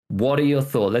What are your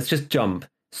thoughts? Let's just jump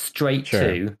straight Sure.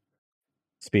 to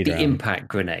Speed the round. impact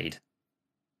grenade.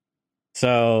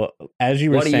 So, as you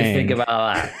were What do you think saying,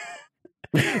 about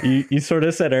that? you sort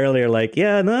of said earlier, like,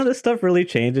 yeah, none of this stuff really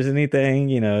changes anything.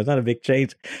 It's not a big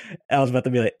change. I was about to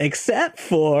be like, except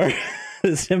for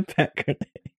this impact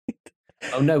grenade.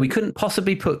 Oh no, we couldn't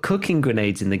possibly put cooking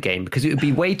grenades in the game because it would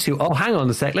be way too. Oh, hang on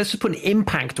a sec. Let's just put an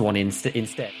impact one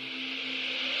instead.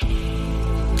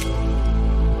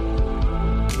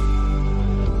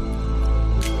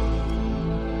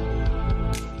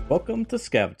 Welcome to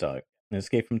Scav Talk, an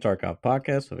Escape from Tarkov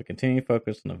podcast with a continued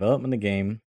focus on development of the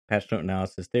game, patch note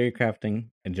analysis, theory crafting,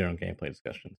 and general gameplay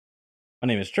discussions. My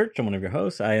name is Church. I'm one of your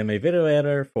hosts. I am a video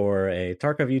editor for a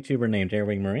Tarkov YouTuber named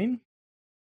Airwing Marine.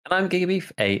 And I'm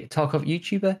Gigabeef, a Tarkov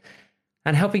YouTuber,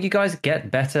 and helping you guys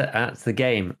get better at the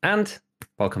game. And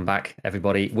welcome back,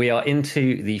 everybody. We are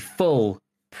into the full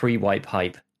pre-wipe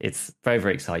hype. It's very,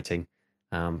 very exciting.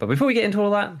 But before we get into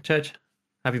all that, Church,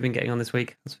 how have you been getting on this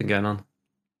week? What's been going on?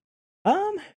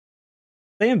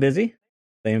 Staying busy.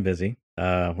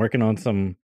 Working on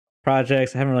some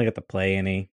projects. I haven't really got to play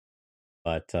any,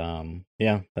 but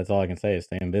yeah, that's all I can say is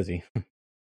staying busy.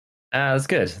 That's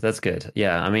good.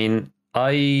 Yeah, I mean,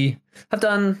 I have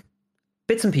done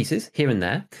bits and pieces here and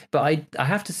there, but I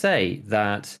have to say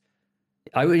that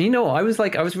I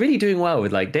was really doing well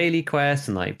with like daily quests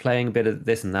and like playing a bit of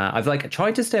this and that. I've like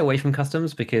tried to stay away from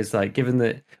customs because like given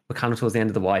that we're kind of towards the end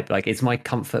of the wipe, like it's my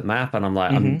comfort map, and I'm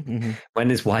like, when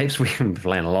this wipes, we can be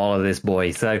playing a lot of this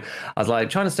boy. So I was like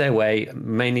trying to stay away,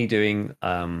 mainly doing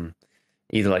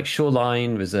either like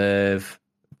shoreline, reserve,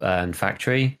 and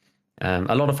factory.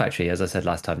 A lot of factory, as I said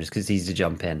last time, just because it's easy to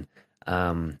jump in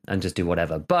and just do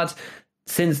whatever. But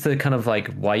since the kind of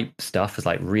like wipe stuff has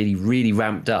like really, really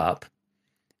ramped up,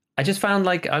 I just found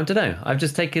like, I don't know, I've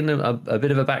just taken a bit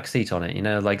of a back seat on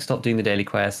it, like stop doing the daily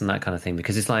quests and that kind of thing,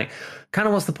 because it's like, kind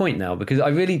of what's the point now? Because I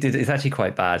really did, it's actually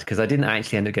quite bad because I didn't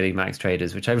actually end up getting max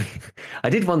traders, which I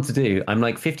did want to do. I'm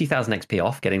like 50,000 XP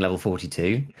off getting level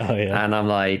 42. Oh, yeah. And I'm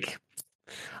like,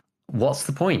 what's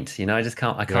the point? I just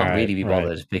can't really be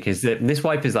bothered because this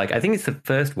wipe is like, I think it's the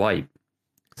first wipe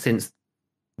since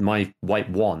my wipe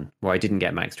 1 where I didn't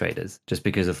get max traders just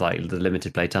because of like the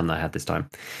limited playtime that I had this time.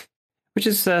 Which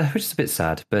is a bit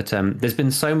sad, but there's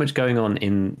been so much going on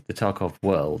in the Tarkov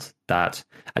world that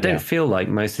I don't feel like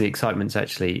most of the excitement's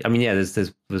actually. I mean, yeah,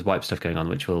 there's wipe stuff going on,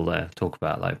 which we'll talk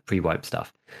about, like pre-wipe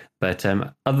stuff. But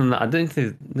other than that, I don't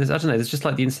think there's. I don't know. There's just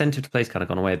like the incentive to play's kind of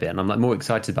gone away a bit, and I'm like more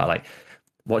excited about like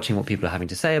watching what people are having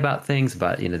to say about things,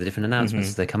 about the different announcements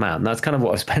as they come out, and that's kind of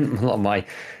what I've spent a lot of my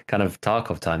kind of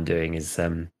Tarkov time doing. Is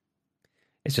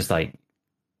it's just like,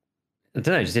 I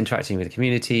don't know, just interacting with the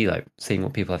community, like seeing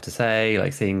what people have to say,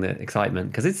 like seeing the excitement,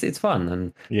 because it's fun,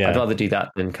 and I'd rather do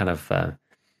that than kind of,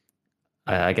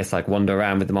 I guess, like wander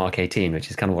around with the Mark 18, which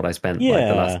is kind of what I spent like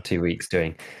the last 2 weeks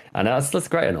doing, and that's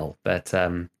great and all, but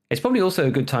it's probably also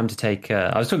a good time to take.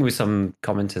 I was talking with some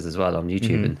commenters as well on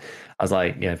YouTube, and I was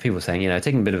like, people were saying,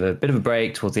 taking a bit of a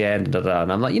break towards the end,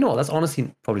 and I'm like, what? That's honestly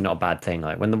probably not a bad thing.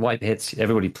 Like when the wipe hits,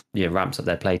 everybody ramps up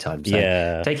their playtime.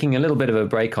 So taking a little bit of a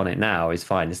break on it now is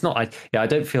fine. It's not. I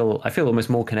feel almost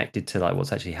more connected to like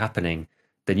what's actually happening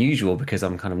than usual because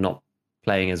I'm kind of not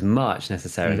playing as much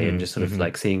necessarily, and just sort of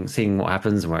like seeing what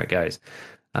happens and where it goes.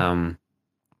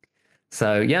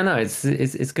 So yeah, no,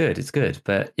 it's good,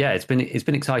 but yeah, it's been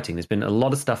exciting. There's been a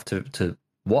lot of stuff to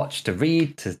watch, to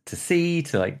read, to see,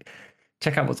 to like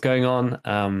check out what's going on.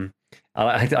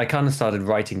 I kind of started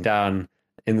writing down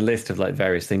in the list of like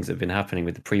various things that have been happening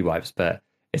with the pre-wipes, but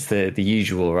it's the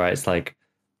usual, right? It's like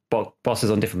bosses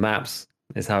on different maps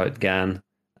is how it began.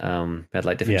 We had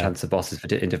like different chances of bosses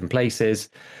in different places,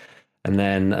 and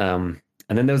then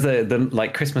there was the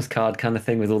like Christmas card kind of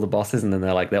thing with all the bosses, and then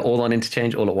they're all on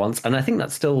interchange all at once. And I think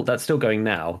that's still going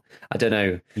now. I don't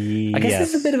know. I guess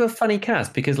this is a bit of a funny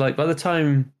cast because like by the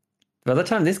time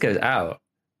this goes out,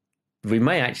 we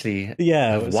may actually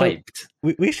have wiped.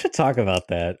 So we should talk about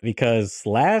that because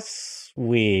last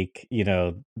week,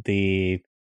 it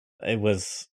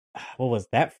was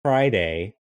that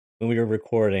Friday when we were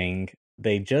recording,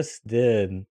 they just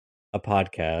did a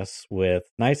podcast with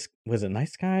Nice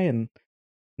Guy and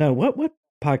no, what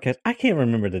podcast? I can't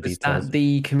remember the details. That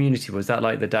the community, was that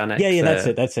like the Dan X? Yeah,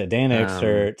 that's it. Dan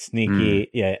Exert,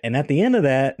 Sneaky, yeah. And at the end of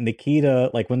that,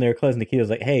 Nikita, like when they were closing, Nikita was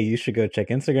like, "Hey, you should go check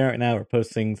Instagram right now. We're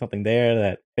posting something there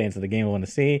that fans of the game want to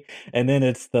see." And then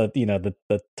it's the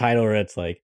title where it's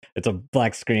like it's a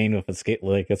black screen with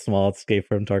a small Escape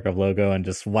from Tarkov logo and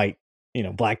just white,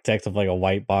 black text of like a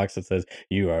white box that says,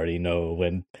 "You already know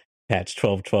when patch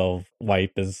 12.12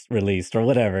 wipe is released" or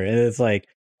whatever. And it's like,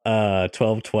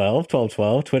 12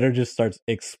 Twitter just starts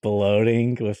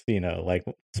exploding with, like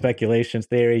speculations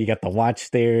theory. You got the watch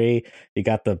theory, you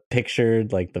got the picture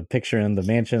in the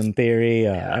mansion theory.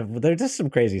 There's just some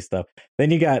crazy stuff.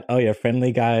 Then you got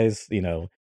friendly guys,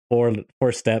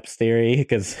 four steps theory,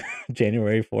 because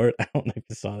January 4th. I don't know if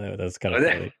you saw that, but that's kind of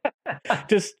funny.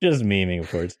 just memeing, of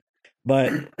course.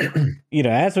 But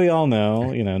as we all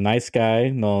know, nice guy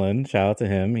Nolan, shout out to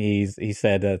him. He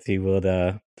said that he would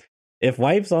if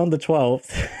Wipes on the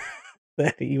 12th,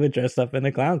 that he would dress up in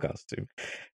a clown costume.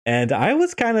 And I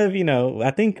was kind of,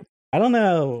 I don't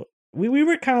know. We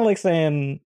were kind of like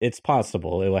saying it's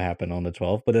possible it will happen on the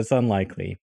 12th, but it's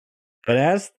unlikely. But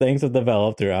as things have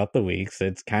developed throughout the weeks,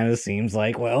 it kind of seems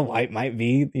like, well, Wipe might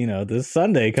be, this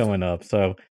Sunday coming up.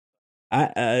 So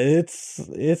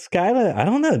it's kind of, I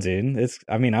don't know, dude.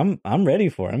 I'm ready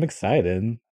for it. I'm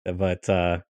excited. But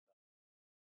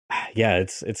yeah,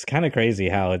 it's kind of crazy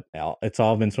how it's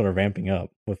all been sort of ramping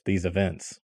up with these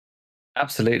events.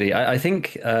 Absolutely, I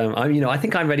think I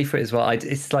think I'm ready for it as well.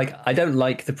 It's like I don't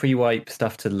like the pre-wipe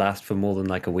stuff to last for more than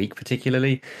like a week,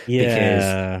 particularly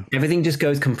because everything just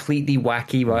goes completely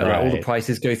wacky. Right? Like all the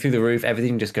prices go through the roof.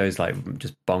 Everything just goes like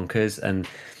just bonkers. And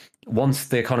once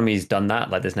the economy's done that,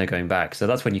 like there's no going back. So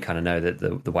that's when you kind of know that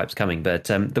the wipe's coming. But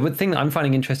the thing that I'm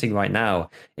finding interesting right now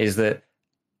is that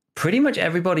pretty much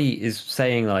everybody is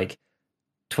saying like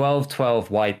 12/12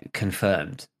 wipe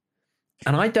confirmed.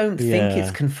 And I don't think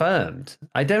it's confirmed.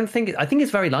 I think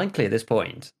it's very likely at this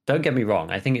point. Don't get me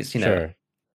wrong. I think it's, over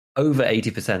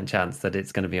 80% chance that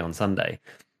it's going to be on Sunday.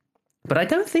 But I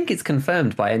don't think it's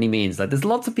confirmed by any means. Like there's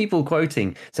lots of people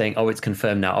quoting saying, "Oh, it's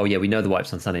confirmed now. Oh yeah, we know the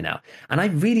wipe's on Sunday now." And I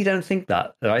really don't think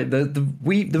that. Right? The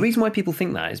reason why people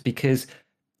think that is because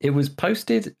it was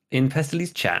posted in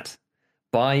Pestely's chat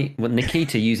by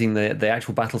Nikita using the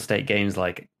actual Battlestate Games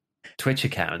like Twitch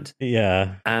account.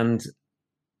 Yeah. And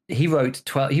he wrote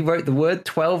the word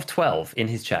 12/12 in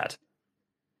his chat.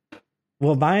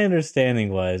 Well, my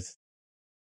understanding was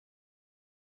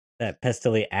that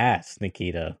Pestily asked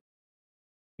Nikita,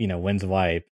 when's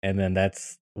wipe, and then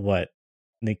that's what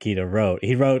Nikita wrote.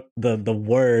 He wrote the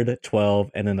word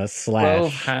 12 and then a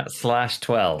slash.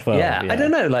 12/12. Yeah, I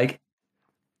don't know, like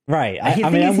right. He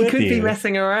could be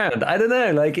messing around. I don't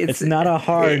know. Like it's not a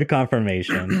hard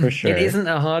confirmation for sure. It isn't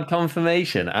a hard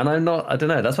confirmation, and I don't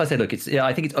know. That's why I say, look,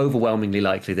 I think it's overwhelmingly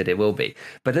likely that it will be,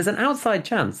 but there's an outside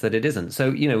chance that it isn't.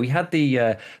 So we had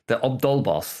the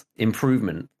Obdolbos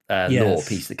improvement lore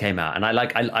piece that came out, and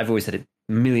I've always said it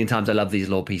a million times. I love these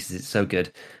lore pieces. It's so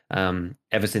good.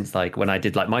 Ever since like when I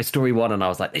did like my story one, and I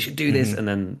was like, they should do this, and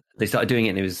then they started doing it,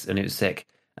 and it was sick.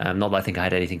 Not that I think I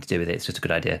had anything to do with it. It's just a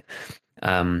good idea.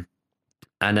 So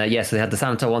they had the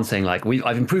Sanatar one saying like,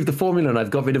 I've improved the formula and I've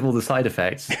got rid of all the side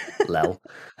effects. Lel.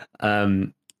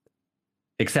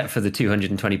 Except for the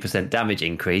 220% damage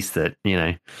increase that,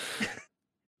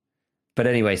 But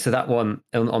anyway, so that one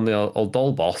on the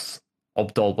Obdolbos.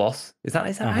 Is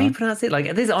that how you pronounce it?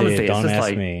 Like, this honestly, don't it's just ask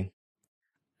like me.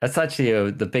 That's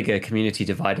actually the bigger community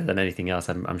divider than anything else,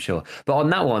 I'm sure. But on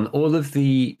that one, all of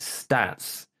the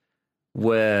stats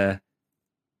were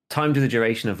time to the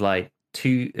duration of like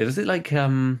was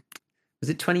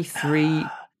it 23?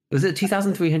 Was it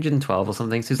 2,312 or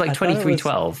something? So it's like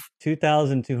 2312.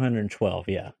 2,212.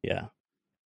 Yeah. Or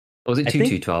was it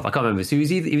 2212? I can't remember. So it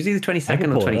was either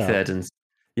 22nd or 23rd. And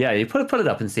yeah, you pull it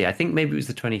up and see. I think maybe it was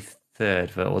the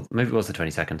 23rd, or maybe it was the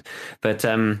 22nd. But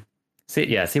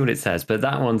see what it says. But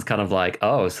that one's kind of like,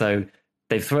 oh, so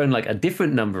they've thrown like a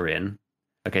different number in.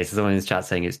 Okay, so someone in the chat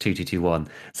saying it's 2221.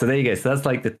 So there you go. So that's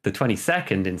like the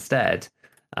 22nd instead.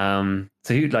 So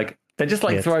they're just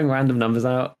like throwing random numbers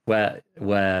out where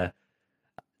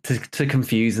to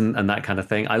confuse and that kind of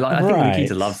thing. I think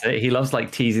Nikita loves it. He loves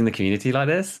like teasing the community like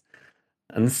this.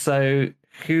 And so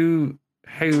who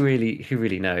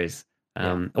really knows?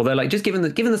 Although like just given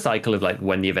the cycle of like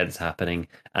when the event's happening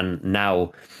and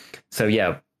now, so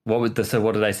yeah, what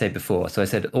did I say before? So I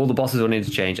said all the bosses on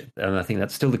interchange, and I think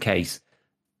that's still the case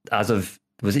as of,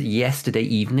 was it yesterday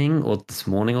evening or this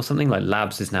morning or something? Like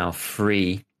Labs is now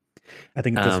free. I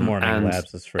think this morning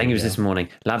Labs is free. I think it was this morning.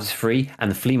 Labs is free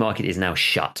and the flea market is now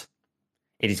shut.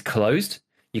 It is closed.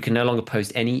 You can no longer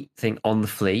post anything on the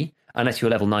flea unless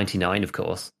you're level 99, of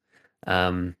course,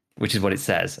 which is what it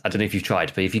says. I don't know if you've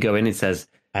tried, but if you go in, it says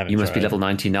you must be level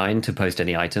 99 to post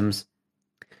any items.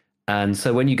 And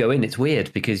so when you go in, it's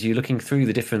weird because you're looking through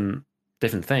the different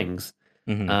things.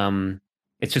 Mm-hmm.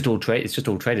 It's just all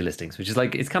trader listings, which is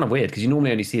like, it's kind of weird because you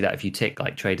normally only see that if you tick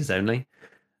like traders only.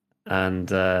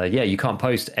 And you can't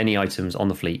post any items on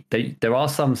the fleet. There are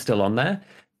some still on there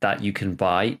that you can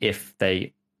buy if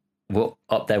they were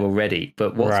up there already.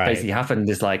 But what's basically happened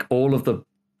is like all of the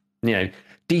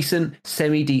decent,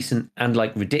 semi-decent, and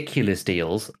like ridiculous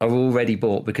deals are already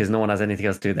bought because no one has anything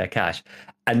else to do with their cash.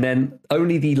 And then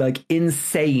only the like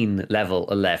insane level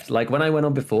are left. Like when I went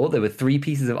on before, there were 3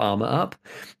 pieces of armor up,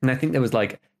 and I think there was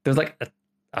like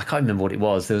I can't remember what it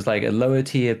was. There was like a lower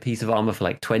tier piece of armor for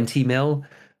like 20 mil,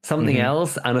 something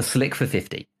else, and a slick for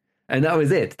 50. And that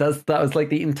was it. That was like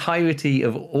the entirety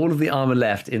of all of the armor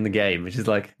left in the game, which is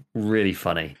like really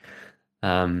funny.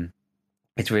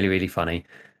 It's really, really funny.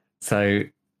 So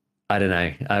I don't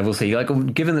know. I will see.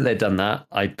 Like, given that they've done that,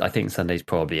 I think Sunday's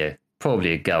probably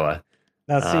a goer.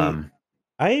 Now,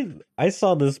 see, I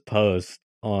saw this post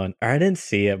on, or I didn't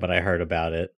see it, but I heard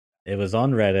about it. It was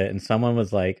on Reddit, and someone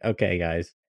was like, "Okay,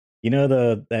 guys, you know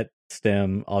that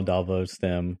stem, Aldavo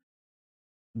stem,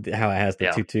 how it has the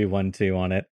 2212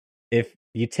 on it. If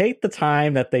you take the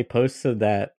time that they posted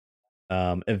that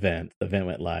event, the event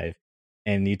went live,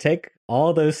 and you take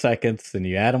all those seconds and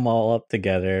you add them all up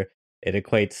together, it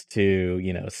equates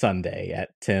to Sunday at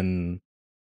 10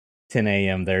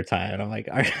 a.m. their time." And I'm like,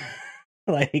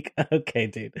 like, okay,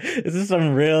 dude, this is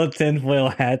some real tinfoil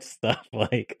hat stuff.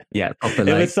 Like, yeah, proper,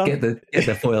 like, get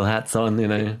the foil hats on,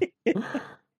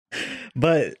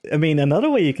 But I mean, another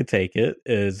way you could take it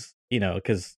is,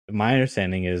 because my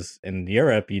understanding is in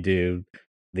Europe you do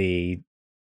the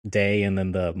day and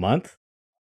then the month,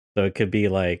 so it could be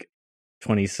like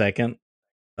 22nd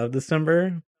of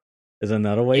December is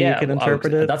another way you could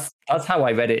interpret it. That's how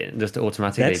I read it, just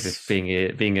automatically, just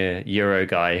being a Euro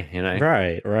guy,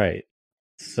 Right.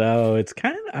 So it's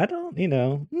kind of, I don't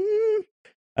know,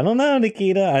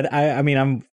 Nikita. I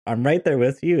mean, I'm right there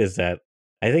with you. Is that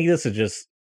I think this is just,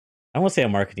 I won't say a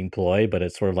marketing ploy, but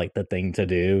it's sort of like the thing to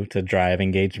do to drive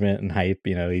engagement and hype.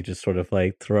 You just sort of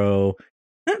like throw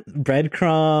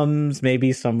breadcrumbs,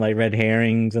 maybe some like red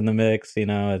herrings in the mix.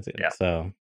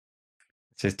 So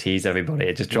just tease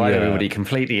everybody, just drive everybody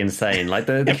completely insane. Like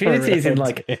the community is in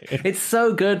like, it's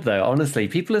so good though. Honestly,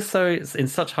 people are so in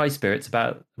such high spirits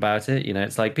about it.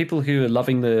 It's like people who are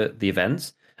loving the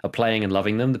events are playing and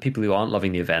loving them. The people who aren't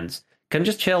loving the events can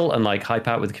just chill and like hype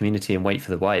out with the community and wait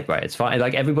for the wipe, right? It's fine.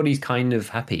 Like everybody's kind of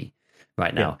happy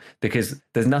right now because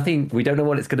there's nothing, we don't know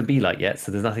what it's going to be like yet,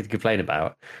 so there's nothing to complain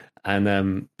about.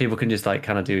 And people can just like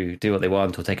kind of do what they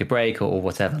want or take a break or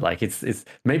whatever. Like it's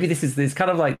maybe this is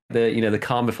kind of like the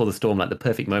calm before the storm, like the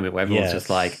perfect moment where everyone's just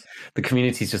like, the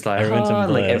community's just like,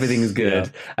 like everything's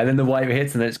good, and then the wipe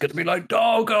hits and then it's going to be like,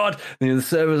 oh god, the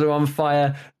servers are on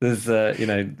fire. There's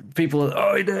people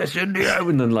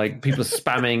and then like people are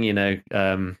spamming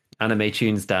anime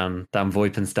tunes down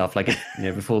VoIP and stuff like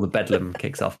before the bedlam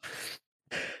kicks off.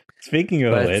 Speaking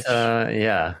of which,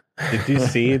 did you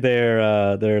see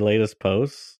their latest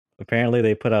posts? Apparently,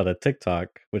 they put out a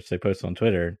TikTok, which they post on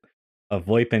Twitter, of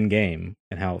VoIP in game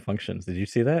and how it functions. Did you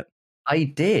see that? I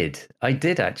did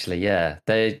actually. Yeah,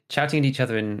 they're shouting at each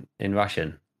other in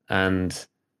Russian, and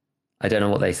I don't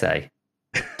know what they say,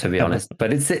 to be honest.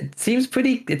 But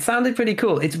it sounded pretty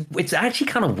cool. It's actually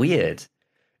kind of weird.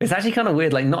 It's actually kind of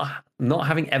weird, like not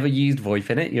having ever used VoIP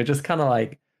in it. You're just kind of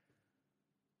like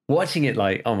watching it,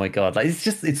 like, oh my god, like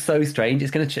it's so strange.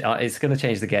 It's gonna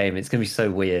change the game. It's gonna be so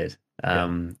weird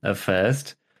at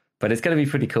first, but it's gonna be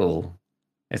pretty cool.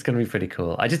 I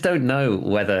just don't know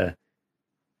whether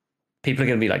people are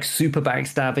gonna be like super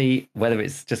backstabby, whether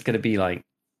it's just gonna be like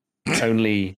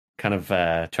only kind of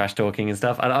trash talking and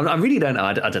stuff. I really don't know.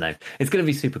 I don't know. It's gonna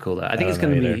be super cool though. I think it's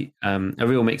gonna be a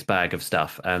real mixed bag of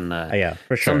stuff. And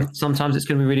for sure. Sometimes it's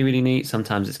gonna be really, really neat.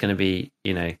 Sometimes it's gonna be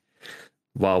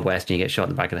Wild West and you get shot in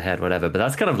the back of the head, whatever. But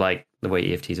that's kind of like the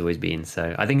way EFT's always been.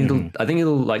 So I think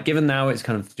it'll like, given now it's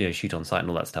kind of shoot on sight and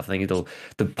all that stuff, I think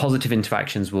the positive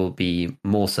interactions will be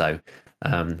more so,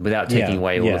 without taking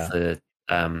away all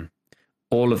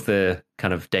of the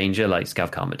kind of danger like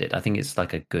Scav Karma did. I think it's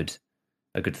like a good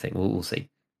thing. We'll see.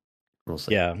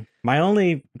 Yeah, my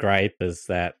only gripe is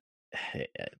that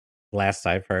last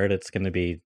I've heard, it's going to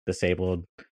be disabled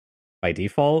by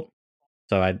default.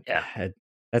 So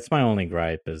that's my only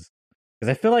gripe, is because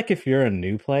I feel like if you're a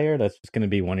new player, that's just going to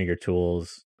be one of your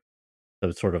tools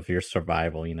of sort of your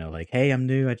survival. Like, hey, I'm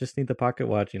new, I just need the pocket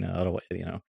watch. And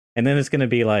then it's going to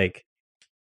be like,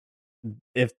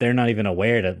 if they're not even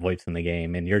aware that VoIP's in the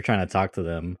game and you're trying to talk to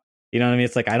them, you know what I mean?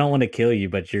 It's like, I don't want to kill you,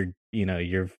 but you're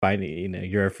fighting.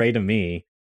 You're afraid of me.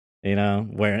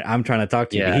 Where I'm trying to talk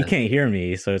to you, but he can't hear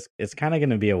me. So it's kind of going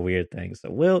to be a weird thing. So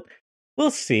we'll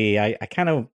see. I kind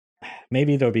of.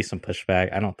 Maybe there'll be some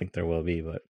pushback. I don't think there will be,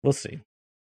 but we'll see.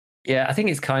 Yeah, I think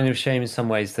it's kind of a shame in some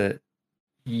ways that,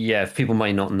 people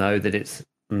might not know that it's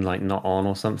like not on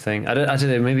or something. I don't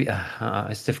know. Maybe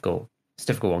it's difficult. It's a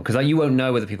difficult one because you won't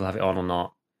know whether people have it on or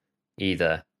not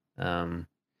either.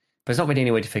 but it's not really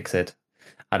any way to fix it.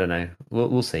 I don't know.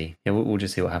 We'll see. Yeah, we'll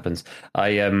just see what happens.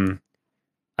 I'm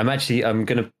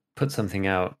gonna put something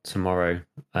out tomorrow,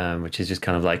 which is just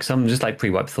kind of like some just like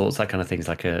pre-wipe thoughts, that kind of thing. Is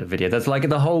like a video that's like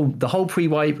the whole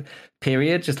pre-wipe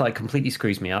period just like completely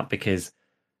screws me up because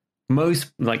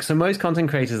most content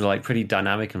creators are like pretty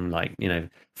dynamic and like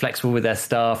flexible with their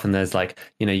stuff, and there's like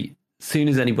soon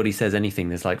as anybody says anything,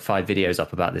 there's like 5 videos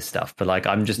up about this stuff. But like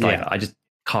I'm just like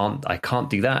I can't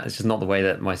do that. It's just not the way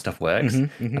that my stuff works and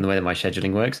the way that my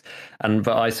scheduling works.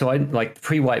 I like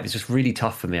pre-wipe is just really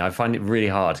tough for me. I find it really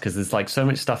hard because there's like so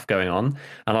much stuff going on,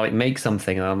 and I like make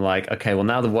something and I'm like, okay, well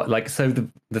now the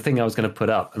thing I was going to put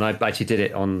up, and I actually did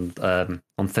it on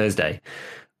Thursday,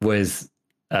 was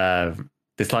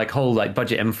this like whole like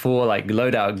budget M4 like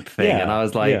loadout thing, and I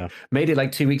was like, made it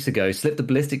like 2 weeks ago, slipped the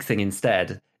ballistics thing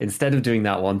instead of doing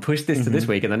that one, pushed this to this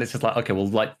week, and then it's just like, okay, well,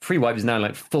 like pre-wipe is now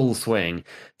like full swing.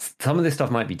 Some of this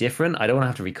stuff might be different. I don't want to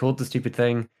have to record the stupid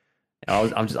thing. I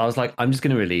was like, I'm just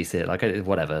going to release it, like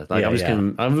whatever. Like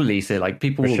I'll release it. Like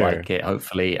people will like it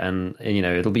hopefully, and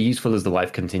it'll be useful as the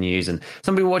wipe continues. And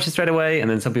some people watch it straight away, and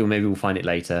then some people maybe will find it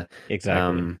later.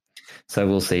 Exactly. So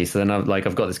we'll see. So then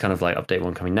I've got this kind of like update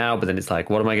one coming now, but then it's like,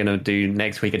 what am I going to do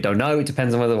next week? I don't know. It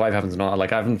depends on whether the wipe happens or not.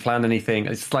 Like I haven't planned anything.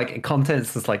 It's just like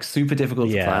content's just like super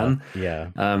difficult to plan. Yeah.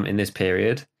 In this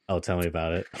period. Oh, tell me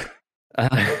about it.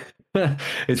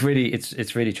 It's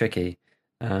really tricky.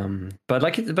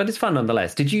 But it's fun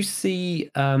nonetheless. Did you see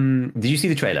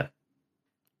the trailer?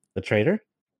 The trailer?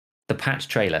 The patch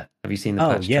trailer. Have you seen the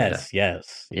patch trailer?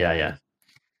 Yes. Yeah.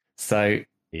 So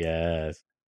yes.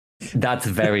 That's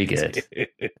very good.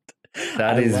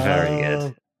 That is very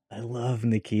good. I love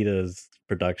Nikita's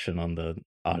production on the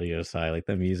audio side, like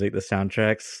the music, the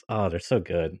soundtracks. Oh, they're so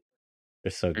good. They're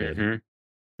so good.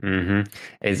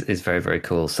 It's very, very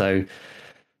cool. So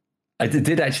I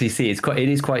did actually see it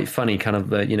is quite funny, kind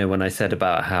of when I said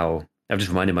about how I've just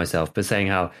reminded myself, but saying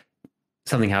how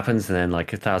something happens and then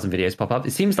like 1,000 videos pop up.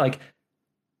 It seems like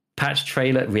patch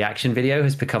trailer reaction video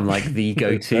has become like the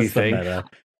go-to thing.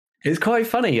 It's quite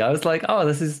funny. I was like, oh,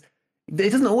 it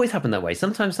doesn't always happen that way.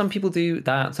 Sometimes some people do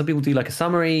that. Some people do like a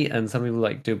summary, and some people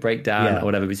like do a breakdown or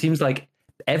whatever. But it seems like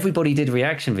everybody did a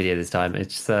reaction video this time.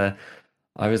 It's I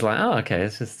was like, oh, okay,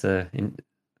 it's just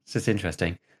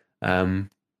interesting.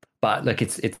 But look,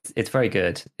 it's very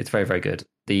good. It's very, very good.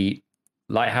 The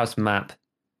lighthouse map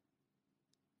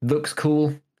looks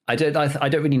cool. I don't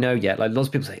really know yet. Like lots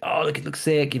of people say, oh, look, it looks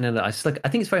sick. I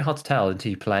think it's very hard to tell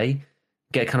until you play.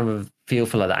 Get kind of a feel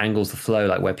for like the angles, the flow,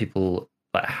 like where people,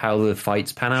 like how the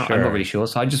fights pan out. Sure. I'm not really sure,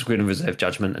 so I'm just going to reserve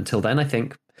judgment until then. I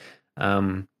think. I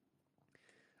don't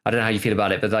know how you feel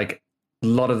about it, but like a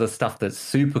lot of the stuff that's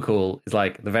super cool is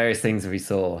like the various things that we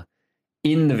saw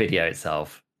in the video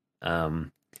itself. I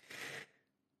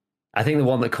think the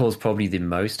one that caused probably the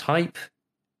most hype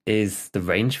is the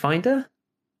rangefinder.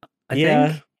 I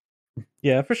think.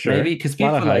 Yeah, for sure. Maybe because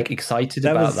people are like excited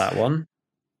about that one.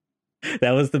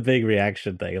 That was the big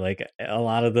reaction thing. Like a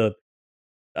lot of the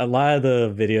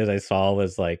videos I saw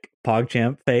was like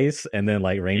PogChamp face and then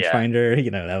like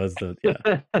rangefinder. That was the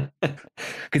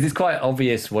because it's quite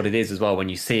obvious what it is as well when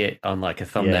you see it on like a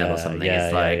thumbnail or something.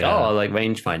 It's like oh, like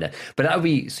rangefinder. But that would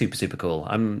be super, super cool.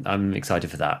 I'm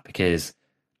excited for that because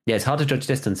it's hard to judge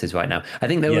distances right now. I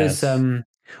think there was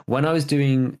when I was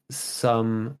doing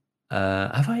some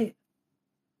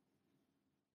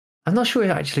I'm not sure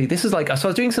actually. This is like, so I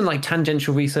was doing some like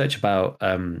tangential research about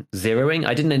zeroing.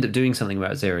 I didn't end up doing something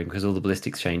about zeroing because all the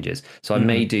ballistics changes. So I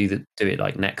may do it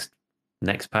like next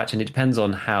patch, and it depends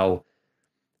on how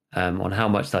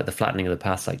much like the flattening of the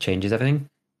paths like changes everything.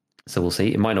 So we'll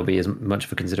see. It might not be as much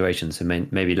of a consideration, so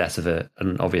maybe less of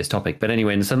an obvious topic. But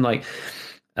anyway, in some like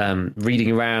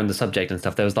reading around the subject and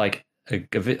stuff, there was like a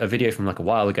video from like a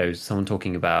while ago, someone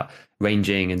talking about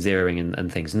ranging and zeroing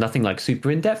and things. Nothing like super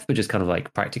in depth, but just kind of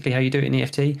like practically how you do it in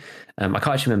EFT. I can't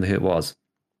actually remember who it was.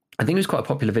 I think it was quite a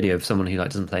popular video of someone who like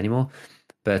doesn't play anymore.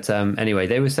 But anyway,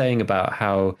 they were saying about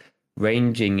how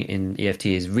ranging in EFT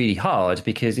is really hard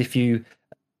because even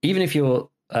if you're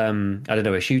I don't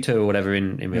know, a shooter or whatever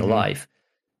in real life,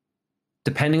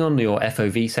 depending on your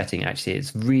FOV setting, actually,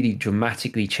 it's really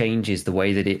dramatically changes the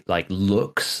way that it like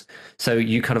looks. So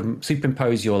you kind of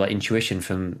superimpose your like intuition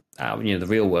from the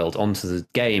real world onto the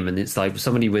game, and it's like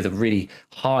somebody with a really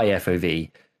high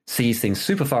FOV sees things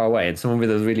super far away, and someone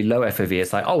with a really low FOV,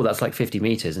 it's like, oh, that's like 50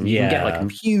 meters, and you can get like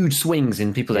huge swings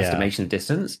in people's estimation of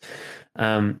distance.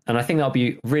 And I think that'll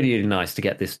be really, really nice to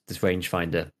get this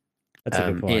rangefinder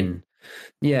in.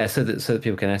 Yeah, so that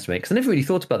people can estimate. Because I never really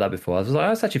thought about that before. I was like, oh,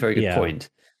 that's actually a very good point.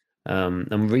 And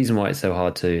the reason why it's so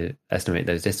hard to estimate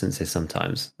those distances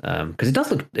sometimes, because it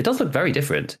does look very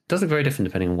different. It does look very different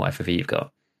depending on what FOV you've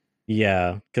got.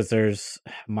 Yeah, because there's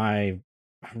my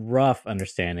rough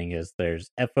understanding is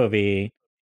there's FOV,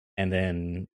 and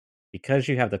then because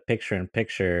you have the picture in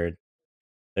picture,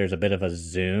 there's a bit of a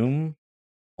zoom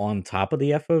on top of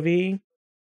the FOV.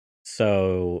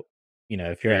 So,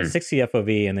 if you're at 60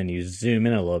 FOV and then you zoom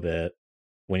in a little bit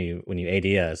when you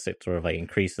ADS, it sort of like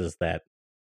increases that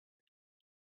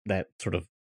sort of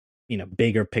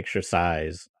bigger picture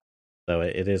size. So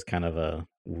it is kind of a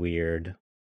weird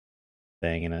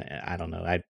thing, and I don't know.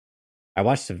 I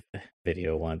watched a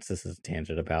video once. This is a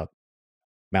tangent about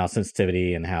mouse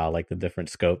sensitivity and how like the different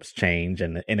scopes change,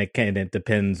 and it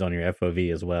depends on your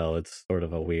FOV as well. It's sort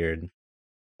of a weird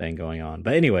thing going on.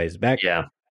 But anyways, back to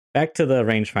the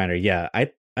rangefinder. Yeah,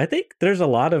 I think there's a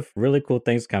lot of really cool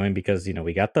things coming because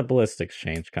we got the ballistics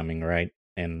change coming, right?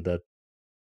 And the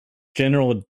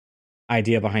general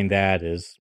idea behind that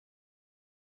is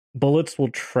bullets will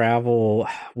travel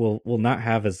will not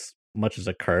have as much as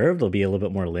a curve. They'll be a little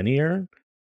bit more linear,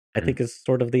 I think is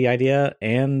sort of the idea.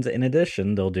 And in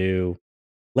addition, they'll do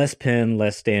less pin,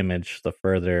 less damage the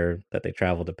further that they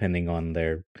travel, depending on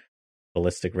their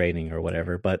ballistic rating or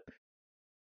whatever. But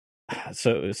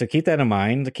so keep that in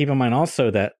mind. Keep in mind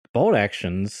also that bolt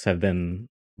actions have been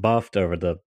buffed over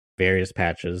the various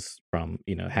patches from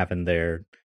having their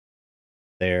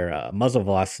muzzle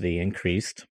velocity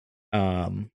increased.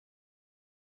 Because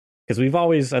we've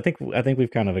always, I think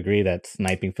we've kind of agreed that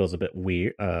sniping feels a bit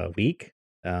weak.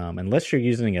 Unless you're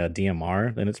using a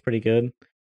DMR, then it's pretty good.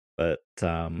 But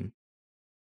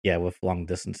yeah, with long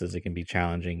distances, it can be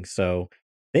challenging. So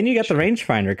then you got the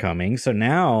rangefinder coming. So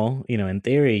now, in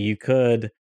theory, you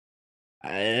could.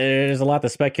 There's a lot to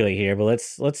speculate here, but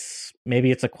let's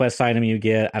maybe it's a quest item you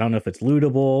get. I don't know if it's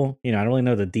lootable. I don't really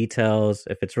know the details.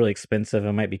 If it's really expensive,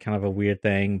 it might be kind of a weird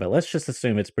thing. But let's just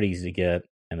assume it's pretty easy to get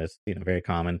and it's very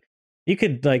common. You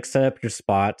could like set up your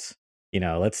spots.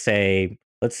 Let's say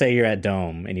you're at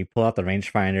Dome and you pull out the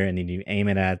rangefinder and then you aim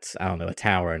it at, I don't know, a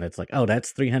tower, and it's like, oh,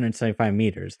 that's 375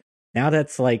 meters. Now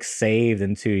that's like saved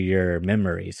into your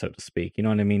memory, so to speak. You know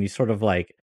what I mean? You sort of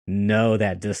like know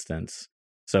that distance.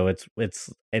 So it's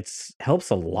helps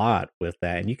a lot with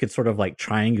that. And you could sort of like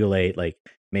triangulate, like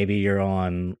maybe you're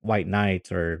on White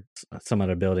Knight or some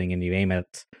other building and you aim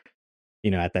at,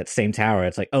 at that same tower.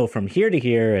 It's like, oh, from here to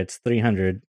here, it's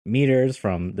 300 meters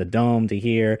from the Dome to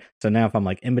here. So now if I'm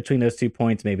like in between those 2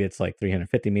 points, maybe it's like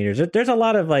 350 meters. There's a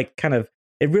lot of like kind of,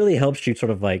 it really helps you sort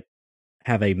of like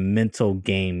have a mental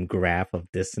game graph of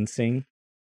distancing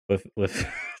with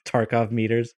Tarkov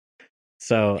meters.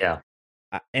 So yeah.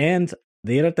 And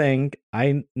the other thing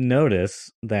I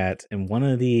noticed that in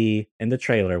the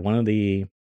trailer, one of the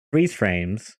freeze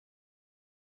frames,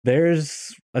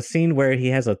 there's a scene where he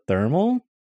has a thermal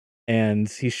and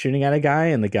he's shooting at a guy,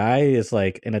 and the guy is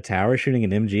like in a tower shooting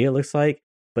an MG, it looks like,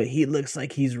 but he looks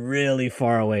like he's really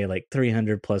far away, like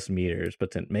 300 plus meters,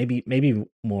 but then maybe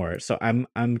more. So I'm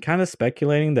kind of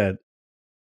speculating that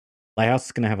Lighthouse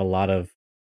is going to have a lot of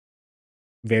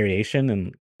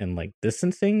variation and like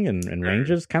distancing and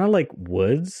ranges, kind of like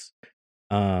Woods.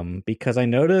 Because I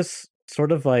noticed,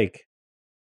 sort of like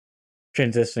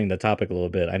transitioning the topic a little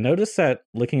bit, I noticed that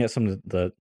looking at some of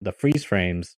the freeze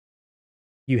frames,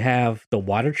 you have the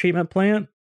water treatment plant,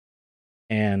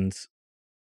 and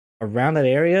around that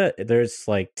area there's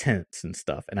like tents and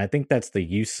stuff, and I think that's the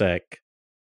USEC.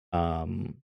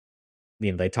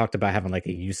 They talked about having like a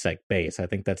USEC base. I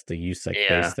think that's the USEC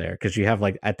base there, because you have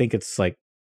like, I think it's like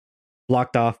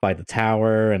blocked off by the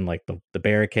tower and like the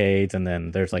barricades, and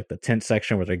then there's like the tent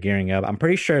section where they're gearing up. I'm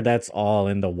pretty sure that's all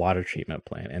in the water treatment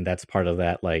plant, and that's part of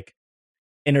that like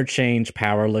interchange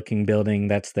power looking building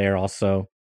that's there also.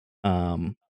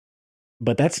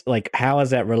 But that's like, how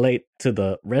does that relate to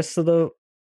the rest of the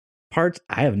parts?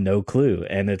 I have no clue.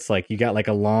 And it's like you got like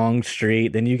a long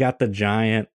street, then you got the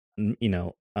giant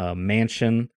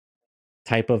mansion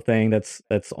type of thing that's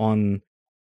on.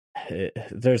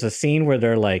 There's a scene where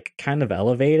they're like kind of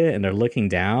elevated and they're looking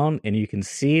down, and you can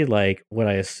see like what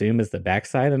I assume is the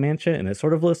backside of the mansion, and it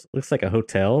sort of looks like a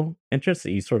hotel entrance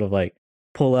that you sort of like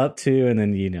pull up to, and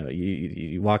then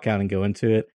you walk out and go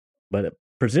into it. But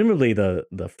presumably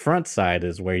the front side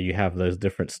is where you have those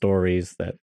different stories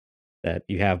that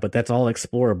you have, but that's all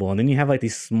explorable. And then you have like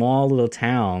these small little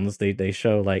towns they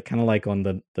show, like kind of like on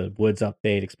the Woods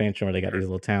update expansion where they got these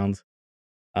little towns.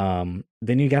 Then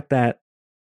you got that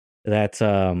it's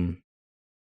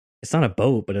not a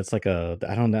boat, but it's like I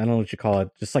don't know what you call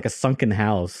it, just like a sunken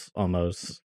house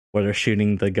almost, where they're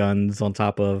shooting the guns on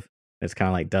top of. It's kind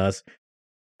of like dust.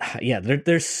 yeah,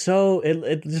 they're so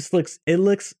it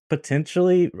looks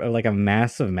potentially like a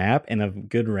massive map and a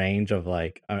good range of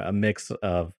like a mix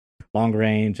of long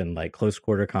range and like close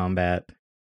quarter combat.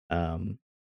 Um,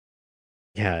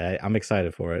 yeah, I'm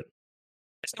excited for it.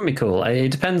 It's gonna be cool. It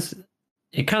depends.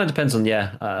 It kind of depends on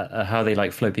how they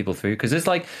like flow people through because there's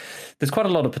quite a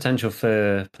lot of potential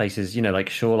for places like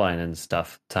shoreline and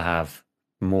stuff to have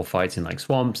more fights in like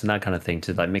swamps and that kind of thing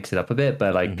to like mix it up a bit,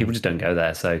 but like people just don't go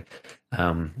there. So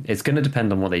it's going to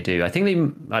depend on what they do. I think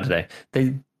I don't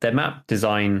know, their map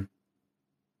design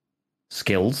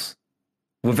skills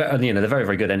were they're very,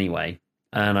 very good anyway.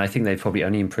 And I think they've probably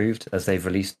only improved as they've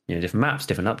released different maps,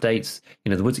 different updates.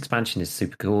 The Woods expansion is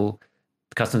super cool.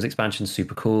 The Customs expansion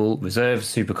super cool. Reserve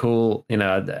super cool. I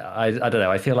don't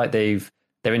know. I feel like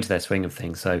they're into their swing of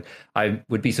things. So I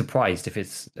would be surprised if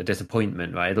it's a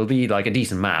disappointment. Right? It'll be like a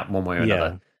decent map one way or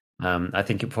another. I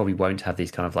think it probably won't have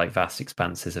these kind of like vast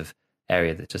expanses of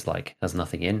area that just like has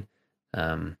nothing in.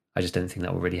 I just don't think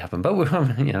that will really happen. But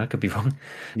I could be wrong.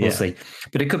 We'll see.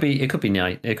 But it could be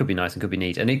nice. It could be nice and could be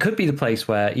neat. And it could be the place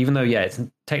where, even though it's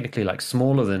technically like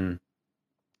smaller than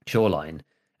Shoreline,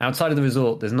 outside of the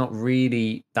resort, there's not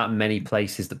really that many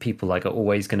places that people like are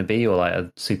always going to be or like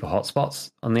are super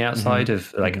hotspots on the outside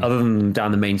of like other than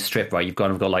down the main strip. Right, you've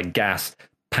got like gas,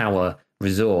 power,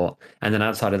 resort, and then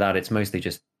outside of that, it's mostly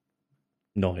just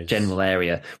noise general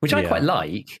area, which I quite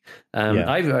like.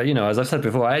 I've as I've said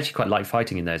before, I actually quite like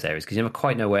fighting in those areas because you never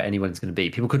quite know where anyone's going to be.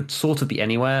 People could sort of be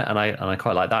anywhere, and I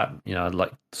quite like that. I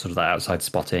like sort of that outside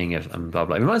spotting and blah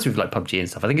blah. It reminds me of like PUBG and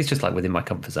stuff. I think it's just like within my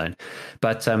comfort zone,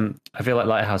 but I feel like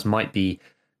Lighthouse might be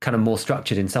kind of more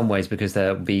structured in some ways because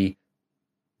there'll be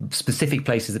specific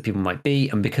places that people might be,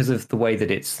 and because of the way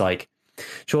that it's like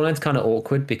Shoreline's kind of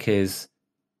awkward because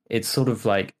it's sort of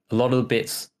like a lot of the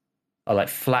bits are like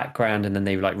flat ground and then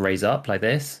they like raise up like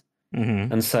this.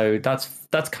 And so that's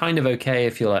kind of okay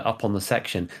if you're like up on the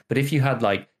section. But if you had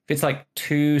like, if it's like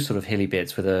two sort of hilly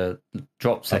bits with a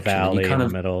drop section, a valley then you kind in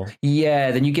of the middle.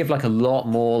 Yeah, then you give like a lot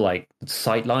more like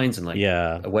sight lines and like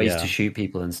ways to shoot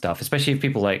people and stuff. Especially if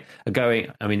people like are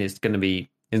going. I mean, it's not going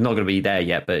to be there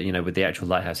yet, but with the actual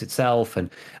lighthouse itself,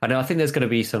 and I think there's going to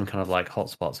be some kind of like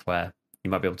hotspots where you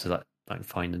might be able to like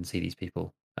find and see these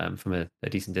people from a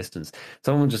decent distance.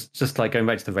 Someone just like going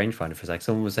back to the rangefinder for a sec.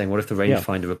 Someone was saying, what if the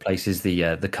rangefinder replaces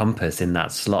the compass in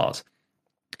that slot?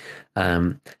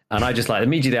 And I just like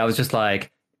immediately I was just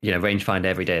like, rangefinder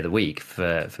every day of the week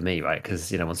for me, right?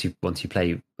 Because once you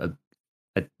play a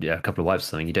couple of wipes or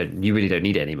something, you really don't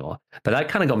need it anymore. But that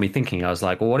kind of got me thinking. I was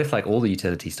like, well, what if like all the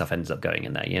utility stuff ends up going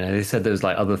in there? They said there was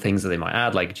like other things that they might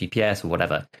add, like GPS or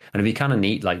whatever, and it'd be kind of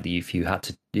neat, like if you had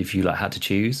to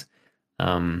choose.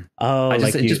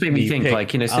 It just made me think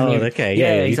like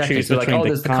exactly. So like,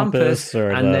 there's the compass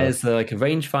and there's like a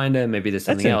rangefinder. Maybe there's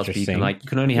something else, but you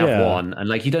can only have one, and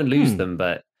like you don't lose them.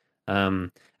 But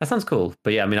that sounds cool.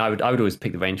 But yeah, I mean, I would always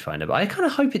pick the rangefinder. But I kind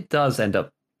of hope it does end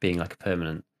up being like a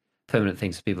permanent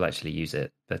thing, so people actually use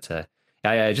it. But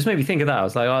it just made me think of that. I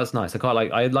was like, oh, that's nice.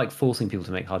 I like forcing people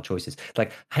to make hard choices.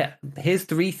 Like, here's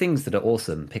 3 things that are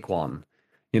awesome. Pick one.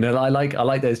 I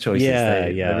like those choices.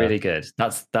 They're really good.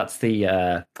 That's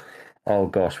the oh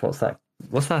gosh, what's that?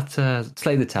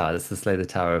 Slay the Tower. That's the Slay the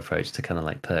Tower approach to kind of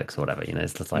like perks or whatever.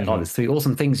 It's just like, there's 3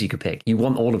 awesome things you could pick. You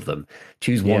want all of them.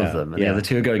 Choose one of them, and the other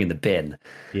 2 are going in the bin.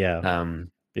 That kind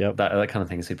of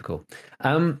thing is super cool.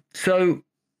 So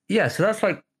that's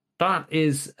like that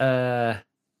is that's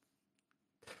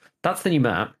the new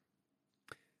map.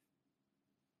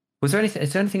 Was there anything?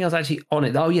 Is there anything else actually on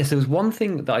it? Oh yes, there was one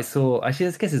thing that I saw. Actually,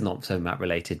 I guess it's not so map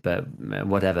related, but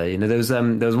whatever. There was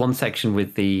one section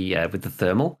with the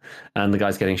thermal, and the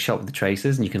guy's getting shot with the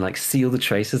tracers, and you can like seal the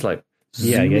tracers, like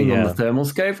zooming on the thermal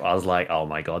scope. I was like, oh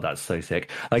my god, that's so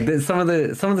sick! Like some of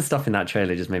the stuff in that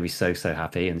trailer just made me so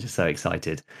happy and just so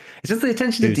excited. It's just the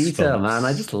attention to detail, man.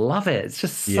 I just love it. It's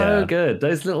just so good.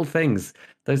 Those little things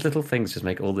just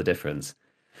make all the difference.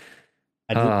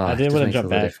 I did want to jump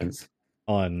back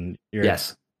on your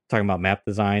talking about map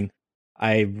design.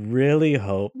 I really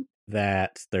hope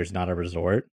that there's not a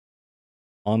resort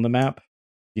on the map.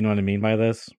 You know what I mean by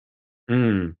this?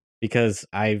 Because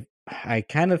I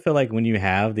kind of feel like when you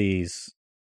have these,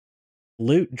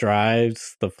 loot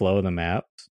drives the flow of the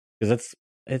maps, because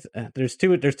there's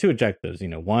two objectives.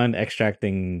 One,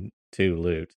 extracting, 2,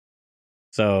 loot.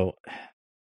 So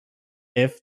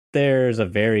if there's a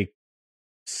very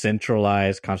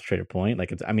centralized concentrated point,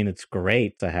 like it's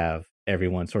great to have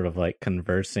everyone sort of like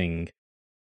conversing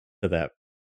to that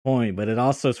point, but it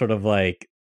also sort of like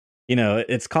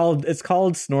it's called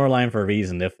Snoreline for a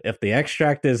reason. If the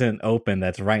extract isn't open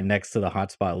that's right next to the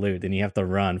hotspot loot, then you have to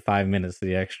run 5 minutes to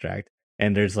the extract,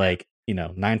 and there's like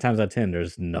 9 times out of 10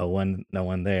 there's no one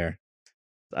there.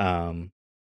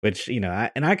 Which I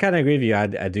kind of agree with you.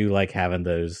 I do like having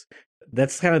those.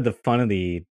 That's kind of the fun of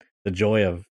the joy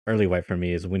of early wipe for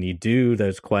me, is when you do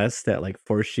those quests that like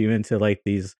force you into like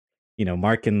these,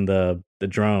 marking the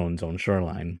drones on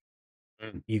shoreline.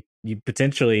 You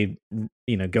potentially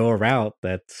go a route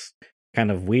that's kind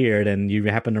of weird, and you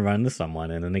happen to run into someone,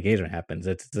 and an engagement happens.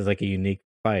 It's like a unique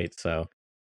fight. So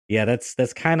yeah,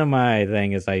 that's kind of my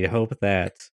thing. Is I hope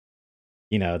that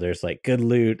there's like good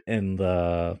loot in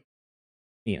the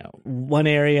one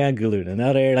area, good loot in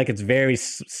another area. Like it's very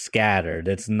scattered.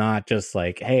 It's not just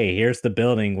like, hey, here's the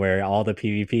building where all the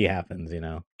PvP happens.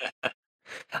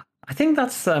 I think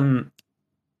that's one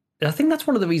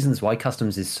of the reasons why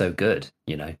customs is so good,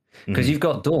 because you've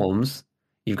got dorms,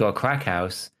 you've got crack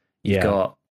house, you've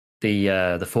got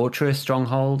the fortress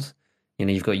stronghold,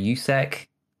 you've got USEC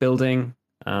building.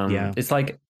 It's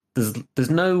like there's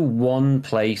no one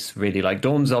place really. Like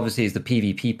dorms obviously is the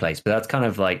PvP place, but that's kind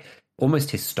of like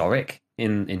almost historic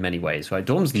in many ways, right?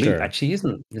 Dorms loot actually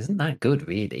isn't that good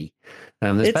really.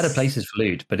 There's better places for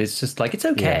loot, but it's just like it's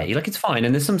okay, like it's fine,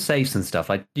 and there's some safes and stuff.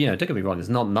 Like don't get me wrong, there's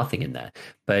nothing in there,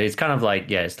 but it's kind of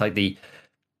like it's like the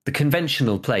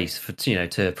conventional place for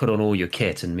to put on all your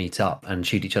kit and meet up and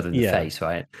shoot each other in the face,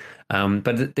 right?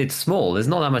 But it's small. There's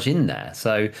not that much in there,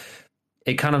 so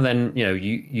it kind of then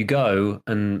you go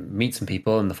and meet some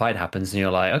people and the fight happens and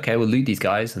you're like, okay, we'll loot these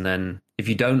guys, and then if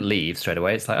you don't leave straight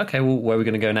away, it's like, okay, well, where are we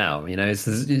going to go now?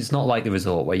 It's not like the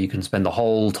resort where you can spend the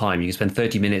whole time. You can spend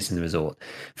 30 minutes in the resort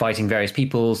fighting various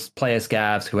peoples, players,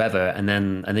 scavs, whoever, and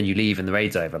then you leave and the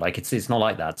raid's over. Like it's not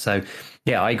like that. So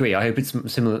yeah, I agree. I hope it's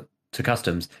similar to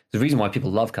customs. The reason why people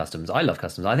love customs, I love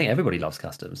customs. I think everybody loves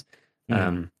customs.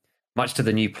 Much to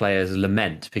the new players'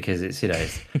 lament, because it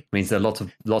means that lots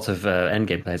of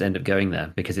endgame players end up going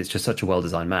there because it's just such a well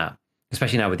designed map,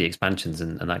 especially now with the expansions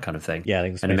and that kind of thing. Yeah, I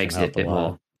think and it makes it a bit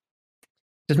more.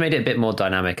 Just made it a bit more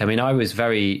dynamic. I mean, I was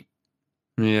very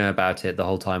about it the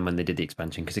whole time when they did the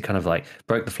expansion, because it kind of like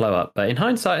broke the flow up. But in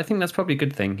hindsight, I think that's probably a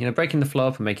good thing. Breaking the flow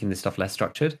up and making this stuff less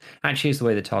structured actually is the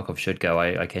way that Tarkov should go.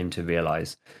 I came to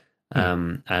realize,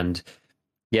 and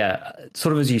yeah,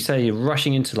 sort of as you say,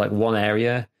 rushing into like one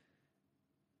area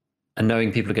and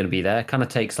knowing people are going to be there kind of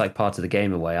takes like part of the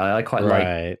game away. I quite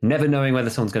like never knowing whether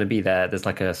someone's going to be there. There's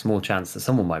like a small chance that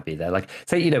someone might be there. Like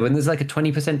say, when there's like a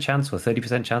 20% chance or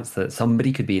 30% chance that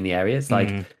somebody could be in the area, it's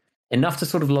like enough to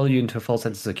sort of lull you into a false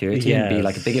sense of security and be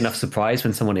like a big enough surprise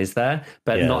when someone is there.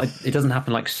 But it doesn't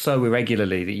happen like so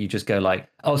irregularly that you just go like,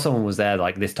 oh, someone was there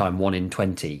like this time 1 in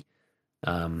 20.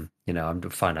 I'm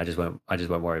fine. I just won't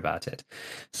worry about it.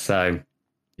 So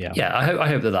yeah, I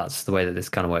hope that's the way that this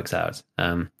kind of works out.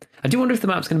 I do wonder if the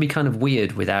map's going to be kind of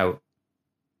weird without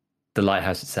the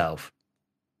lighthouse itself,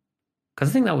 because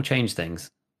I think that will change things.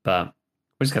 But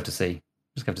we'll just have to see.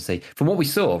 From what we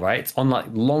saw, right, it's on like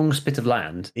long spit of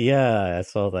land. Yeah, I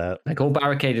saw that. Like all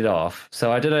barricaded off.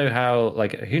 So I don't know how.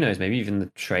 Like, who knows? Maybe even the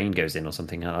train goes in or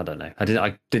something. I don't know.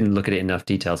 I didn't look at it in enough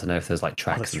detail to know if there's like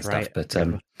tracks and stuff. But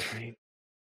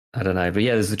I don't know. But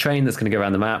yeah, there's a train that's going to go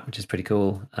around the map, which is pretty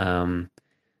cool.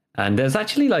 And there's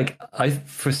actually like,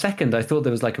 for a second, I thought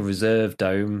there was like a reserve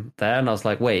dome there. And I was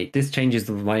like, wait, this changes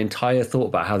my entire thought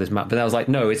about how this map. But I was like,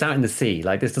 no, it's out in the sea.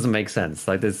 Like, this doesn't make sense.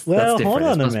 Like, that's different. Hold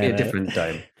on this must be a different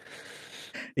dome.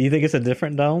 You think it's a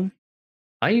different dome?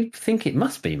 I think it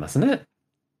must be, mustn't it?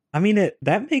 I mean,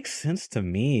 that makes sense to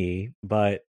me,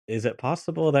 but is it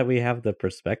possible that we have the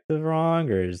perspective wrong,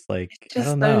 or is like, I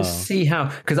don't know. See how,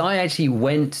 because I actually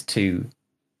went to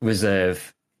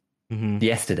reserve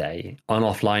yesterday on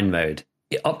offline mode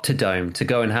up to dome to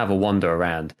go and have a wander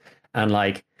around, and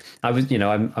like I was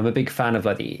I'm a big fan of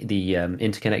like the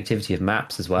interconnectivity of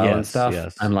maps as well and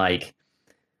stuff, and like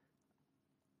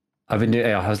I've been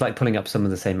doing, I was like pulling up some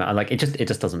of the same map, and like it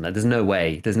just doesn't, there's no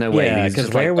way because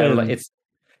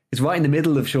it's right in the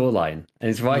middle of shoreline and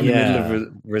it's right in the middle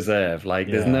of reserve, like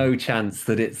there's no chance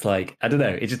that it's like, I don't know,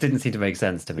 it just didn't seem to make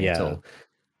sense to me at all.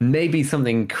 Maybe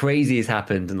something crazy has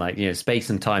happened and like,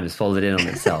 space and time has folded in on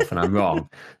itself and I'm wrong,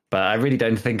 but I really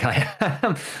don't think I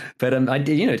am. But I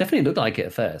did, it definitely looked like it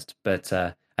at first, but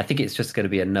I think it's just going to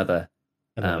be another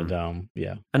dome.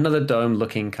 Another dome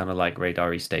looking kind of like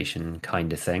radar station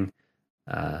kind of thing.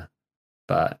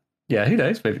 But yeah, who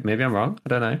knows? Maybe I'm wrong. I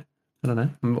don't know.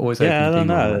 I'm always open to being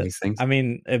wrong on these things. I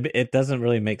mean, it doesn't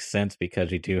really make sense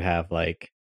because you do have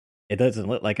like, it doesn't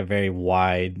look like a very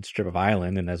wide strip of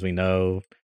island, and as we know,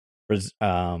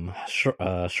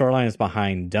 shoreline is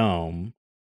behind dome,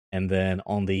 and then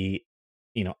on the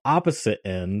opposite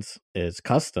ends is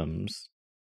customs.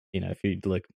 If you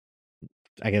look,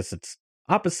 I guess it's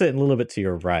opposite and a little bit to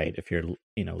your right if you're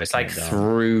It's looking like at Dome.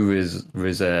 through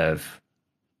reserve.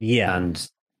 Yeah. And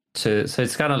so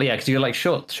it's kind of, yeah, because you're like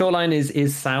shoreline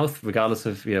is south, regardless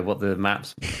of what the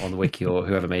maps on the wiki or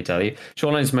whoever may tell you.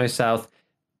 Shoreline is most south.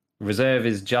 Reserve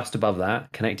is just above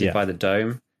that, connected Yeah. by the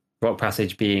dome. Rock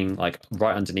Passage being like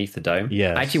right underneath the dome.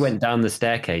 Yes. I actually went down the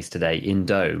staircase today in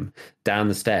Dome, down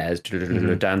the stairs,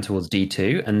 down towards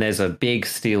D2, and there's a big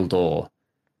steel door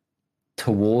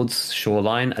towards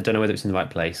Shoreline. I don't know whether it's in the right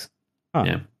place. Huh.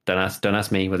 Yeah, don't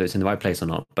ask me whether it's in the right place or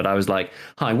not. But I was like,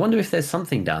 I wonder if there's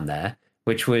something down there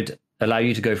which would allow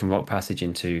you to go from Rock Passage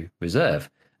into Reserve.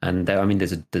 And there, I mean,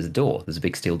 there's a door. There's a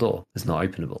big steel door. It's not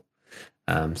openable.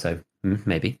 So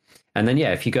maybe. And then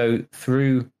if you go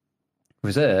through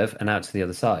Reserve and out to the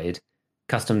other side,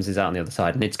 Customs is out on the other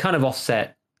side, and it's kind of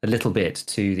offset a little bit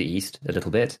to the east, a little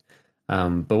bit.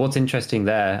 But what's interesting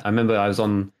there, I remember I was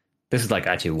on. This is like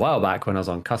actually a while back when I was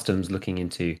on Customs looking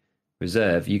into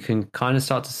Reserve. You can kind of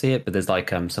start to see it, but there's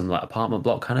like some like apartment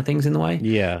block kind of things in the way.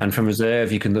 Yeah. And from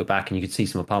Reserve, you can look back and you can see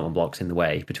some apartment blocks in the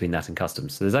way between that and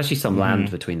Customs. So there's actually some land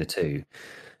between the two.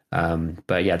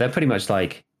 But yeah, they're pretty much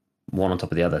like one on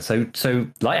top of the other. So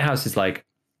Lighthouse is like,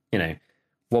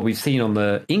 what we've seen on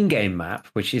the in-game map,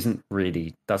 which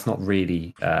that's not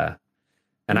really an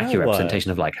accurate representation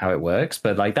of like how it works,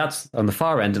 but like that's on the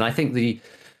far end. And I think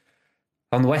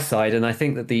on the west side, and I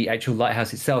think that the actual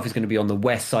lighthouse itself is going to be on the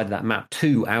west side of that map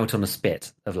too, out on a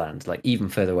spit of land, like even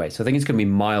further away. So I think it's going to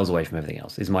be miles away from everything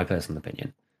else, is my personal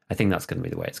opinion. I think that's going to be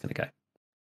the way it's going to go.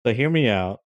 So hear me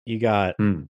out. You got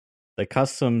the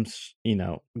Customs,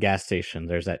 gas station.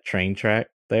 There's that train track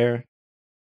there.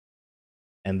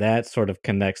 And that sort of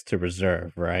connects to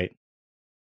Reserve, right?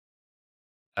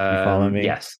 You follow me?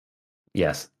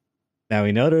 Yes. Now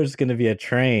we know there's going to be a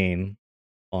train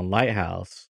on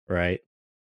Lighthouse, right?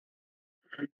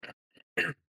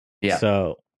 Yeah.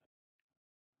 So,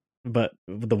 but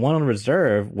the one on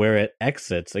Reserve, where it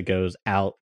exits, it goes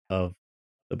out of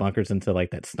the bunkers into like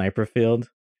that sniper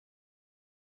field.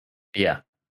 Yeah.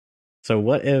 So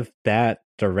what if that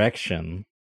direction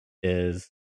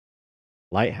is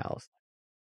Lighthouse?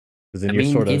 Because then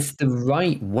it's the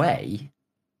right way.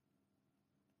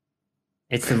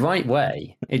 It's the right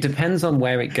way. It depends on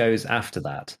where it goes after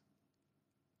that.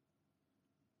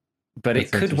 But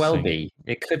it could well be.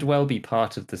 It could well be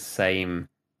part of the same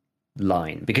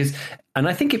line and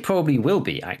I think it probably will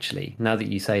be, actually, now that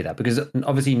you say that, because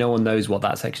obviously no one knows what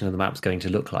that section of the map's going to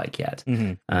look like yet.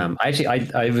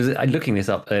 I was looking this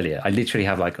up earlier. I literally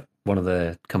have like one of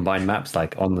the combined maps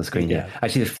like on the screen here.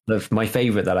 Actually, my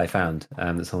favorite that I found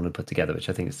that someone had put together, which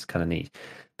I think is kind of neat.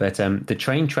 But the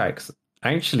train tracks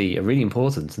actually are really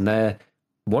important, and they're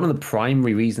one of the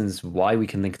primary reasons why we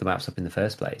can link the maps up in the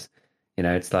first place.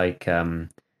 It's like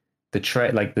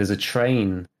there's a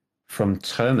train from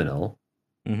Terminal,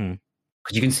 because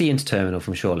you can see into Terminal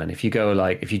from Shoreline. If you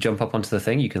jump up onto the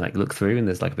thing, you can like look through, and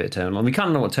there's like a bit of Terminal. And we kind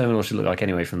of know what Terminal should look like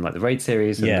anyway from like the Raid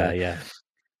series. And,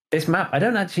 this map, I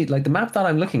don't actually like the map that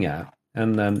I'm looking at,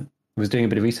 and was doing a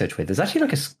bit of research with. There's actually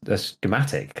like a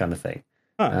schematic kind of thing.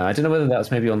 I don't know whether that was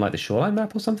maybe on like the Shoreline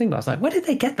map or something, but I was like, where did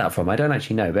they get that from? I don't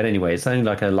actually know. But anyway, it's only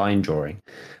like a line drawing.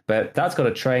 But that's got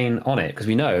a train on it, because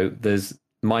we know there's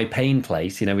My Pain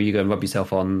Place, where you go and rub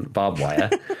yourself on barbed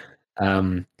wire.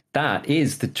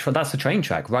 That's the train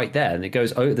track right there, and it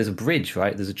goes. Oh, there's a bridge,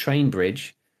 right? There's a train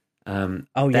bridge.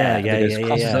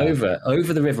 Crosses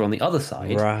over the river on the other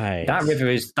side. Right. That river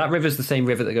is the same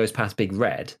river that goes past Big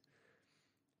Red,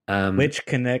 which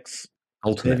connects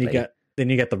ultimately. Then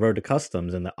you get the road to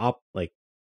Customs and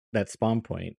that spawn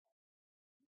point.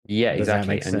 Yeah,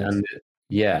 exactly. And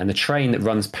the train that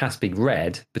runs past Big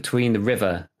Red between the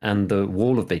river and the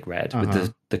wall of Big Red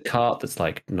with the cart that's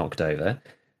like knocked over,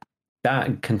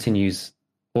 that continues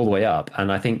all the way up. And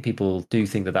I think people do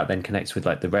think that then connects with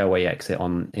like the railway exit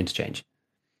on Interchange,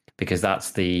 because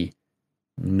that's the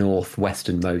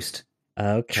northwesternmost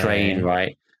train,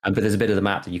 right? But there's a bit of the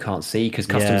map that you can't see because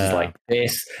Customs is like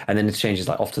this, and then Interchange is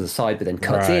like off to the side, but then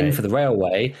cuts in for the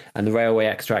railway, and the railway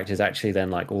extract is actually then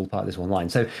like all part of this one line.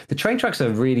 So the train tracks are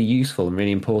really useful and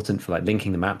really important for like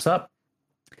linking the maps up,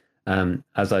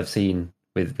 as I've seen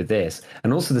with this.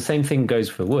 And also the same thing goes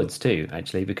for Woods too,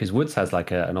 actually, because Woods has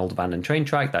like an old abandoned train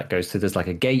track that goes through. There's like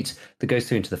a gate that goes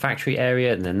through into the factory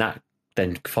area, and then that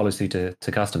then follows through to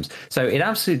Customs. So it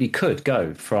absolutely could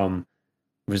go from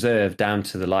Reserve down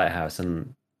to the lighthouse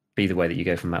and be the way that you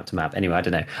go from map to map. Anyway, I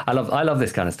don't know. I love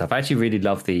this kind of stuff. I actually really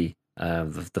love the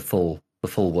full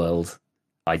world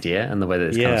idea and the way that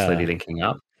it's kind of slowly linking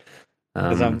up.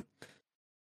 Go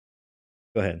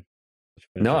ahead.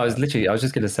 No, I was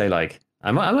just going to say,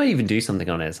 I might even do something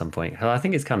on it at some point. I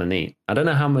think it's kind of neat. I don't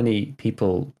know how many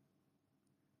people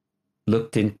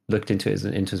looked into it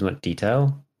into as much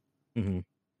detail. Mm-hmm.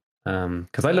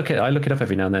 Because I look it up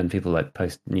every now and then. People like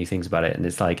post new things about it, and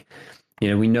it's like,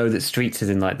 we know that Streets is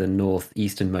in like the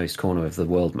northeasternmost corner of the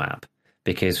world map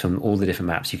because from all the different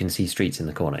maps you can see Streets in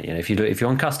the corner. If you're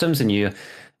on customs and you're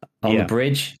on the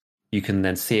bridge, you can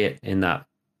then see it in that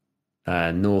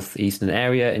northeastern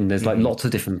area, and there's like lots of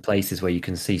different places where you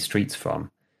can see Streets from.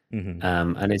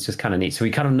 And it's just kind of neat. So we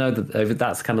kind of know that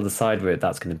that's kind of the side where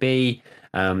that's going to be.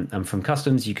 And from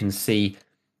customs, you can see.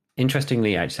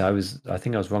 Interestingly, actually, I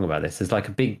think I was wrong about this. There's like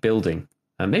a big building.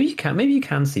 Maybe you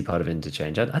can see part of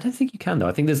interchange. I don't think you can though.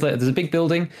 I think there's a big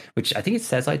building which I think it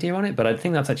says idea on it, but I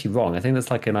think that's actually wrong. I think that's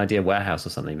like an idea warehouse or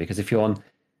something. Because if you're on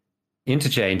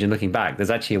interchange and looking back, there's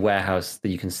actually a warehouse that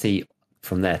you can see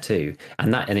from there too,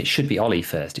 and it should be Ollie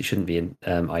first. It shouldn't be an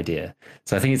idea.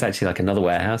 So I think it's actually like another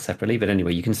warehouse separately. But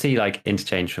anyway, you can see like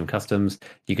interchange from customs.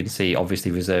 You can see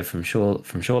obviously reserve from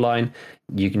shoreline.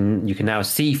 You can now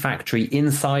see factory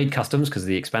inside customs because of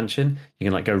the expansion. You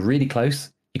can like go really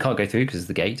close. You can't go through because it's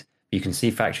the gate. You can see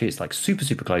factory. It's like super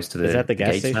super close to the, Is that the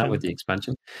gas gates station? now with the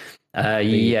expansion.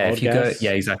 Yeah, if you go,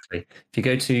 yeah, exactly. If you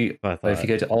go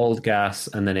to Old Gas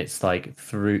and then it's like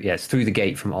it's through the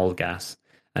gate from Old Gas.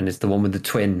 And it's the one with the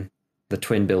twin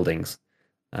buildings,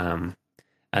 and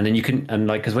then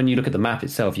because when you look at the map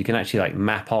itself, you can actually like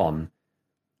map on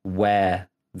where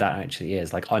that actually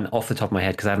is. Like off the top of my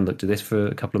head, because I haven't looked at this for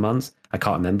a couple of months, I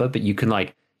can't remember. But you can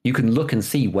look and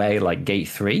see where like Gate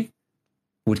 3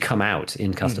 would come out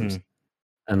in customs,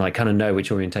 and like kind of know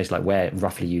which orientation, like where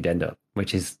roughly you'd end up,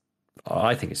 which is.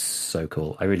 I think it's so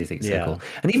cool. I really think it's so cool.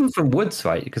 And even from Woods,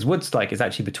 right? Because Woods like is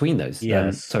actually between those.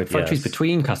 Factory's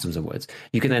between customs and Woods.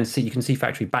 You can see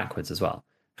factory backwards as well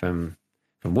from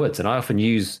Woods. And I often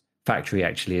use factory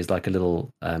actually as like a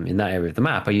little in that area of the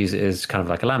map. I use it as kind of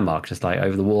like a landmark, just like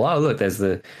over the wall. Oh, look, there's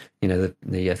the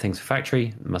things for factory.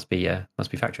 It must be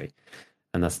factory,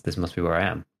 and this must be where I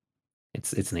am.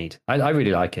 It's neat. I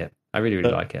really like it. I really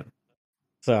like it.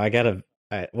 So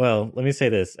let me say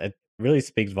this. It really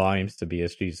speaks volumes to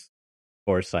BSG's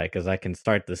foresight because I can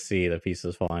start to see the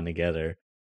pieces falling together.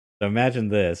 So imagine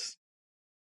this.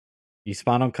 You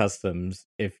spawn on customs.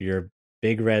 If you're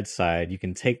big red side, you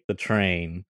can take the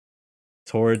train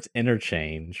towards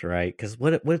interchange, right? Because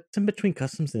what's in between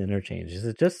customs and interchange? Is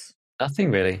it just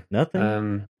nothing really?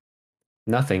 Nothing?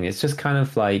 Nothing. It's just kind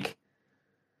of like...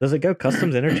 Does it go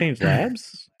customs interchange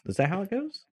labs? Is that how it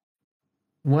goes?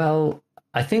 Well,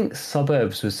 I think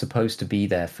suburbs was supposed to be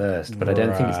there first, but I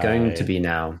don't think it's going to be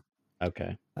now.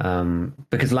 Okay.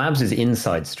 Because labs is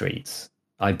inside streets,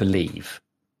 I believe.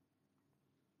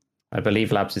 I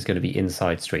believe labs is going to be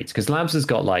inside streets because labs has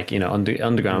got like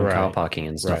underground car parking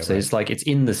and stuff. So it's like it's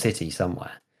in the city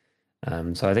somewhere.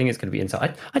 So I think it's going to be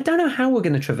inside. I don't know how we're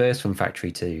going to traverse from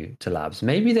factory to labs.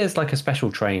 Maybe there's like a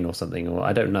special train or something, or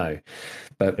I don't know.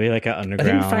 But maybe like an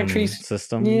underground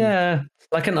system. Yeah,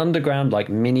 like an underground like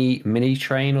mini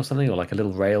train or something, or like a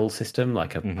little rail system,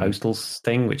 like a postal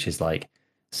thing, which is like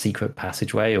secret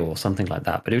passageway or something like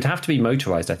that. But it would have to be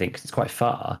motorized, I think, because it's quite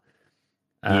far.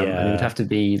 And it would have to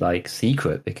be like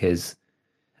secret because,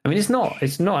 I mean, it's not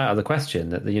out of the question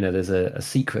that there's a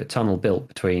secret tunnel built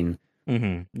between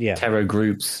Terra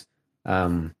Group's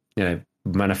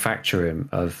manufacturing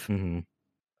of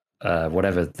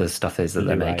whatever the stuff is that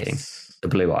they're making, the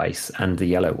blue ice and the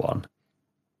yellow one,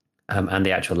 and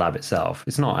the actual lab itself.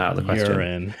 It's not out of the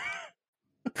question.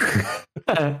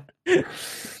 Urine.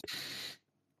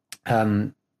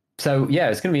 So yeah,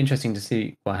 it's going to be interesting to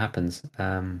see what happens.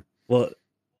 Well,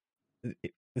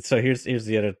 so here's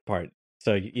the other part.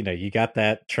 So you got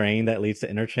that train that leads to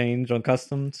interchange on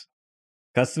customs.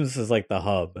 Customs is like the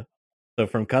hub. So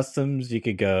from customs you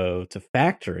could go to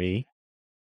factory,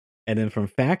 and then from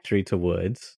factory to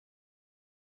Woods,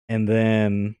 and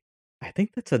then I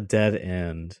think that's a dead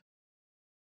end.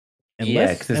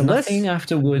 Yeah, because there's nothing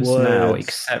after Woods now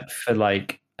except for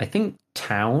like I think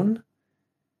Town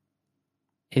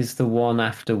is the one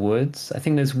afterwards. I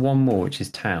think there's one more, which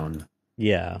is Town.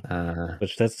 Yeah,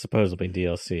 which that's supposedly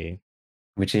DLC.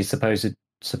 Which is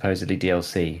supposedly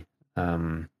DLC.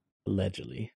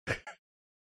 Allegedly.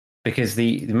 Because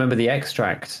remember the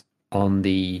extract on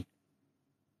the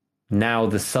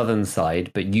southern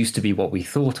side, but used to be what we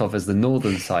thought of as the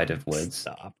northern side of Woods.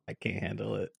 Stop! I can't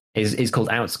handle it. Is called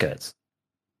Outskirts.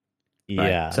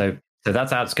 Yeah. Right? So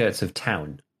that's outskirts of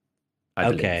Town.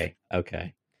 I believe.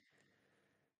 Okay.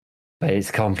 But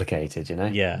it's complicated,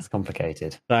 Yeah, it's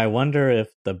complicated. So I wonder if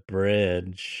the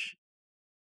bridge,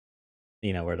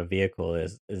 where the vehicle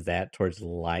is that towards the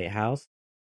lighthouse?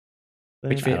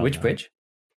 Which bridge?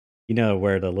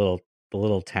 Where the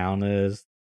little town is,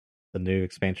 the new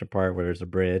expansion part where there's a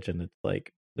bridge and it's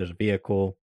like There's a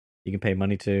vehicle you can pay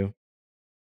money to.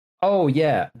 Oh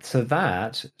yeah, so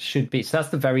that should be. So that's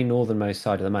the very northernmost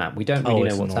side of the map. We don't really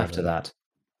know what's after that.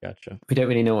 Gotcha. We don't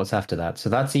really know what's after that. So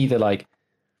that's either like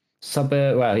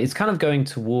suburb. Well, it's kind of going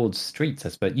towards streets, I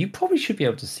suppose. You probably should be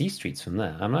able to see streets from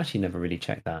there. I'm actually never really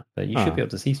checked that, but you should be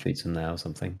able to see streets from there or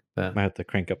something. But might have to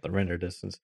crank up the render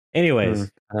distance.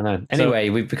 Anyways, I don't know. Anyway,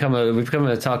 we've become a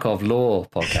Tarkov lore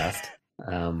podcast.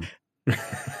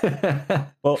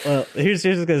 Well, here's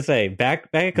what I was gonna say. Back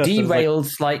at Customs, derailed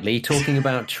slightly, talking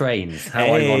about trains. How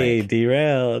hey, ironic!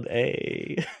 Derailed.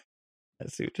 Hey, I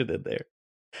see what you did there.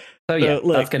 So yeah,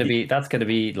 look, that's gonna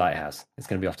be Lighthouse. It's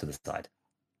gonna be off to the side.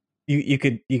 You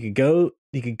could go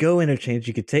interchange.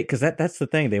 You could take, because that's the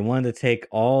thing. They wanted to take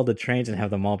all the trains and have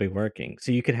them all be working.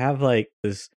 So you could have like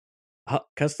this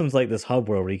Customs, like this hub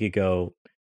world where you could go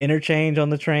interchange on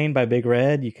the train by Big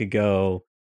Red. You could go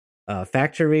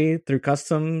factory through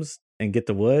Customs and get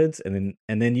the woods, and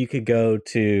then you could go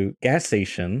to gas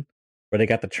station where they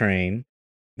got the train.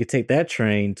 You could take that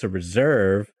train to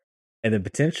Reserve, and then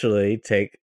potentially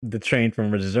take the train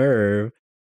from Reserve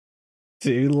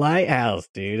to Lighthouse,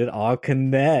 dude. It all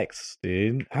connects,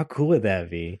 dude. How cool would that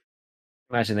be?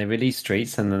 Imagine they release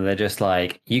Streets and then they're just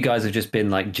like, you guys have just been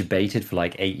like debated for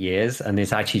like 8 years, and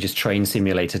it's actually just Train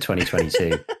Simulator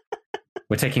 2022.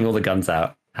 We're taking all the guns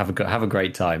out. Have a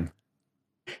great time.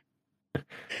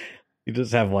 You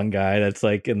just have one guy that's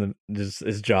like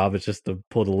his job is just to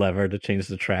pull the lever to change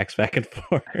the tracks back and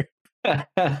forth.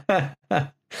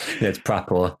 It's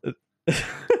Prapor.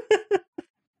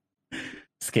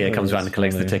 Skier comes around and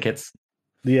collects the tickets.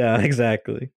 Yeah,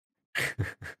 exactly.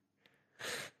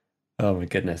 Oh my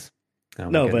goodness.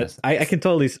 But I can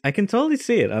totally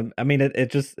see it. I mean,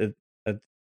 it's a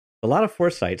lot of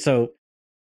foresight. So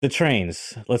the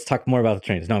trains. Let's talk more about the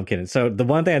trains. No, I'm kidding. So the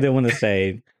one thing I did want to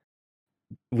say,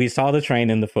 we saw the train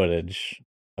in the footage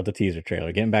of the teaser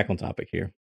trailer. Getting back on topic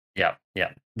here. Yeah.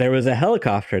 There was a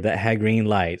helicopter that had green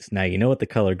lights. Now, you know what the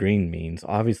color green means.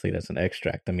 Obviously, that's an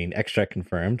extract. I mean, extract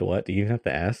confirmed. What? Do you have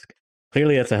to ask?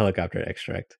 Clearly, that's a helicopter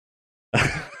extract.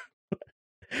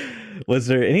 Was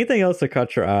there anything else that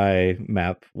caught your eye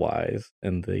map-wise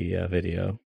in the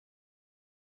video?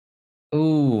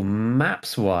 Oh,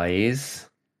 maps-wise,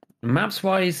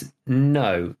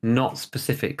 no, not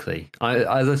specifically.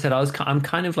 As I said, I'm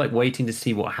kind of like waiting to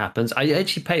see what happens. I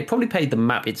actually probably paid the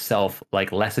map itself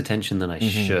like less attention than I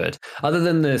should, other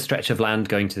than the stretch of land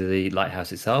going to the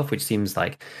lighthouse itself, which seems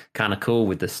like kind of cool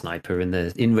with the sniper and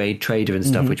the in-raid trader and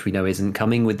stuff, which we know isn't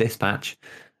coming with this patch.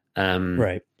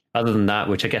 Right. Other than that,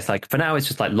 which I guess like for now it's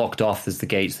just like locked off. There's the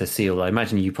gates, they're sealed. I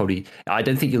imagine I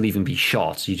don't think you'll even be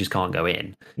shot. So you just can't go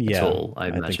in at all. I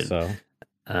imagine. Think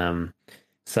so.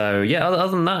 So yeah,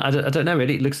 other than that, I don't know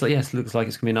really. It looks like it's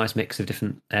gonna be a nice mix of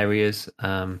different areas.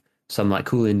 Some like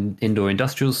cool indoor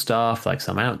industrial stuff, like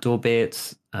some outdoor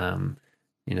bits.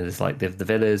 There's like the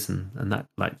villas and that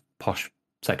like posh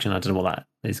section. I don't know what that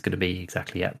is going to be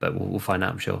exactly yet, but we'll find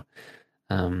out, I'm sure.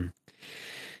 But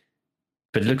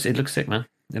it looks sick, man.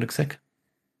 It looks sick.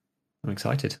 I'm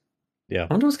excited. Yeah. I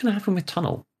wonder what's going to happen with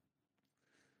Tunnel.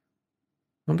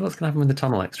 I wonder what's going to happen with the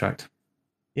Tunnel extract.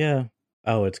 Yeah.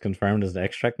 Oh, it's confirmed as the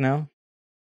extract now?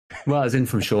 Well, as in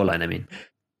from Shoreline, I mean.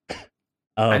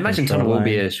 I imagine Tunnel will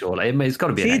be a Shoreline. It's got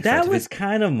to be an extract. That was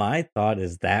kind of my thought,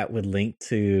 is that would link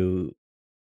to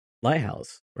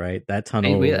Lighthouse, right? That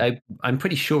Tunnel. I'm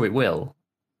pretty sure it will.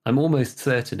 I'm almost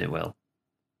certain it will.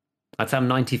 I'd say I'm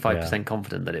 95%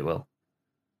 confident that it will.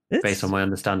 Based on my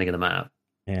understanding of the map.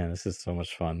 Yeah, this is so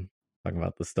much fun. Talking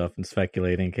about this stuff and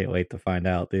speculating. Can't wait to find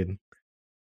out, dude.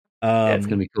 Yeah, it's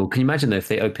going to be cool. Can you imagine though if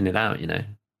they open it out, the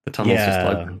tunnel's just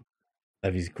open?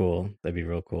 That'd be cool. That'd be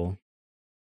real cool.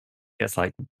 It's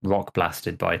like rock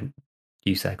blasted by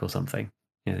USEC or something.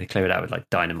 They clear it out with like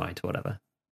dynamite or whatever.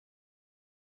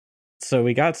 So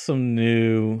we got some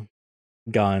new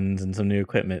guns and some new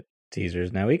equipment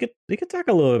teasers. Now we could talk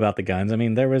a little about the guns. I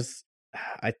mean, there was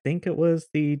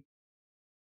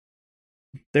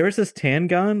this tan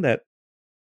gun that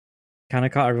kind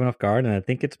of caught everyone off guard, and I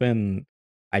think it's been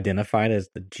identified as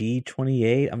the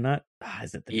G28. I'm not.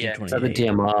 Is it the G28? Yeah, the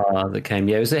DMR that came.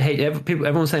 Yeah, it was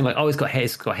everyone's saying like, oh, it's got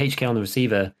HK on the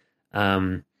receiver.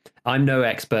 I'm no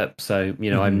expert, so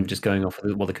I'm just going off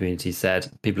of what the community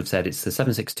said. People have said it's the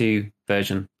 7.62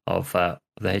 version of the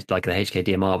HK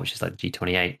DMR, which is like the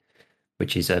G28,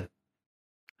 which is a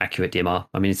accurate DMR.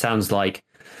 I mean, it sounds like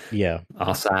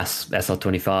RSAS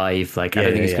SR25. Like, I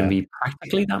don't think it's going to be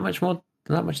practically that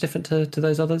much different to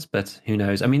those others, but who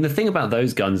knows? I mean, the thing about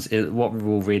those guns is what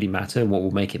will really matter and what will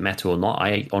make it meta or not,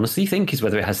 I honestly think, is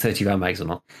whether it has 30 round mags or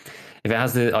not. If it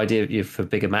has the idea for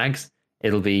bigger mags,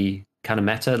 it'll be kind of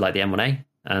meta, like the M1A.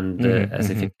 and the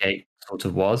SF58 sort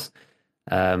of was.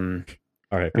 I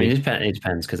mean, it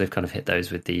depends because they've kind of hit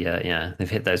those with the they've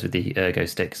hit those with the Ergo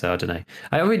stick. So I don't know.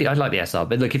 I like the SR,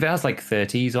 but look, if it has like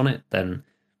 30s on it, then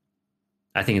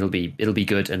I think it'll be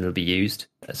good and it'll be used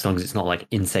as long as it's not like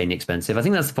insanely expensive. I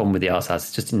think that's the problem with the RSAS.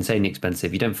 It's just insanely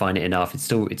expensive. You don't find it enough.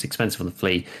 It's expensive on the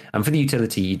flea, and for the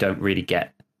utility, you don't really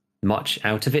get much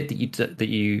out of it that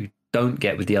you don't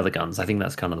get with the other guns. I think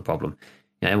that's kind of the problem.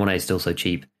 M1A is still so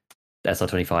cheap.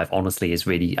 SR25 honestly is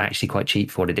really actually quite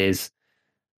cheap for what it is.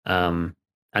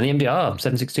 And the MDR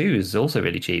 7.62 is also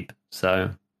really cheap,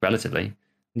 so relatively,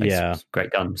 it's a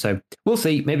great gun. So we'll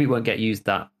see. Maybe it won't get used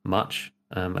that much.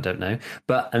 I don't know.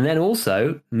 And then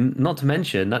also, not to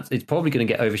mention that it's probably going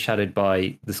to get overshadowed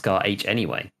by the Scar H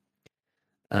anyway,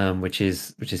 which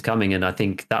is coming. And I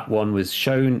think that one was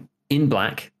shown in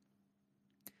black,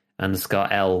 and the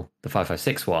Scar L, the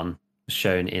 5.56 one, was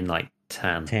shown in like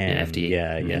tan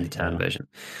FDE, in the tan version,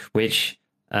 which.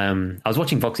 I was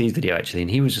watching Foxy's video actually, and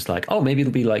he was just like, "Oh, maybe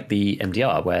it'll be like the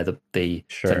MDR, where the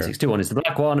 7.62 one is the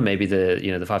black one, and maybe the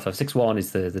the 5.56 one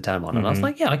is the tan one." And I was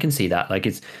like, "Yeah, I can see that. Like,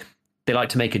 they like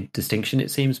to make a distinction,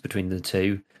 it seems, between the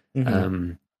two.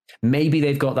 Maybe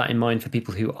they've got that in mind for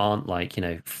people who aren't like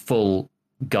full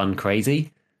gun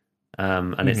crazy,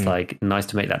 and it's like nice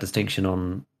to make that distinction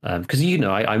on because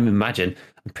I imagine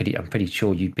I'm pretty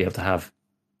sure you'd be able to have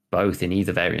both in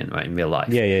either variant, right, in real life.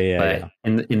 But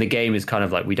in the game, is kind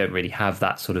of like we don't really have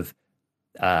that sort of,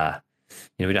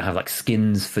 we don't have like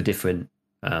skins for different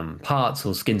parts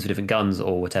or skins for different guns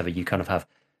or whatever. You kind of have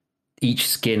each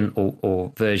skin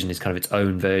or version is kind of its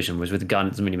own version. Whereas with the gun,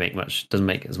 it doesn't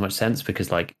make as much sense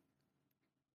because like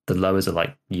the lowers are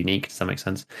like unique. Does that make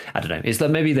sense? I don't know. It's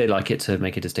like maybe they like it to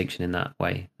make a distinction in that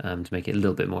way, to make it a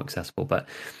little bit more accessible. But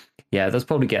yeah, those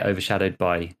probably get overshadowed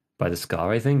by the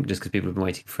Scar, I think, just because people have been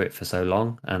waiting for it for so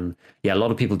long. And yeah, a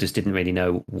lot of people just didn't really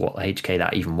know what HK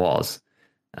that even was.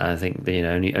 I think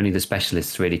only the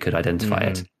specialists really could identify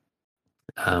it.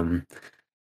 But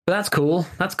that's cool.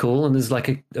 That's cool. And there's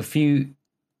like a few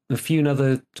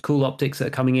other cool optics that are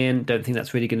coming in. Don't think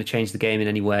that's really going to change the game in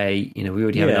any way. We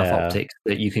already have enough optics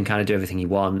that you can kind of do everything you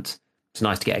want. It's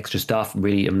nice to get extra stuff.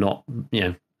 Really, I'm not,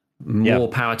 more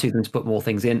power to them to put more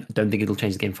things in. I don't think it'll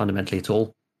change the game fundamentally at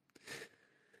all.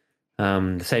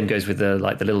 The same goes with the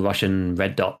little Russian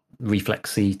red dot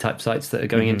reflexy type sights that are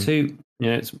going into.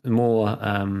 It's more,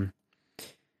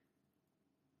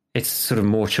 it's sort of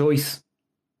more choice,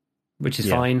 which is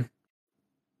fine.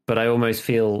 But I almost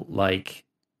feel like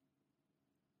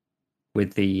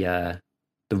with the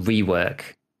rework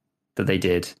that they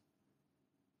did,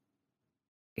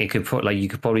 it could you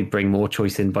could probably bring more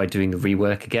choice in by doing the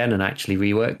rework again and actually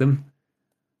rework them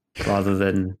rather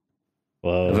than.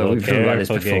 Whoa, we've talked about this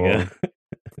before.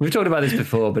 We've talked about this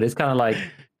before, but it's kind of like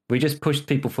we just pushed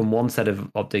people from one set of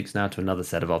optics now to another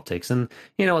set of optics, and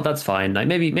you know what? That's fine. Like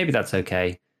maybe that's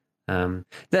okay.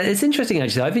 It's interesting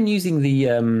actually. I've been using the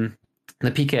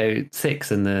PKO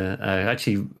 6 and the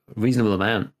actually reasonable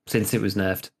amount since it was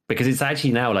nerfed because it's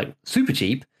actually now like super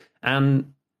cheap,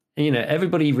 and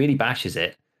everybody really bashes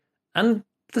it, and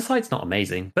the sight's not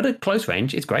amazing, but at close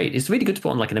range, it's great. It's really good to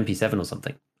put on like an MP7 or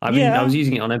something. I was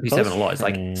using it on MP7 a lot. It's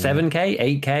like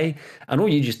 7K, 8K, and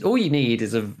all you need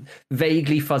is a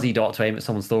vaguely fuzzy dot to aim at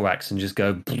someone's thorax and just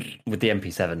go with the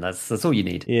MP7. That's all you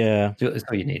need. Yeah, that's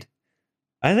all you need.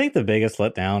 I think the biggest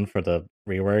letdown for the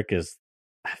rework is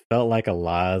I felt like a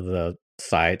lot of the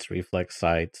sights, reflex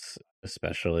sights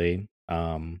especially,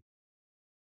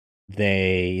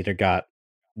 they either got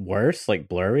worse, like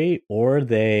blurry, or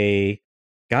they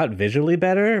got visually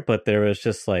better, but there was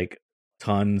just like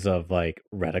tons of like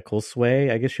reticle sway,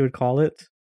 I guess you would call it.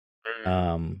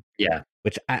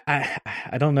 Which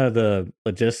I don't know the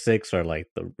logistics or like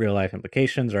the real life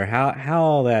implications or how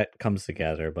all that comes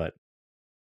together, but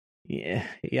yeah,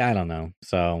 I don't know.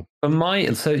 So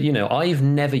I've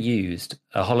never used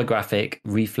a holographic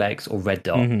reflex or red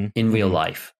dot in real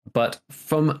life, but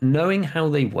from knowing how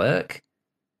they work,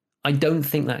 I don't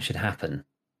think that should happen.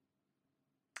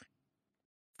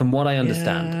 From what I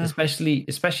understand,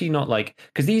 especially not like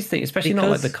because these things, especially not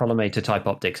like the collimator type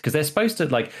optics, because they're supposed to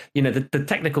like the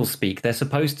technical speak, they're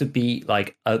supposed to be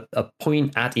like a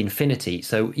point at infinity.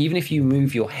 So even if you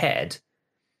move your head,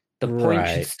 the point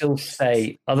should still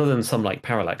stay. Other than some like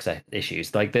parallax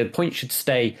issues, like the point should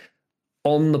stay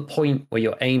on the point where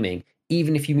you're aiming,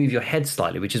 even if you move your head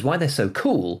slightly, which is why they're so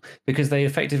cool, because they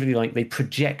effectively they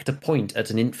project a point at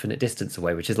an infinite distance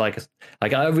away, which is like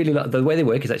I really like the way they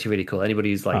work is actually really cool. Anybody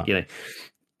who's like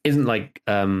isn't like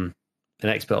an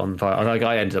expert on fire, like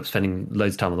I ended up spending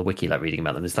loads of time on the wiki like reading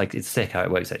about them. It's sick how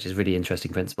it works. Actually, it's a really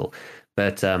interesting principle.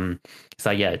 But it's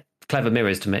like clever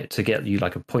mirrors to get you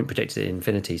like a point projected at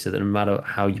infinity, so that no matter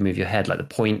how you move your head, like the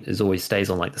point is always stays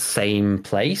on like the same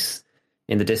place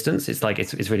in the distance. It's like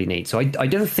it's really neat. So I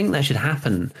don't think that should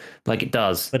happen like it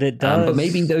does. But it does.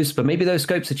 But maybe those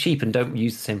scopes are cheap and don't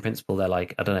use the same principle. They're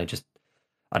like, I don't know, just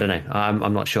I don't know.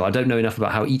 I'm not sure. I don't know enough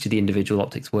about how each of the individual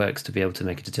optics works to be able to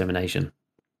make a determination.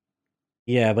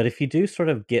 Yeah, but if you do sort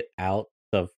of get out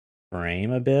the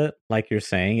frame a bit, like you're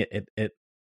saying, it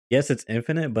yes, it's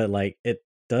infinite, but like it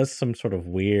does some sort of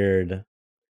weird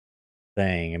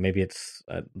thing, and maybe it's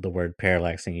the word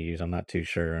parallaxing you use. I'm not too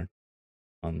sure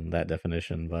on that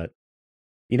definition, but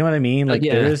you know what I mean. Like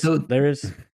yeah, there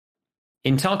is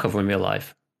in Tarkov in real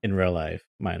life. In real life,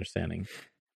 my understanding,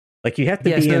 like you have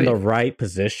to be in the right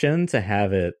position to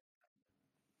have it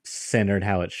centered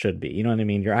how it should be. You know what I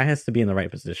mean? Your eye has to be in the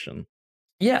right position.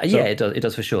 Yeah, it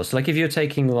does for sure. So like if you're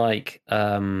taking like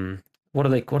what are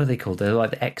they called? They're like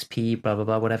the XP blah blah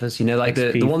blah whatever. So, you know, like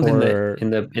the ones in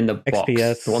the box,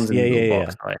 XPS, the ones in the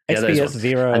box, right? XPS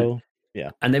 0.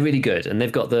 And they're really good, and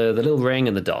they've got the little ring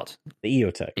and the dot. The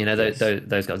EOTech. You know, those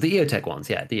guys, the EOTech ones,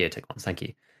 the EOTech ones. Thank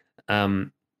you.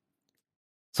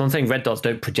 So I'm saying red dots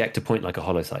don't project a point like a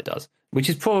hollow sight does, which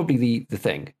is probably the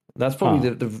thing. That's probably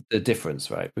the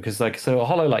difference, right? Because like so a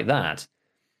hollow like that,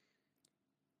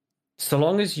 so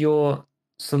long as you're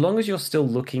still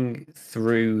looking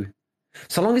through,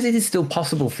 so long as it is still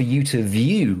possible for you to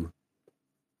view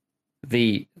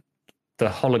the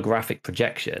holographic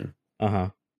projection,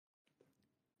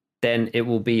 then it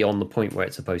will be on the point where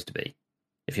it's supposed to be.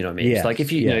 If you know what I mean. It's like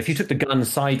if you know, if you took the gun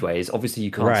sideways, obviously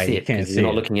you can't see it because you're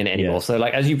not looking in it anymore. So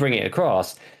like as you bring it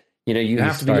across, you know, you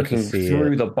have to be looking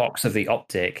through the box of the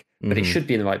optic, but it should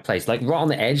be in the right place. Like right on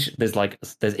the edge, there's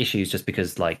issues just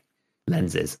because like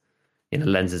lenses, you know,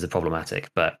 lenses are problematic,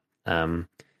 but and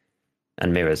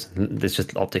mirrors. There's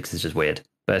just optics is just weird.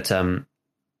 But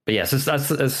yeah, so that's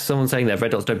as someone saying there,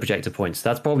 red dots don't project to points.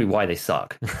 That's probably why they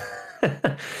suck.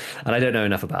 And I don't know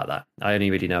enough about that. I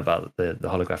only really know about the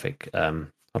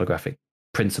holographic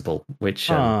principle,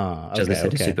 which as I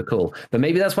said is super cool. But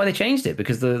maybe that's why they changed it,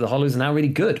 because the hollows are now really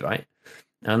good, right?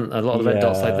 And a lot of the red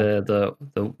dots, like the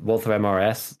Walther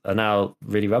MRS, are now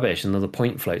really rubbish, and the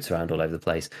point floats around all over the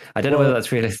place. I don't know whether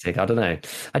that's realistic. I don't know.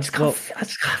 I just can't.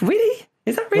 Really?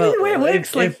 Is that really the way it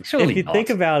works? Surely if you think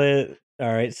about it,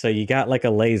 all right. So you got like a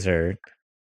laser,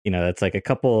 you know, that's like a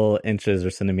couple inches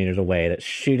or centimeters away, that's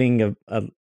shooting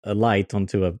a light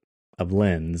onto a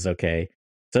lens. Okay.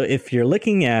 So if you're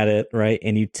looking at it, right,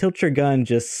 and you tilt your gun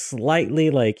just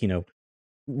slightly, like, you know,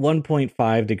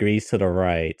 1.5 degrees to the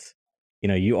right, you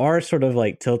know, you are sort of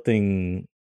like tilting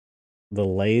the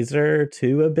laser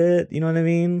too a bit. You know what I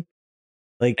mean?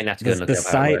 Like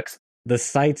the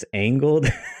sight's angled.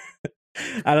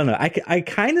 I don't know. I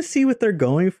kind of see what they're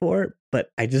going for,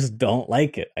 but I just don't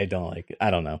like it. I don't like it.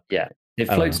 I don't know. Yeah, it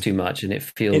floats too much and it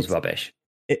feels rubbish.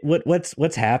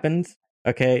 What's happened?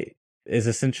 Okay, is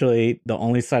essentially the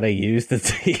only site I used is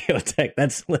EOTech.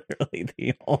 That's literally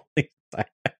the only site.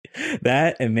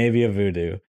 That and maybe a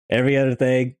Voodoo. Every other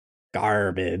thing,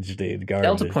 garbage, dude. Garbage.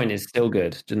 Delta Point is still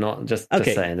good. Just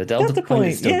saying, the Delta Point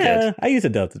is still good. I use a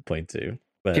Delta Point too.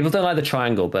 But people don't like the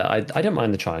triangle, but I don't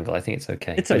mind the triangle. I think it's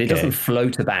okay. But it doesn't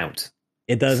float about.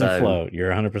 It doesn't float.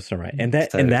 You're 100% right. And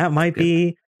that might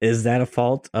be, is that a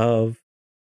fault of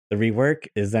the rework?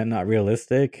 Is that not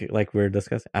realistic? Like we're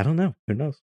discussing? I don't know. Who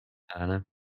knows? I don't know.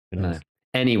 Who knows?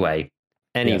 Anyway,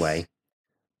 yes.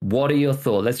 What are your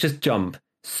thoughts? Let's just jump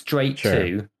straight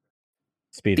to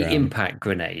speed the round. impact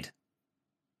grenade.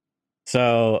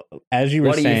 So, as you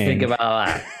were saying, what do you think about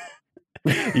that?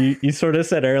 you sort of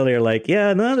said earlier, like,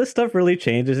 yeah, none of this stuff really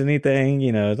changes anything.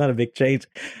 You know, it's not a big change.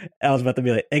 I was about to be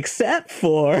like, except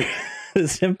for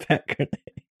this impact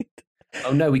grenade.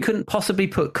 Oh no, we couldn't possibly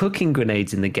put cooking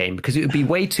grenades in the game because it would be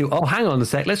way too. Oh, hang on a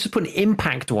sec. Let's just put an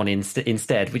impact one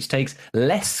instead, which takes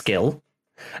less skill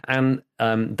and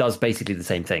does basically the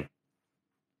same thing.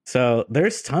 So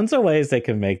there's tons of ways they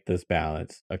can make this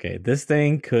balance. Okay, this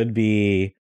thing could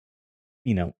be,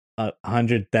 you know,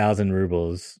 100,000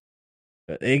 rubles.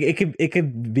 It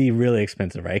could be really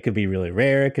expensive, right? It could be really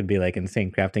rare. It could be like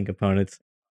insane crafting components.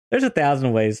 There's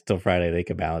 1,000 ways till Friday they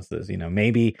could balance this. You know,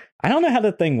 maybe I don't know how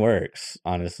the thing works.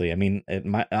 Honestly, I mean, it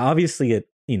might obviously it,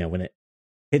 you know, when it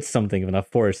hits something of enough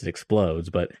force, it explodes.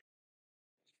 But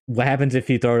what happens if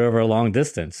you throw it over a long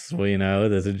distance? Well, you know,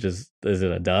 is it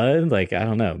a dud? Like, I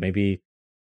don't know. Maybe,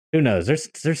 who knows?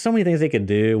 There's so many things they could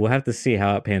do. We'll have to see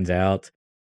how it pans out.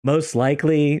 Most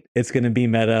likely, it's going to be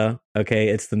meta. Okay,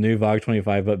 it's the new VOG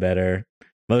 25, but better.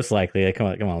 Most likely. Come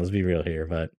on, let's be real here.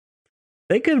 But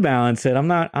they could balance it. I'm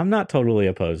not totally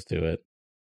opposed to it.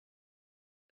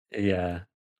 Yeah,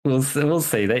 We'll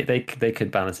see. They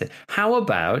could balance it. How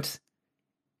about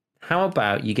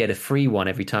you get a free one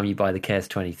every time you buy the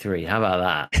KS23? How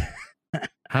about that?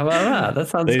 How about that? That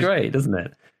sounds great, doesn't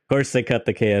it? Of course, they cut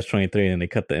the KS23 and they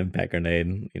cut the impact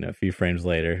grenade. A few frames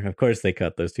later, of course, they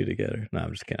cut those two together. No,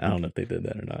 I'm just kidding. I don't know if they did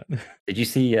that or not. Did you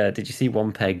see?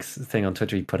 One Peg's thing on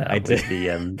Twitter he put out? I did.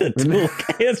 The dual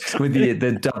KS23 with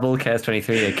the double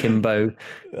KS23 akimbo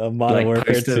Modern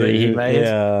Warfare poster that he made.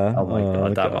 Yeah. Oh my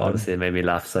god, that honestly made me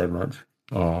laugh so much.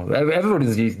 Oh,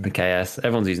 everybody's using the KS.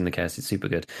 Everyone's using the KS. It's super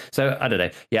good. So I don't know.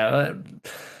 Yeah,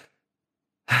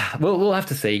 we'll have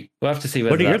to see. We'll have to see.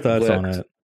 What are your thoughts on it?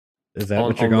 Is that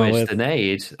what you're going with? The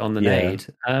nade, on the nade.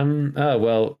 Oh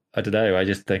well, I don't know. I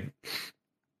just think,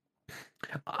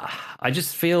 I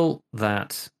just feel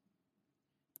that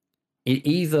it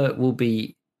either will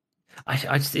be.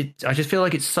 I just feel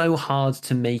like it's so hard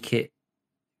to make it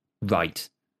right.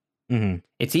 Mm-hmm.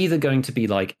 It's either going to be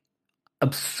like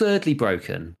absurdly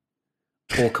broken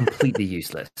or completely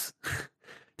useless. Do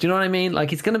you know what I mean?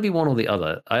 Like it's going to be one or the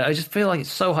other. I just feel like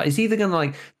it's so hard. It's either going to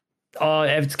like, oh,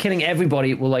 if it's killing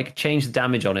everybody, it will like change the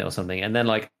damage on it or something. And then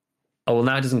like, oh, well,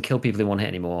 now it doesn't kill people in one hit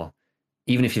anymore.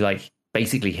 Even if you like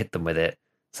basically hit them with it.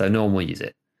 So no one will use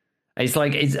it. It's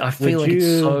like, I feel like it's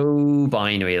so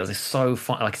binary. It's so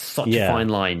fine, like such a fine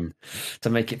line to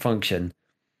make it function.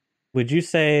 Would you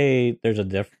say there's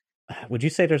enough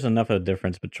of a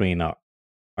difference between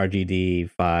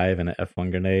RGD5 and an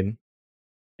F1 grenade?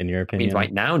 In your opinion? I mean,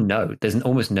 right now, no. There's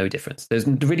almost no difference. There's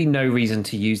really no reason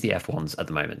to use the F1s at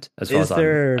the moment, as far as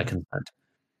I'm concerned.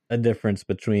 A difference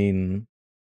between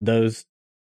those?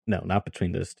 No, not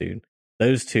between those two.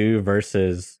 Those two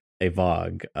versus a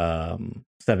VOG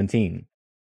 17.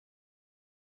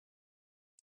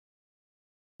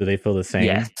 Do they feel the same?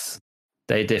 Yes,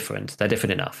 they're different. They're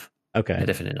different enough. Okay, they're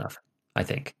different enough, I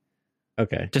think.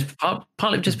 Okay, just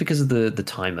partly just because of the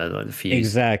timer, like the fuse.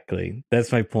 Exactly,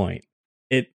 that's my point.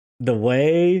 The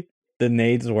way the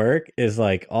nades work is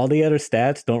like all the other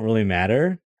stats don't really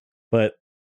matter, but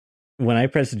when I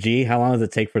press G, how long does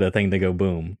it take for the thing to go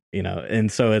boom?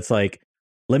 And so it's like,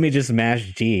 let me just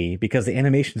mash G because the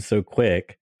animation's so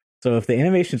quick. So if the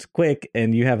animation's quick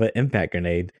and you have an impact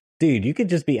grenade, dude, you could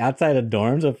just be outside of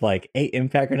dorms with like 8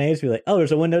 impact grenades, be like, oh,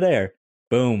 there's a window there.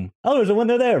 Boom. Oh, there's a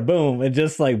window there. Boom. And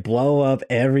just like blow up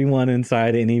everyone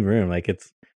inside any room. Like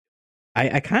it's,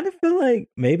 I kind of feel like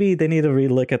maybe they need to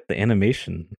relook at the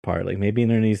animation part. Like maybe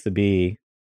there needs to be,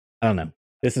 I don't know.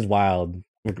 This is wild.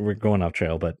 We're going off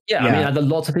trail, but yeah. I mean,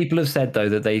 lots of people have said though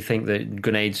that they think that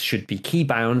grenades should be key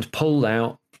bound, pulled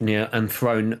out, and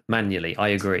thrown manually. I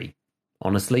agree.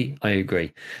 Honestly, I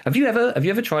agree. Have you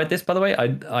ever tried this? By the way, I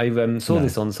saw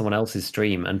this on someone else's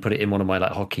stream and put it in one of my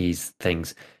like hotkeys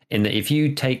things. In that, if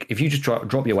you just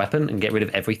drop your weapon and get rid of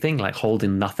everything, like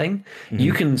holding nothing,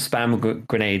 you can spam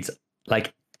grenades.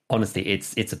 Like honestly,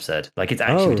 it's absurd. Like it's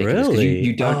actually ridiculous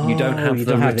because you don't have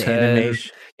the return,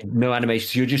 no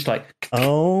animations. You're just like,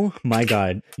 oh my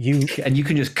god, you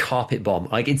can just carpet bomb.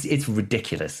 Like it's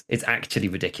ridiculous. It's actually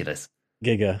ridiculous.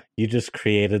 Giga, you just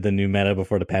created the new meta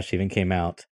before the patch even came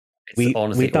out. We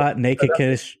thought naked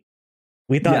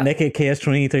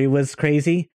KS23 was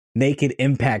crazy. Naked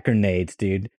impact grenades,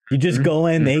 dude. You just go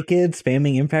in naked,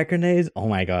 spamming impact grenades. Oh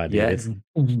my god, dude.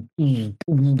 Yeah.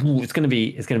 It's gonna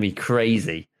be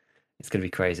crazy. It's gonna be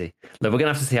crazy. Look, we're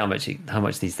gonna have to see how much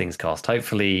these things cost.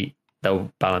 Hopefully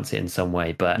they'll balance it in some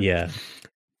way. But yeah,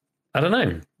 I don't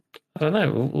know.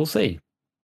 We'll see.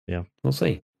 Yeah, we'll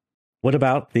see. What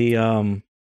about the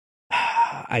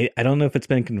I don't know if it's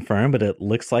been confirmed, but it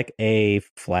looks like a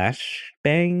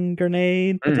flashbang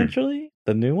grenade potentially.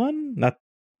 The new one, not.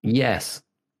 Yes,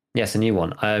 a new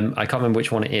one. I can't remember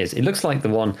which one it is. It looks like the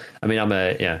one. I mean, I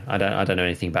don't know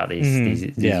anything about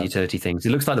these utility things. It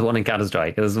looks like the one in Counter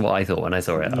Strike. This is what I thought when I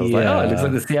saw it. I was like, oh, it looks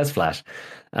like the CS flash.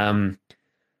 I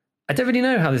don't really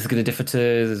know how this is going to differ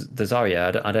to the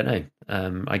Zarya. I don't know.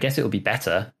 I guess it will be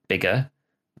better, bigger.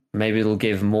 Maybe it'll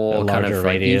give more kind of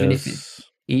like,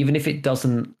 even if it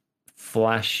doesn't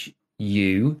flash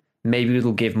you. Maybe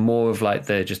it'll give more of like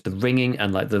just the ringing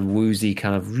and like the woozy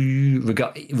kind of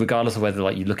regardless of whether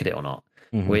like you look at it or not,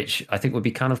 which I think would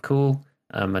be kind of cool.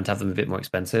 And to have them a bit more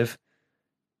expensive.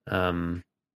 I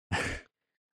think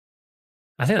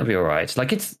that'd be all right.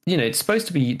 Like it's they're supposed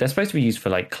to be used for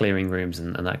like clearing rooms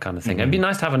and that kind of thing. It'd be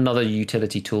nice to have another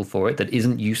utility tool for it that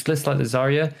isn't useless like the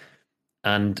Zarya,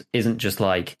 and isn't just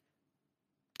like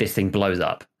this thing blows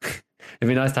up. It'd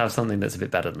be nice to have something that's a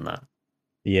bit better than that.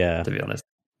 Yeah, to be honest.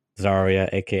 Zarya,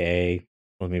 aka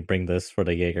let me bring this for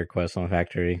the Jaeger Quest on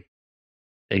Factory.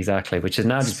 Exactly, which has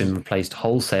now just been replaced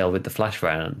wholesale with the flash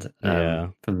round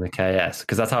from the KS,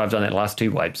 because that's how I've done it the last 2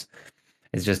 wipes.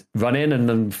 It's just run in and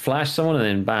then flash someone and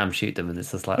then bam, shoot them, and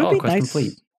it's just like, It would oh, be quest nice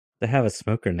complete. to have a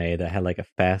smoke grenade that had like a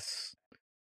fast,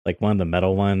 like one of the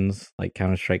metal ones, like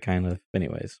Counter-Strike kind of.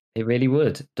 Anyways, it really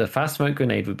would. The fast smoke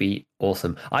grenade would be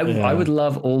awesome. I would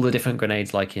love all the different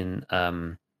grenades like in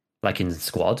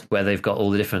Squad where they've got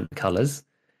all the different colors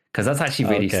because that's actually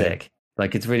really sick.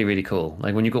 Like it's really really cool.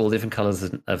 Like when you've got all different colors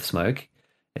of smoke,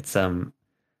 it's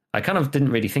I kind of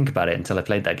didn't really think about it until I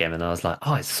played that game, and I was like,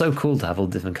 oh, it's so cool to have all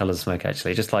different colors of smoke.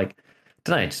 Actually, just like I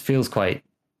don't know, it just feels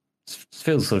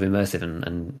sort of immersive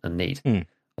and neat.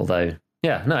 Although,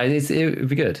 yeah, no, it would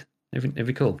be good. It'd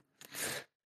be cool.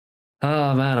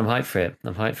 Oh man, I'm hyped for it.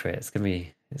 I'm hyped for it. It's gonna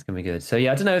be good. So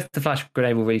yeah, I don't know if the flash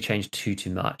grenade will really change too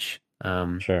much.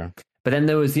 Sure. But then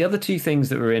there was the other two things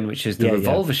that were in, which is the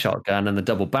revolver shotgun and the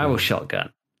double barrel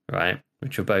shotgun, right?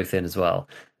 Which were both in as well.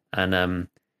 And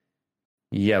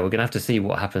yeah, we're gonna have to see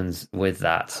what happens with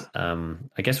that.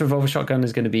 I guess revolver shotgun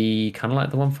is going to be kind of like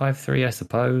the 153, I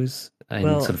suppose, in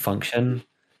sort of function.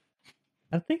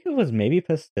 I think it was maybe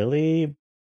Pastilli.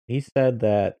 He said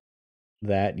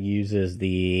that uses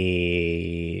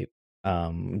the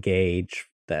gauge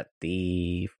that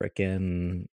the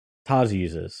frickin' Taz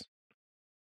uses.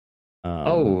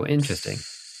 Oh, interesting.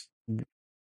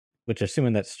 Which,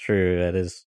 assuming that's true, that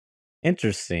is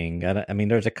interesting. I mean,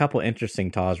 there's a couple interesting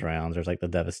Taz rounds. There's like the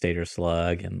Devastator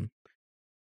Slug, and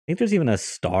I think there's even a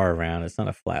Star round. It's not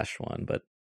a flash one, but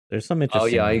there's some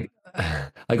interesting. Oh yeah,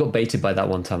 I got baited by that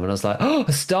one time, and I was like, "Oh,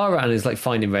 a Star round is like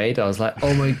finding raid." I was like,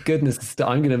 "Oh my goodness,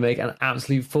 I'm going to make an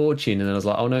absolute fortune!" And then I was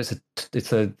like, "Oh no,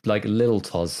 it's a like little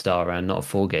Taz Star round, not a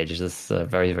 4 gauge." It's just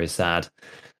very very sad.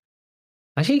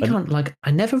 Actually, you can't like.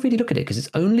 I never really look at it because it's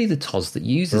only the Taz that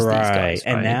uses these guys.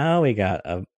 Right? And now we got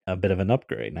a bit of an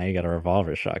upgrade. Now you got a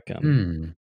revolver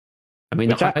shotgun. I mean,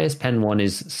 the highest pen one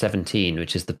is 17,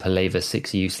 which is the Paleva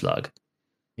 6U slug.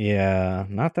 Yeah,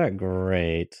 not that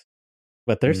great.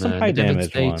 But there's some high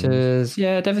damage ones.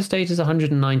 Yeah, Devastator's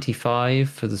 195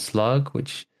 for the slug,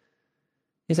 which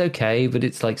is okay, but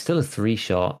it's like still a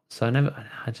 3-shot. So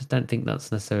I just don't think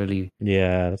that's necessarily.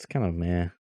 Yeah, that's kind of meh.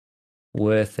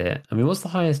 Worth it. I mean, what's the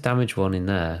highest damage one in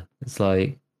there? It's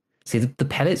like, see, the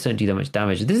pellets don't do that much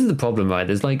damage. This is the problem, right?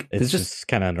 There's just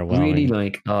kind of underwhelming. Really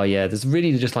like, oh yeah, there's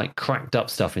really just like cracked up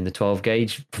stuff in the 12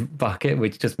 gauge bucket,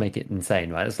 which just make it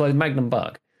insane, right? It's like Magnum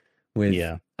Buck with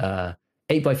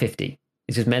 8x50.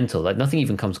 It's just mental. Like nothing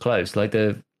even comes close. Like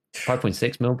the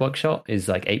 5.6 mil buckshot is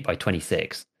like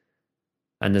 8x26,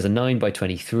 and there's a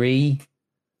 9x23,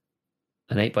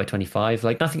 an 8x25.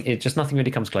 Like nothing. Nothing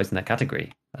really comes close in that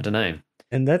category. I don't know.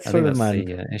 And that's sort of my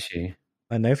issue.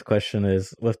 My next question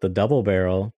is, with the double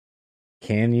barrel,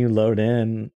 can you load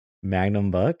in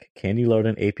Magnum Buck? Can you load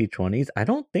in AP20s? I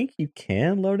don't think you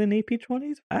can load in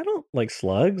AP20s. I don't like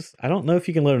slugs. I don't know if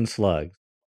you can load in slugs.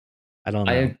 I don't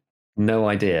know. I have no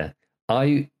idea.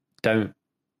 I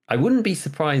wouldn't be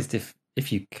surprised if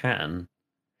you can.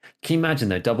 Can you imagine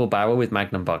though, double barrel with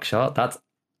Magnum Buckshot? That's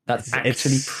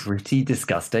actually pretty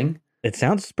disgusting. It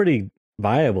sounds pretty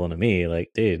viable to me.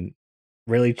 Like, dude,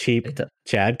 really cheap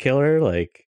Chad killer,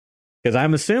 like, because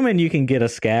I'm assuming you can get a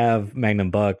scav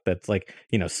Magnum Buck that's like,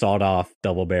 sawed off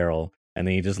double barrel, and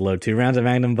then you just load 2 rounds of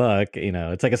Magnum Buck.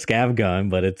 It's like a scav gun,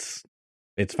 but it's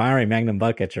firing Magnum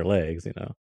Buck at your legs. I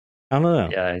don't know.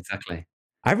 Yeah, exactly.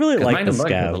 I really like Magnum the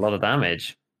Buck scav. does a lot of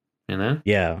damage.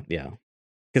 Yeah.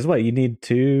 Because what you need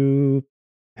to,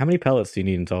 how many pellets do you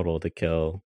need in total to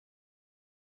kill?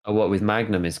 Oh, what with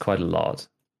Magnum is quite a lot.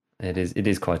 It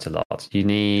is quite a lot. You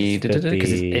need because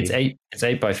it's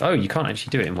 8x. Oh, you can't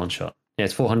actually do it in one shot. Yeah,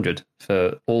 it's 400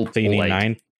 for all. So you all need 8.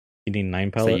 9. You need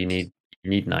 9 pellets. So you need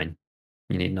 9.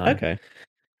 You need 9. Okay,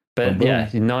 but boom. Yeah,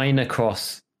 9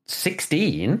 across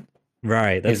 16.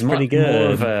 Right, that's pretty good.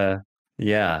 More of a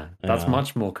that's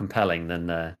much more compelling than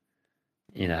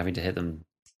having to hit them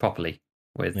properly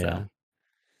with.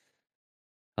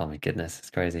 Oh my goodness,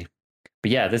 it's crazy. But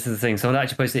yeah, this is the thing. Someone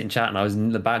actually posted it in chat, and I was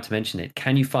about to mention it.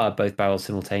 Can you fire both barrels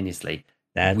simultaneously?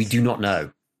 We do not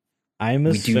know. I'm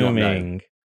assuming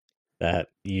that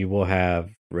you will have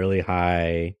really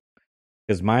high,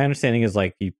 because my understanding is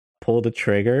like you pull the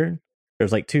trigger.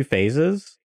 There's like 2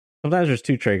 phases. Sometimes there's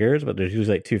 2 triggers, but there's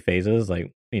usually like 2 phases,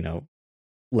 like,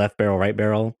 left barrel, right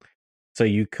barrel. So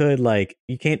you could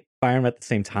you can't fire them at the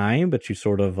same time, but you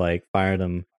sort of like fire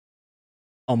them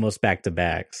almost back to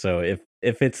back. So if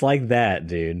it's like that,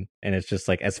 dude, and it's just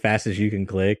like as fast as you can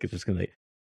click, it's just gonna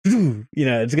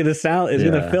it's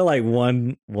gonna feel like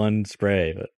one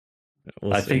spray. But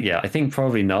I think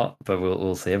probably not, but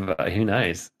we'll see. But who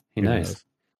knows? Who knows?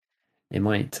 It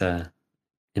might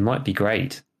be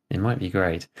great. It might be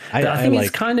great. I think it's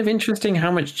kind of interesting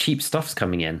how much cheap stuff's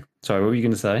coming in. Sorry, what were you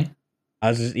going to say? I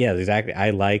was just yeah, exactly.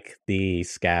 I like the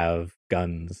scav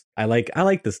guns. I like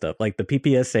the stuff like the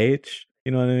PPSH.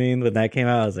 You know what I mean? When that came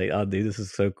out, I was like, oh, dude, this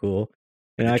is so cool.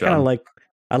 With the I kind of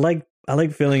drum. I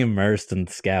like feeling immersed in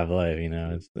scav life.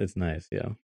 It's nice. Yeah.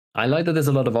 I like that there's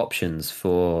a lot of options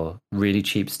for really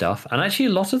cheap stuff, and actually a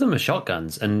lot of them are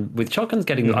shotguns. And with shotguns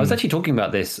getting, I was Mm-hmm. actually talking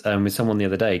about this with someone the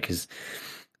other day because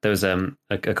there was a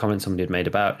comment somebody had made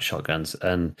about shotguns,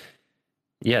 and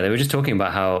yeah, they were just talking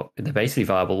about how they're basically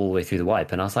viable all the way through the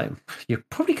wipe. And I was like, you're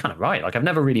probably kind of right. Like I've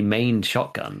never really mained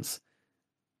shotguns,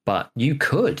 but you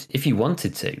could if you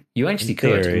wanted to. You In actually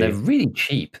could, and they're theory, really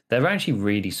cheap. They're actually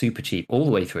really super cheap all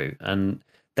the way through, and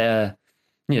they're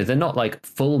they're not like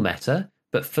full meta,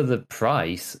 but for the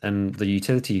price and the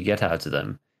utility you get out of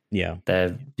them, yeah,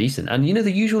 they're decent. And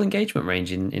the usual engagement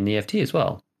range in EFT as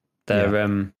well.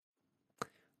 yeah.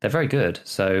 They're very good.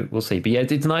 So we'll see. But yeah,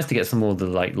 it's nice to get some more of the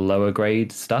like lower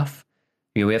grade stuff.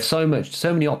 We have so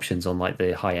many options on like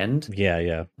the high end. Yeah,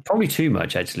 yeah. Probably too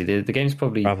much actually. The game's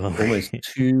probably almost Probably.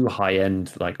 too high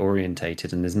end like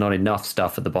orientated, and there's not enough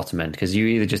stuff at the bottom end because you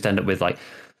either just end up with like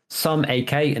some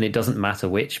AK and it doesn't matter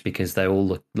which because they all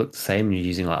look the same. And you're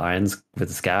using like irons with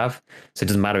the scav, so it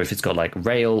doesn't matter if it's got like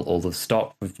rail or the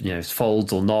stock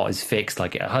folds or not is fixed.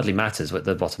 Like it hardly matters at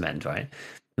the bottom end, right?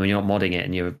 When you're not modding it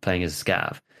and you're playing as a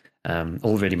scav.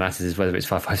 All that really matters is whether it's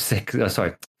 556,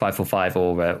 545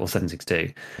 or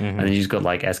 762, and then you just got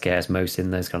like SKS, MOSIN,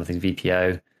 those kind of things,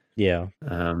 VPO, Yeah.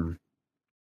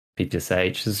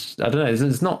 PPSH. I don't know.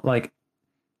 There's not like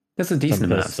there's a decent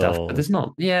amount of stuff, but there's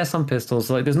not. Yeah, some pistols.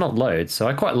 Like there's not loads. So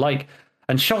I quite like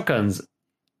and shotguns.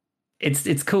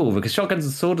 It's cool because shotguns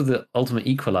are sort of the ultimate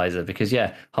equalizer because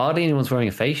yeah, hardly anyone's wearing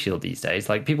a face shield these days.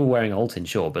 Like people wearing Altin,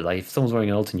 sure, but like if someone's wearing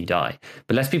an Altin, you die.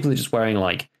 But less people are just wearing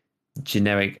like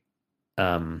generic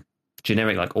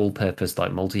like all-purpose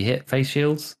like multi-hit face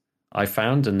shields I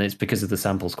found, and it's because of the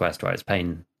samples quest, right? It's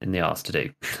pain in the ass to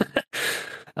do.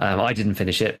 I didn't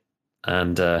finish it,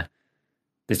 and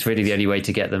it's really the only way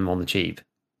to get them on the cheap.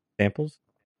 Samples?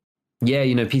 Yeah,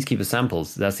 Peacekeeper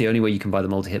samples. That's the only way you can buy the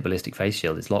multi-hit ballistic face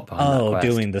shield. It's locked behind that quest.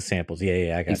 Doing the samples.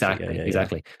 Yeah, I got exactly, you. Yeah,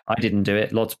 exactly. I didn't do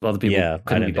it. Lots of other people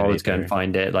couldn't be bothered to go and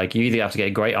find it. Like you either have to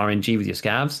get great RNG with your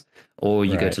scavs, or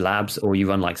you go to labs, or you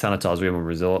run like Sanitar's Room or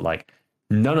Resort. Like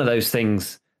none of those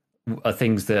things are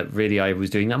things that really I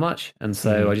was doing that much, and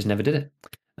so I just never did it.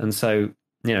 And so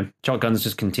shotguns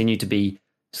just continue to be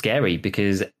scary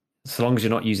because so long as you're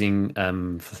not using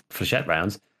flechette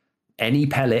rounds, any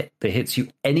pellet that hits you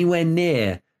anywhere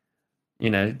near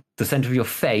the center of your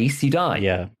face, you die.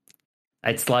 Yeah.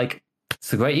 It's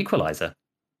a great equalizer.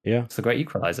 Yeah. It's a great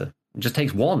equalizer. It just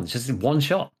takes one. It's just one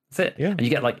shot. That's it. Yeah. And you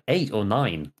get like 8 or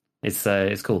 9.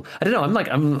 It's cool. I don't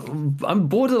know. I'm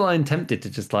borderline tempted to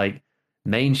just like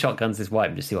main shotguns this wipe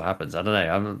and just see what happens. I don't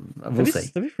know. We'll see.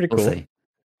 That'd be pretty cool. We'll see.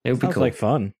 It would be cool. Like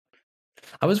fun.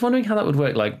 I was wondering how that would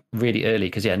work like really early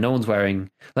because yeah, no one's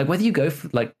wearing like whether you go for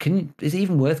like is it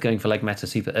even worth going for like meta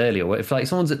super early or if like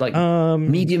someone's at like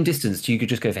medium distance, you could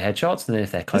just go for headshots and then if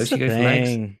they're close, you go for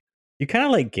legs. You kind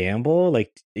of like gamble,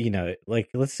 like like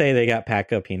let's say they got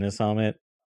P.A.C.A penis helmet.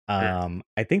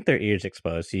 I think their ear's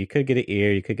exposed, so you could get an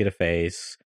ear, you could get a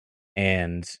face,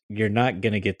 and you're not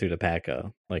gonna get through the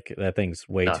P.A.C.A. Like that thing's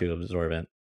way too absorbent.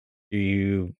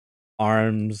 You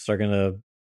arms are gonna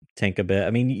tank a bit.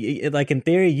 I mean, like in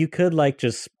theory, you could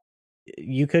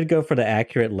you could go for the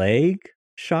accurate leg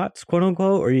shots, quote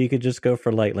unquote, or you could just go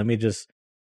for like, let me just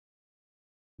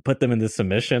put them into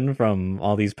submission from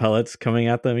all these pellets coming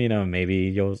at them. Maybe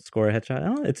you'll score a headshot.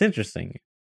 Oh, it's interesting.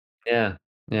 Yeah,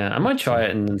 I might try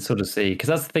it and sort of see because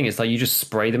that's the thing. It's like you just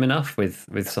spray them enough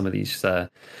with some of these.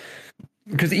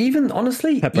 Because even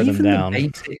honestly, Pepper them down.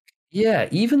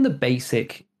 Even the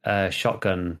basic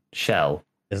shotgun shell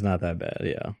is not that bad.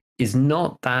 Yeah, is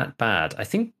not that bad. I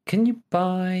think. Can you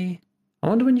buy? I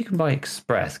wonder when you can buy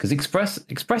Express because Express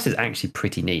is actually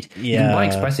pretty neat. Yeah, you can buy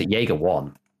Express at Jaeger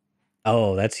 1.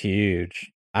 Oh, that's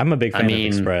huge. I'm a big fan of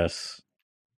Express.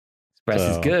 Express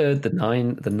is good.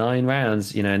 The nine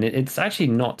rounds, and it's actually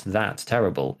not that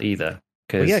terrible either.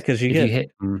 Because you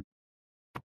hit.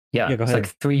 It's like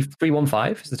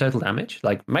 315 is the total damage.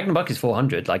 Like Magnum Buck is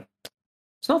 400. Like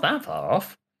it's not that far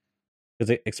off.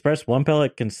 Because Express one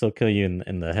pellet can still kill you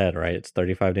in the head, right? It's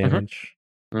 35 damage,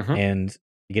 and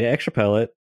you get an extra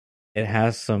pellet. It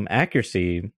has some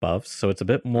accuracy buffs, so it's a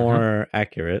bit more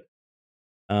accurate.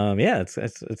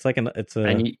 It's like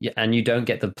and you don't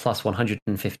get the plus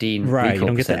 115 right. You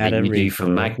don't get the added recoil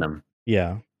from Magnum.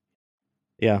 Yeah.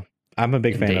 I'm a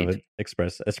big fan of it.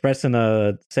 Express in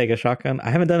a Sega shotgun.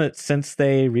 I haven't done it since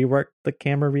they reworked the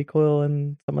camera recoil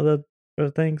and some of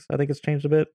the things. I think it's changed a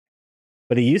bit.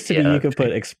 But it used to be you could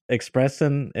put Express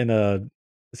in a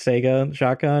Sega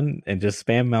shotgun and just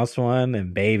spam mouse one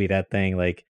and baby that thing.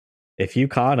 Like if you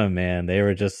caught them, man, they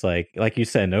were just like you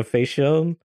said, no face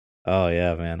shield. Oh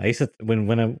yeah, man. I used to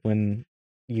when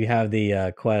you have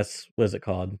the quest, what is it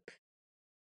called?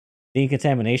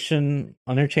 Decontamination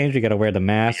interchange. You got to wear the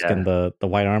mask and the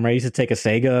white armor. I used to take a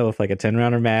Sega with like a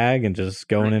 10-rounder mag and just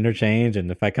go and interchange. And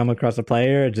if I come across a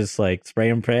player, just like spray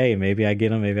and pray. Maybe I get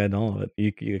them, maybe I don't. But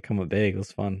you come up big. It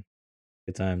was fun.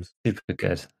 Good times. Super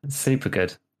good. Super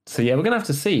good. So yeah, we're gonna have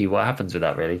to see what happens with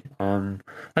that. Really. I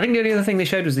think the only other thing they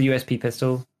showed was the USP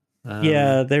pistol. That's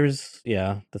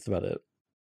about it.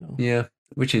 No. Yeah,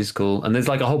 which is cool. And there's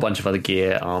like a whole bunch of other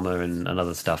gear, armor, and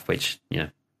other stuff, which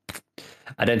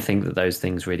I don't think that those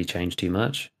things really change too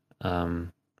much.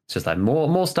 It's just like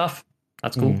more stuff.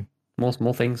 That's cool.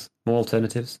 More things, more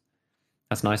alternatives.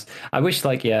 That's nice. I wish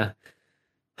that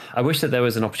there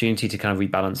was an opportunity to kind of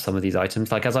rebalance some of these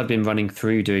items. Like as I've been running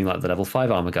through doing like the level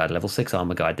 5 armor guide, level 6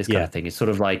 armor guide, this kind of thing, it's sort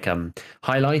of like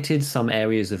highlighted some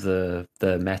areas of the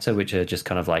meta which are just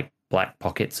kind of like black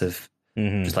pockets of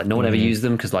just like no one ever used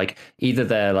them because like either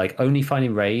they're like only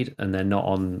finding raid and they're not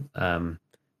on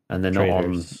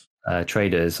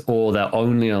traders, or they're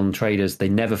only on traders they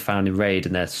never found in raid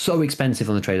and they're so expensive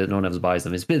on the trader that no one ever buys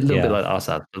them. It's a little bit like us.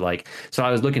 Like so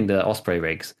I was looking at Osprey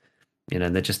rigs,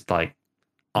 and they're just like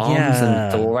arms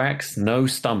and thorax, no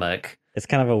stomach. It's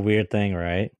kind of a weird thing,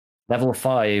 right? Level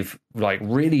 5, like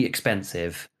really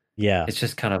expensive. Yeah. It's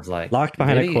just kind of like locked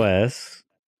behind a quest.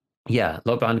 Yeah,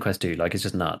 locked behind a quest too. Like it's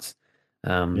just nuts.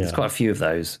 There's quite a few of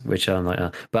those, which I'm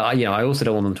like, but I also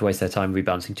don't want them to waste their time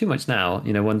rebalancing too much now.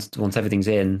 Once everything's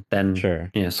in, then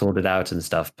sorted out and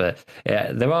stuff. But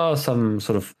yeah, there are some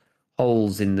sort of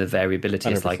holes in the variability.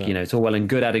 100%. It's like it's all well and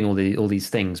good adding all these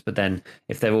things, but then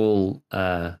if they're all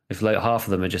if like half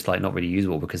of them are just like not really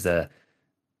usable because they're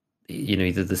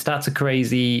either the stats are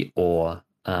crazy or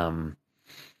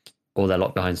they're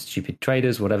locked behind stupid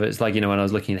traders, whatever. It's like, when I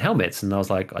was looking at helmets and I was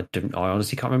like, I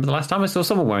honestly can't remember the last time I saw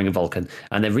someone wearing a Vulcan,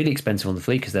 and they're really expensive on the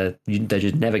fleet because they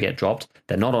just never get dropped.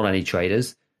 They're not on any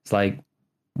traders. It's like,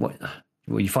 what?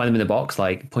 Well, you find them in the box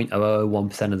like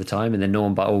 0.001% of the time, and then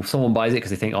someone buys it because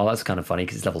they think, oh, that's kind of funny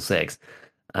because it's level 6.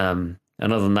 And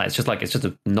other than that, it's just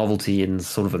a novelty and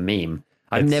sort of a meme.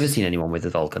 I've never seen anyone with a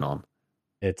Vulcan on.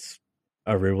 It's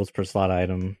a rubles per slot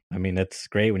item. I mean, it's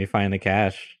great when you find the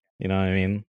cash. You know what I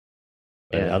mean?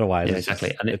 But otherwise,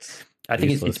 exactly. And I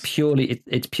think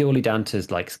it's purely down to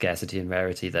like scarcity and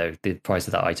rarity, though. The price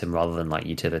of that item rather than like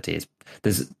utility is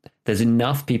there's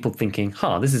enough people thinking,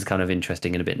 this is kind of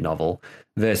interesting and a bit novel,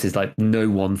 versus like no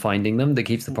one finding them that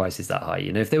keeps the prices that high.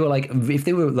 If they were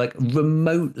like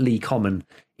remotely common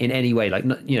in any way, like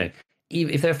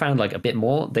if they're found like a bit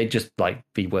more, they'd just like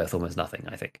be worth almost nothing.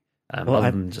 I think,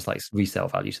 other than just like resale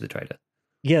value to the trader.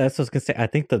 Yeah, that's what I was gonna say. I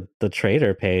think the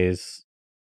trader pays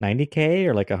 $90K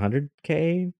or like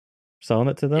 $100K selling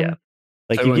it to them. Yeah,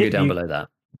 like so you get down below that.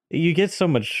 You get so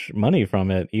much money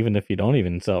from it, even if you don't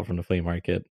even sell it from the flea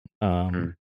market.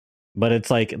 But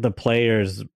it's like the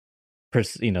players,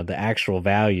 the actual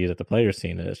value that the player's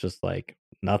seeing it is just like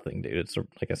nothing, dude. It's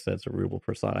like I said, it's a ruble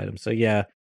per slot item. So yeah,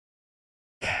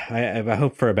 I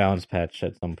hope for a balance patch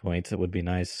at some point. It would be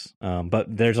nice. But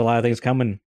there's a lot of things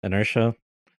coming. Inertia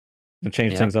to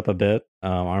change things up a bit.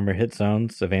 Armor hit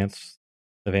zones, advanced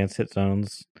hit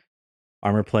zones,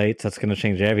 armor plates. That's going to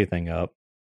change everything up.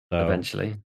 So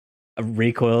eventually,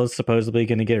 recoil is supposedly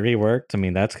going to get reworked. I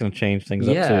mean, that's going to change things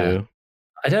up too.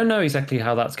 I don't know exactly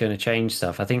how that's going to change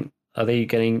stuff. I think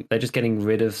they're just getting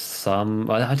rid of some.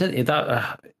 I don't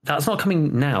that's not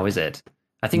coming now, is it?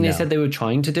 I think they said they were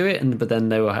trying to do it, but then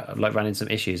they were like ran into some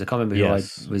issues. I can't remember who I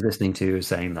was listening to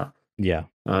saying that. Yeah.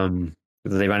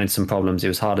 They ran into some problems. It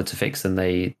was harder to fix than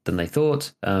they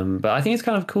thought. But I think it's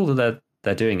kind of cool that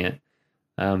they're doing it.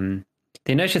 The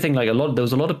inertia thing, like there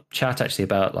was a lot of chat actually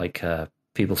about like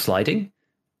people sliding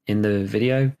in the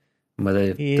video,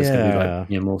 whether there's going to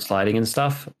be like more sliding and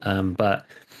stuff. But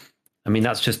I mean,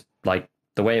 that's just like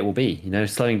the way it will be.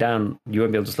 Slowing down, you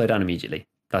won't be able to slow down immediately.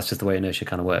 That's just the way inertia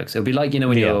kind of works. It'll be like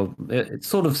when it's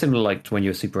sort of similar like to when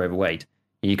you're super overweight.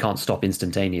 You can't stop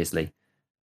instantaneously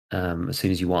as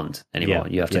soon as you want anymore.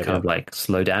 You have to kind of like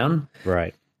slow down.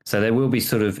 Right. So there will be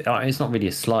sort of, it's not really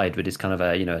a slide, but it's kind of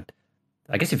a,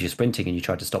 I guess if you're sprinting and you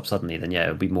try to stop suddenly, then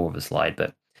it'll be more of a slide.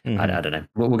 But I don't know.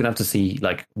 We're going to have to see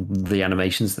like the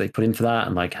animations that they put in for that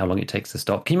and like how long it takes to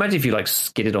stop. Can you imagine if you like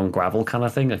skidded on gravel kind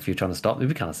of thing? If you're trying to stop, it'd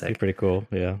be kind of sick. It'd be pretty cool.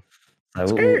 Yeah.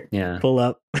 Yeah. Pull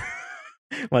up.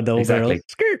 My double barrel.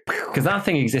 Because that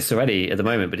thing exists already at the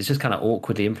moment, but it's just kind of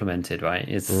awkwardly implemented, right?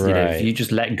 It's if you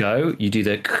just let go, you do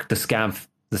the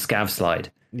scav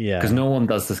slide. Yeah. Because no one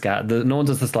does the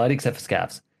slide except for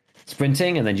scavs.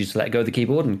 sprinting, and then you just let go of the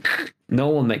keyboard, and no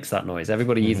one makes that noise.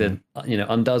 Everybody either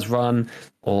undoes run,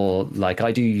 or like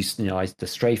I do, I just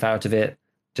strafe out of it,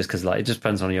 just because like it just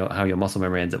depends on how your muscle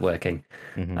memory ends up working.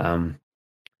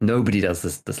 Nobody does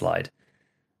the slide.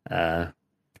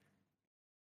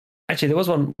 Actually, there was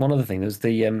one other thing. There was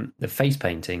the face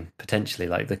painting, potentially,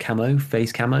 like the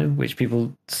face camo, which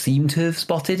people seem to have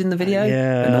spotted in the video,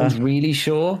 but no one's really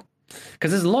sure.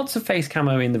 Because there's lots of face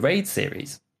camo in the Raid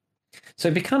series. So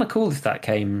it'd be kind of cool if that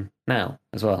came now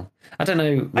as well. I don't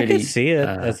know, really. I could see it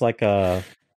as like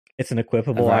it's an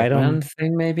equipable item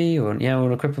thing, maybe, or an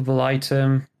equipable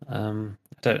item.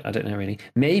 I don't know really.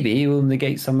 Maybe it will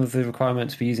negate some of the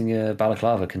requirements for using a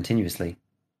balaclava continuously.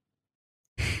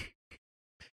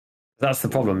 That's the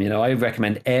problem, I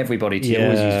recommend everybody to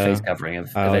always use face covering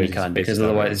of any kind, because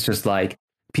otherwise it's just like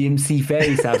PMC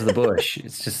face out of the bush.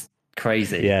 It's just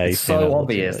crazy. Yeah, it's so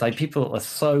obvious. Like people are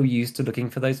so used to looking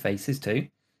for those faces too.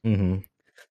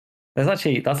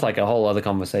 That's like a whole other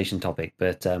conversation topic,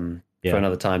 but for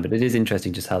another time. But it is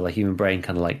interesting just how the human brain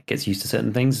kind of like gets used to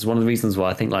certain things. It's one of the reasons why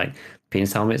I think like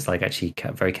penis helmets like actually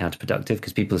very counterproductive,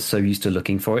 because people are so used to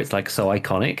looking for it. It's like so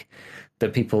iconic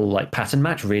that people like pattern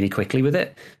match really quickly with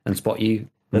it and spot you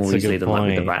more easily than like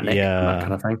with the rat neck and that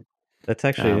kind of thing. That's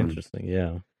actually interesting.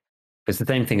 Yeah. It's the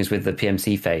same thing as with the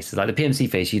PMC face. Like the PMC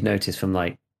face, you'd notice from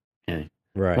like,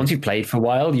 once you've played for a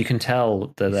while, you can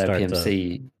tell that they're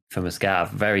PMC from a scav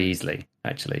very easily,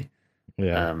 actually.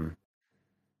 Yeah.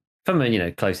 From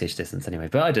a close-ish distance anyway.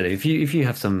 But I don't know, if you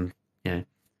have some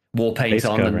war paint face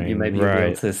on, covering, then you maybe be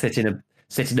able to sit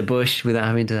in a bush without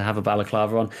having to have a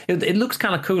balaclava on. It looks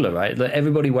kind of cooler, right? Like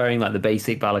everybody wearing like the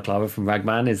basic balaclava from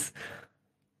Ragman is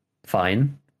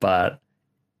fine, but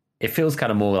it feels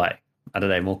kind of more like, I don't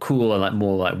know, more cool and like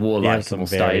more like warlike, more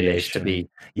stylish to be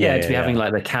having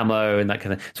like the camo and that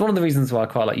kind of. It's one of the reasons why I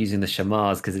quite like using the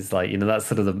Shamars, because it's like that's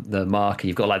sort of the marker.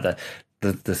 You've got like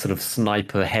the sort of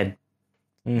sniper head.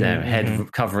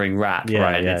 Head covering wrap,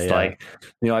 right? And it's like,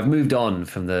 I've moved on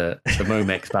from the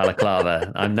Momex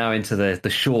balaclava. I'm now into the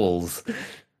shawls.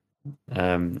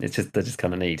 They're just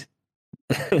kind of neat.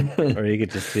 Or you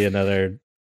could just see another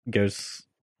ghost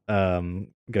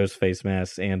face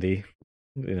mask, Andy.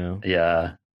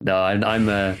 Yeah. No,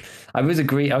 I was a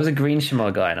green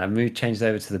Shamar guy, and I changed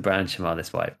over to the brown Shamar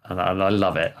this wipe, and I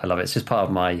love it. It's just part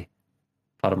of my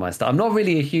style. I'm not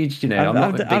really a huge, I'm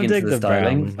not big into the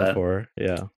styling, but before.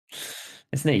 Yeah,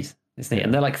 it's neat.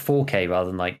 And they're like 4K rather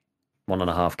than like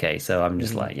 1.5K. So I'm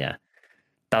just like,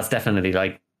 that's definitely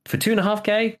like for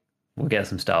 2.5K, we'll get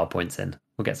some style points in.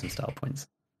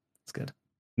 It's good.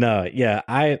 No, yeah,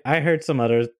 I heard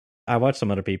I watched some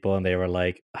other people, and they were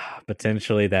like,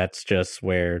 potentially that's just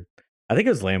where, I think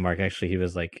it was Landmark actually. He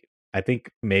was like, I think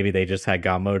maybe they just had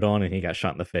God mode on and he got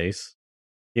shot in the face.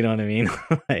 You know what I mean?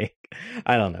 Like,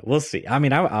 I don't know. We'll see. I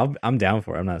mean, I'm down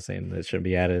for it. I'm not saying that it should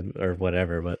be added or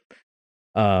whatever, but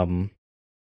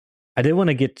I did want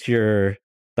to get your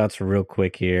thoughts real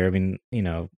quick here. I mean,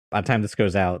 by the time this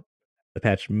goes out, the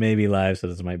patch may be live, so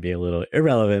this might be a little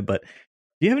irrelevant, but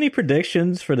do you have any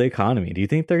predictions for the economy? Do you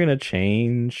think they're going to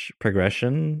change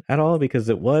progression at all? Because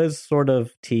it was sort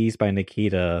of teased by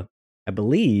Nikita, I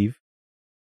believe,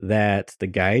 that the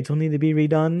guides will need to be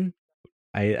redone.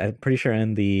 I'm pretty sure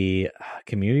in the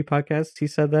community podcast he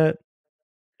said that.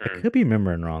 I could be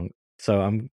remembering wrong. So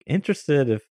I'm interested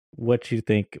if what you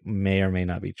think may or may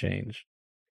not be changed.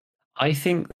 I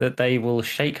think that they will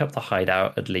shake up the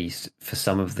hideout, at least for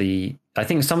some of the... I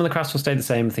think some of the crafts will stay the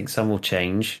same. I think some will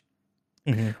change.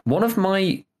 One of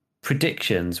my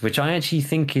predictions, which I actually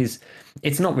think it's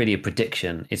not really a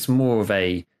prediction, it's more of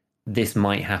a this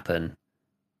might happen,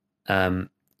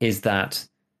 is that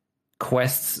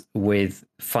quests with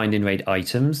find and raid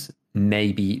items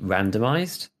may be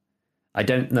randomized. I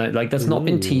don't know, like that's not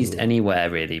been teased anywhere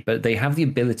really, but they have the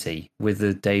ability with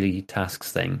the daily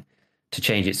tasks thing to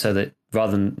change it so that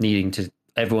rather than needing to,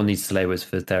 everyone needs Slayers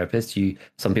for therapists.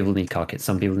 Some people need car kits,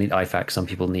 some people need IFAK, some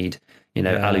people need,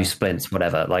 alu splints,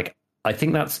 whatever. Like, I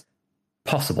think that's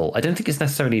possible. I don't think it's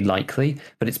necessarily likely,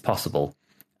 but it's possible.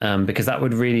 Because that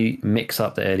would really mix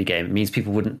up the early game. It means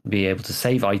people wouldn't be able to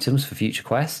save items for future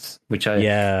quests, which I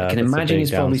can imagine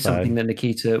is probably something that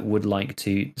Nikita would like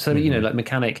to. So, like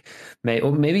mechanic,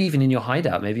 or maybe even in your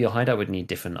hideout, maybe your hideout would need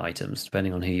different items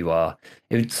depending on who you are.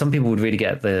 Some people would really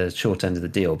get the short end of the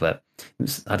deal, but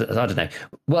I don't know.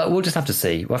 Well, we'll just have to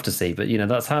see. We'll have to see. But,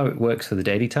 that's how it works for the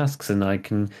daily tasks. And I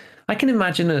can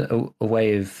imagine a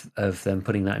way of them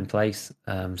putting that in place,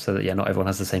 so that not everyone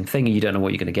has the same thing, and you don't know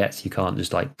what you're going to get, so you can't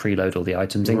just like preload all the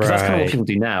items in, because that's kind of what people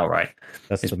do now, right?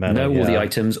 That's the meta, all the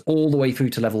items all the way through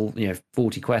to level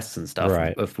 40 quests and stuff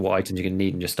of what items you're going to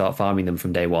need, and just start farming them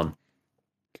from day one.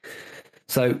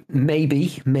 So maybe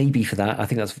for that, I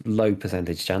think that's low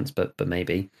percentage chance, but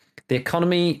maybe. The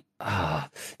economy, I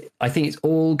think it's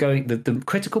all going. The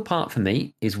critical part for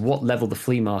me is what level the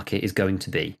flea market is going to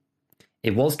be.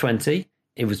 It was 20.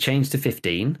 It was changed to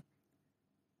 15.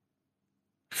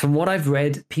 From what I've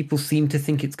read, people seem to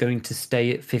think it's going to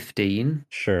stay at 15.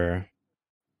 Sure.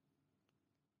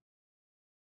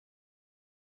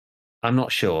 I'm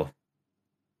not sure.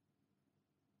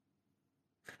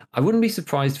 I wouldn't be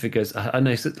surprised if it goes. I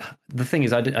know. So the thing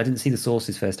is, I didn't see the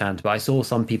sources firsthand, but I saw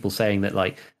some people saying that,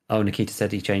 like, oh, Nikita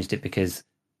said he changed it because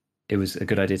it was a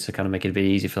good idea to kind of make it a bit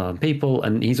easier for people.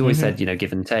 And he's always said,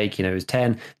 give and take. It was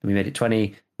 10, and we made it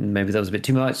 20. Maybe that was a bit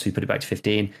too much, so we put it back to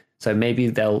 15. So maybe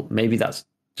that's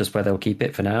just where they'll keep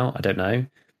it for now. I don't know,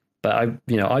 but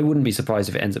I wouldn't be surprised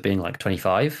if it ends up being like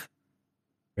 25.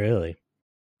 Really?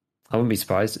 I wouldn't be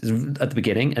surprised at the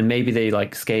beginning, and maybe they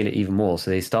like scale it even more. So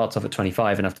they start off at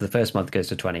 25, and after the first month it goes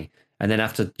to 20, and then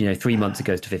after 3 months it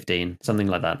goes to 15, something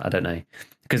like that. I don't know,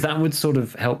 because that would sort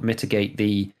of help mitigate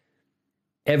the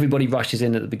everybody rushes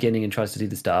in at the beginning and tries to do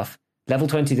the stuff. Level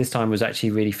 20 this time was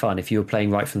actually really fun if you were playing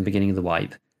right from the beginning of the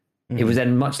wipe. It was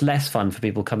then much less fun for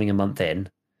people coming a month in,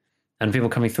 and people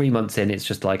coming 3 months in. It's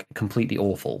just like completely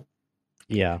awful.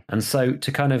 Yeah, and so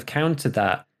to kind of counter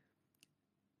that,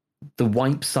 the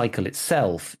wipe cycle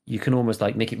itself, you can almost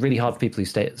like make it really hard for people who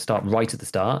start right at the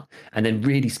start, and then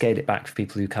really scale it back for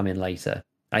people who come in later.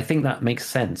 I think that makes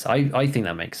sense. I think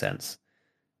that makes sense.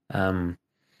 So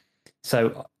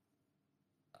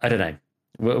I don't know.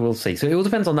 We'll see. So it all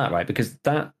depends on that, right? Because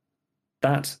that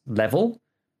level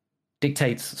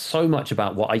dictates so much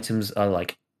about what items are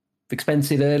like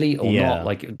expensive early or not.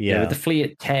 Like with the flea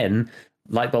at 10,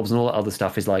 light bulbs and all that other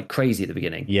stuff is like crazy at the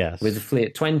beginning. Yes. With the flea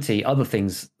at 20, other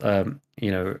things, are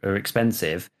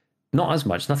expensive. Not as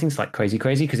much. Nothing's like crazy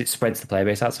because it spreads the player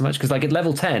base out so much. Because like at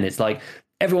level 10, it's like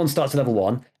everyone starts at level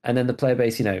 1, and then the player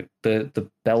base, the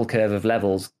bell curve of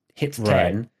levels hits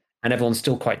 10, and everyone's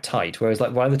still quite tight. Whereas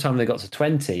like by the time they got to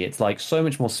 20, it's like so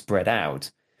much more spread out.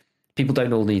 People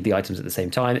don't all need the items at the same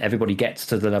time. Everybody gets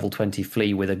to the level 20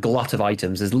 flea with a glut of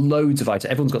items. There's loads of items.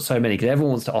 Everyone's got so many because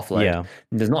everyone wants to offload. Yeah.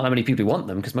 And there's not that many people who want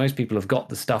them because most people have got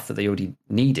the stuff that they already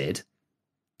needed.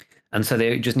 And so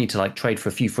they just need to like trade for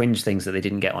a few fringe things that they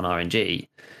didn't get on RNG.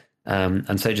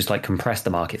 And so just like compress the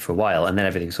market for a while, and then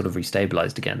everything sort of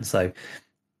restabilized again. So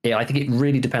yeah, I think it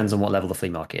really depends on what level the flea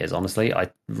market is. Honestly, I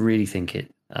really think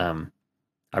it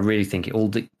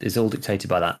all is all dictated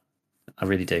by that. I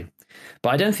really do. But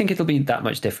I don't think it'll be that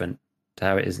much different to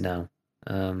how it is now.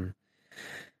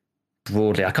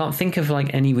 Broadly, I can't think of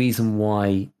like any reason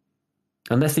why,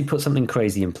 unless they put something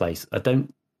crazy in place. I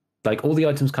don't like all the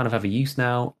items kind of have a use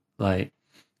now. Like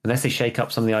unless they shake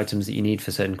up some of the items that you need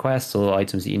for certain quests or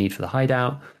items that you need for the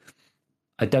hideout,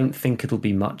 I don't think it'll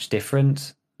be much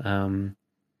different.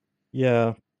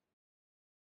 Yeah,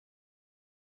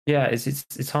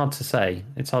 it's hard to say.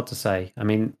 It's hard to say. I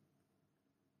mean,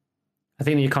 I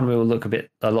think the economy will look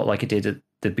a lot like it did at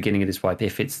the beginning of this wipe.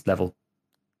 If it's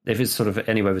sort of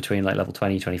anywhere between like level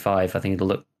 20, 25, I think it'll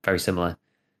look very similar.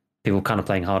 People kind of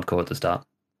playing hardcore at the start.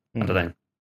 I don't know.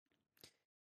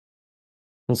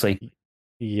 We'll see.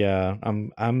 Yeah,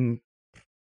 I'm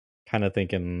kind of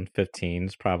thinking 15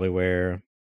 is probably where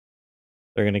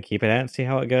they're going to keep it at and see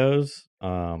how it goes.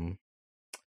 And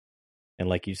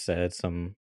like you said,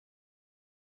 some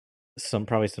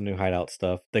probably some new hideout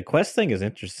stuff. The quest thing is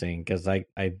interesting because I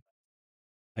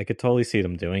could totally see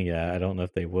them doing it. I don't know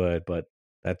if they would, but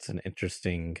that's an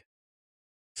interesting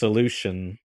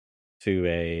solution to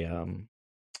a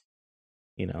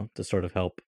to sort of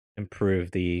help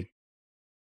improve the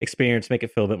experience, make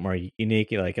it feel a bit more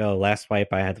unique. You're like, oh, last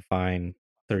wipe I had to find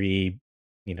 3,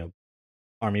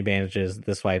 army bandages.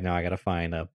 This wipe now I got to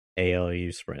find a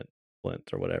ALU splint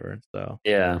or whatever. So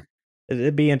yeah,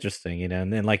 it'd be interesting,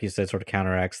 and then like you said, sort of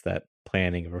counteracts that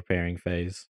planning and preparing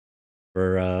phase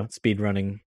for speed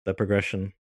running the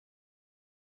progression.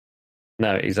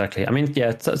 No, exactly. I mean,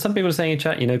 yeah, some people are saying in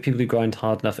chat, people who grind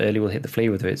hard enough early will hit the flea,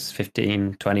 whether it's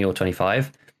 15, 20, or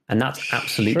 25. And that's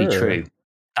absolutely true.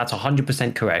 That's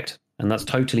 100% correct. And that's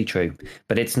totally true.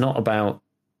 But it's not about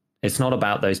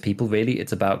those people, really.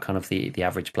 It's about kind of the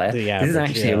average player. This is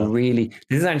actually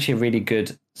a really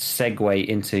good segue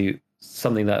into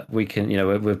something that we can,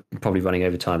 we're probably running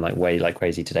over time like way like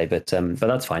crazy today, but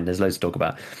that's fine. There's loads to talk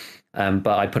about.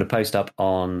 But I put a post up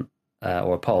on,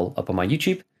 or a poll up on my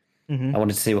YouTube. I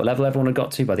wanted to see what level everyone had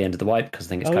got to by the end of the wipe because I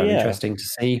think it's kind of interesting to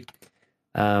see.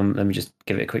 Let me just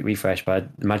give it a quick refresh, but I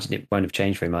imagine it won't have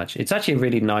changed very much. It's actually a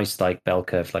really nice like bell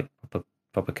curve, like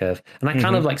proper curve, and I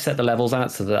kind of like set the levels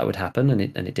out so that would happen, and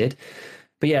it did.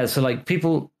 But yeah, so like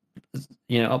people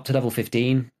up to level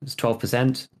 15, it's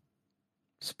 12%.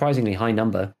 Surprisingly high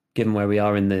number given where we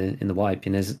are in the wipe.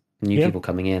 And there's new people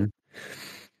coming in.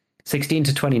 16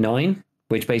 to 29,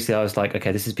 which basically I was like,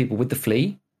 okay, this is people with the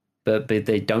flea, but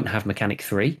they don't have mechanic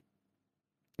 3.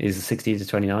 Is 16 to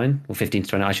 29 or 15 to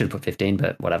 29? I should have put 15,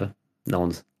 but whatever. No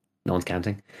one's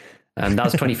counting. That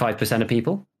was 25% of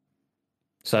people.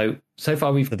 So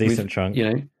far we've a decent chunk.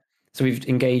 So we've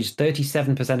engaged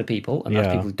 37% of people, and that's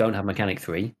people who don't have mechanic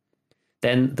 3.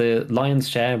 Then the lion's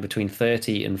share between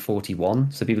 30 and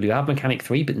 41. So people who have mechanic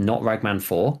 3 but not Ragman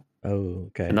 4. Oh,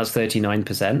 okay. And that's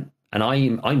 39%. And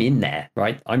I'm in there,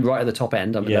 right? I'm right at the top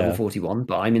end. I'm at level 41,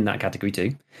 but I'm in that category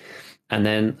too. And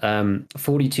then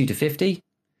 42 to 50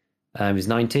 is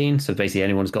 19. So basically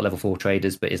anyone who's got level 4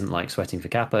 traders but isn't like sweating for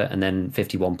Kappa. And then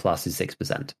 51 plus is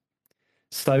 6%.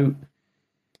 So,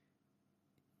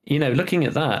 looking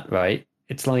at that, right,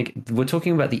 it's like we're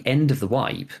talking about the end of the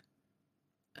wipe,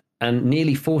 and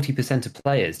nearly 40% of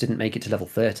players didn't make it to level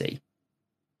 30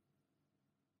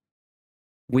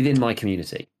 within my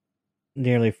community.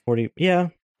 Nearly 40, yeah.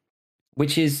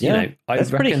 Which is, I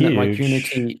reckon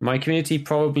that my community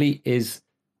probably is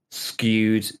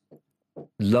skewed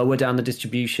lower down the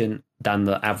distribution than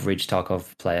the average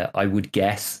Tarkov player. I would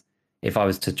guess, if I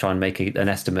was to try and make an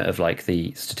estimate of like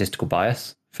the statistical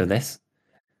bias for this.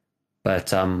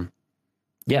 But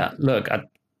yeah, look,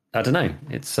 I don't know.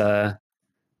 It's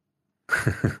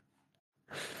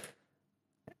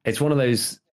it's one of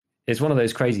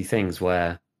those crazy things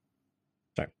where.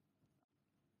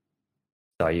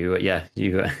 Sorry, you had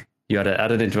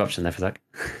an interruption there for a sec.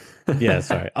 Yeah,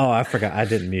 sorry. Oh, I forgot. I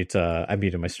didn't mute. I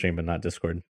muted my stream, but not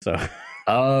Discord. So.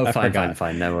 Oh,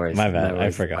 fine. No worries. My bad. No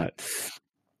worries. I forgot.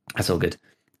 That's all good.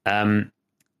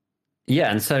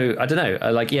 Yeah, and so I don't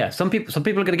know. Some people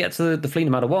are going to get to the flea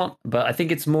no matter what, but I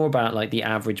think it's more about like the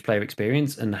average player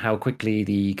experience and how quickly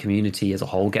the community as a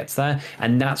whole gets there,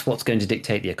 and that's what's going to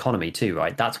dictate the economy too,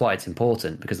 right? That's why it's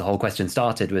important, because the whole question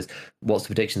started was what's the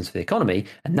predictions for the economy,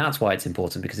 and that's why it's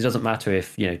important, because it doesn't matter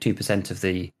if 2% of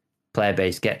the player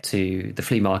base get to the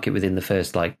flea market within the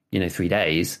first 3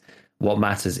 days. What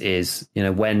matters is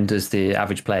when does the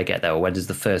average player get there, or when does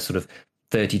the first sort of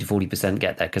 30 to 40%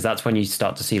 get there, because that's when you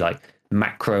start to see like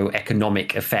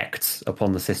macroeconomic effects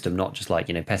upon the system, not just like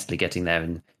Pestily getting there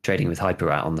and trading with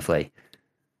Hyper out on the flea.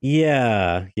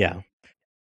 Yeah,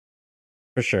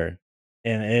 for sure.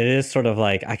 And it is sort of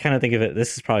like, I kind of think of it,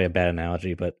 this is probably a bad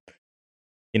analogy, but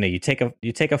you take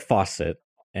a faucet,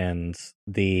 and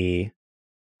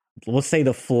let's say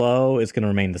the flow is going to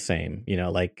remain the same.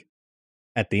 Like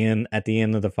at the end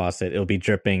of the faucet, it'll be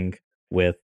dripping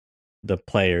with the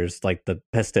players, like the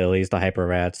Pestilis, the Hyper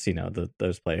Rats,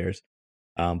 those players.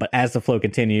 But as the flow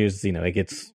continues, it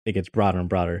gets broader and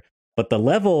broader. But the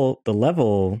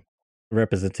level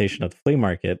representation of the flea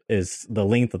market is the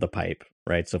length of the pipe,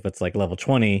 right? So if it's like level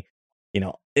 20,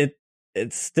 it's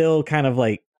still kind of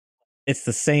like it's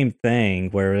the same thing.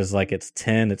 Whereas like it's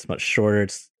 10, it's much shorter,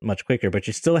 it's much quicker, but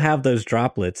you still have those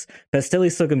droplets.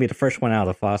 Pestili's still gonna be the first one out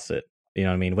of the faucet. You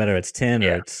know what I mean? Whether it's 10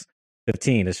 or it's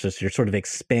 15, it's just you're sort of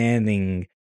expanding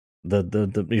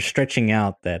you're stretching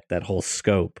out that whole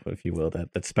scope, if you will,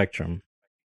 that spectrum.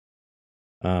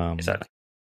 Exactly.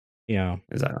 Yeah.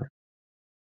 Exactly.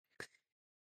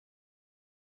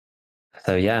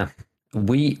 So yeah,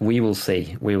 we will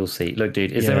see. We will see. Look,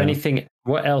 dude, is there anything?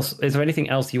 What else? Is there anything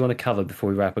else you want to cover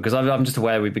before we wrap? Because I'm just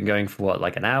aware we've been going for what,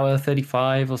 like an hour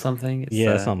 35 or something.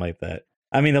 It's, something like that.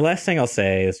 I mean, the last thing I'll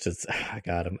say is just I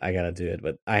gotta do it.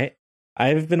 But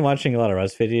I've been watching a lot of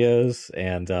Rust videos,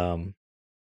 and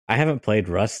I haven't played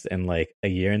Rust in like a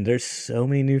year, and there's so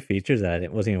many new features that I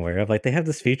wasn't even aware of. Like they have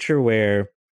this feature where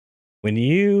when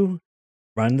you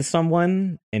run to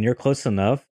someone and you're close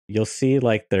enough, you'll see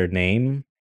like their name,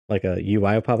 like a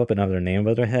UI will pop up and have their name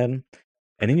above their head.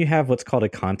 And then you have what's called a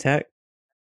contact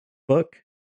book,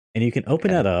 and you can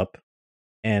open that up,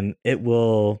 and it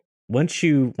will once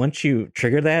you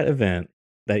trigger that event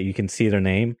that you can see their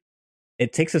name,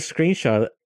 it takes a screenshot,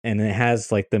 and it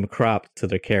has like them cropped to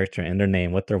their character and their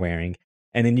name, what they're wearing.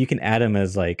 And then you can add them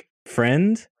as like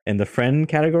friend in the friend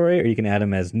category, or you can add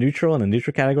them as neutral in the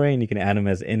neutral category, and you can add them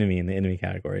as enemy in the enemy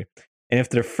category. And if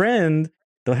they're friend,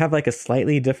 they'll have like a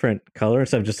slightly different color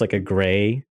instead of just like a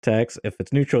gray text. If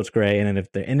it's neutral, it's gray. And then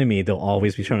if they're enemy, they'll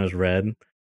always be shown as red.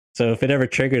 So if it ever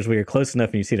triggers where you're close enough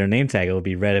and you see their name tag, it will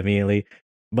be red immediately.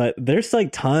 But there's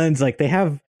like tons, like they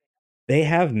have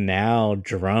now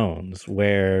drones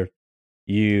where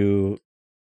it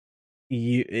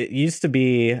used to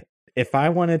be if I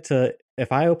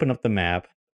open up the map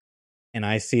and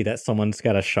I see that someone's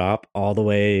got a shop all the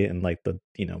way in like the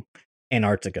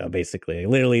Antarctica, basically,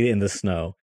 literally in the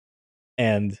snow,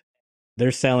 and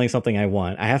they're selling something I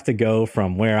want. I have to go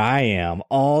from where I am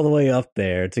all the way up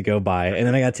there to go buy it, and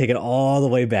then I got to take it all the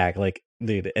way back. Like,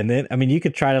 dude, and then I mean, you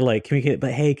could try to like communicate,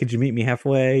 but hey, could you meet me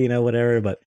halfway? You know, whatever.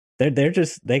 But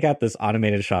they got this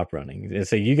automated shop running, and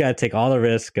so you got to take all the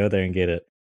risks, go there and get it.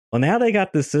 Well, now they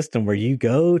got this system where you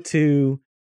go to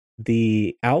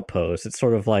the outpost. It's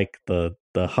sort of like the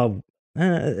hub.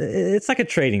 It's like a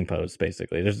trading post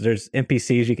basically. There's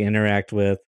NPCs you can interact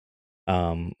with,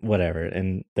 whatever,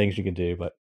 and things you can do,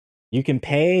 but you can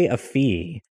pay a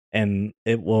fee and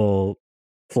it will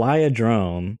fly a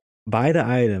drone, buy the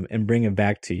item, and bring it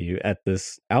back to you at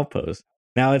this outpost.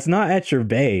 Now it's not at your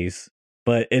base,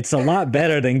 but it's a lot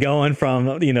better than going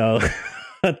from, you know,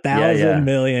 1,000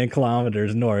 million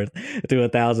kilometers north to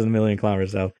 1,000 million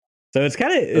kilometers south. So it's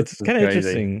kind of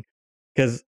interesting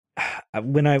because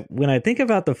when I think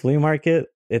about the flea market,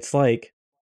 it's like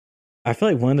I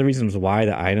feel like one of the reasons why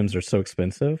the items are so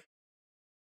expensive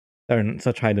or in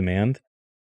such high demand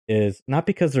is not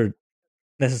because they're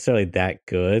necessarily that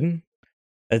good.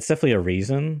 It's definitely a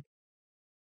reason.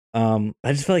 I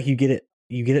just feel like you get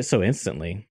it so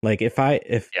instantly. Like if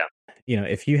you know,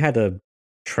 if you had to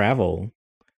travel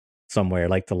somewhere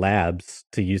like the labs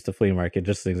to use the flea market,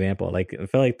 just an example, like I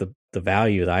feel like the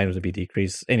value of the items would be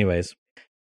decreased. Anyways,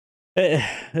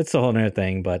 it's a whole nother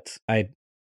thing, but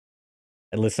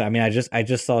listen, I mean, I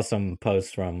just saw some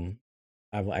posts from,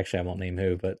 I won't name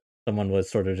who, but someone was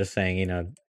sort of just saying, you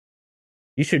know,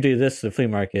 you should do this to the flea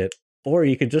market, or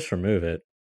you could just remove it.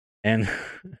 And,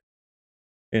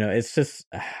 you know, it's just,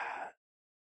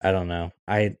 I don't know.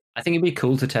 I think it'd be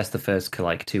cool to test the first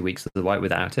like 2 weeks of the wipe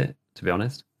without it, to be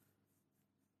honest.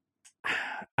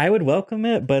 I would welcome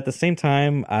it, but at the same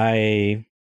time, I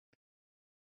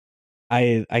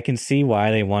can see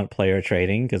why they want player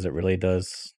trading, because it really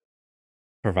does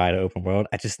provide an open world.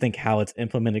 I just think how it's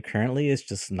implemented currently is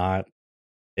just not.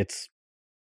 It's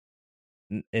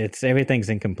everything's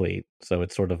incomplete, so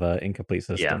it's sort of an incomplete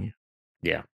system.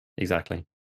 Yeah, exactly.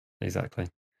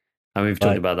 And we've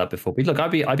talked about that before. But look,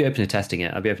 I'd be open to testing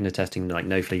it. I'd be open to testing like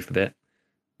no flea for a bit.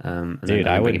 And dude,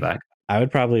 then bring it back. I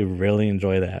would probably really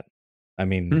enjoy that. I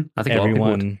mean, I think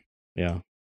everyone, yeah,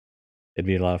 it'd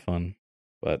be a lot of fun.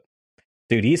 But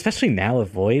dude, especially now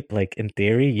with VoIP, like in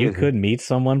theory, you could meet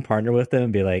someone, partner with them,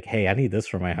 and be like, "Hey, I need this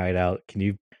for my hideout. Can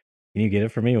you get it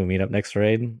for me? We'll meet up next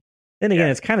raid." Then again,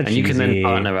 it's kind of cheesy. You can then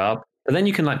partner up, but then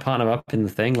you can like partner up in the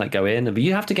thing, like go in, but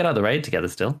you have to get out of the raid together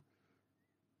still.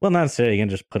 Well, not necessarily. You can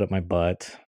just put up my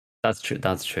butt. That's true.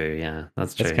 Yeah,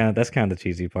 that's true. That's kind of the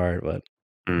cheesy part, but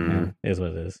it is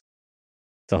what it is.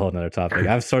 It's a whole nother topic.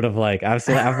 I've sort of like I've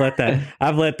let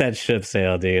that ship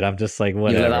sail, dude. I'm just like,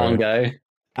 whatever. You let that one go.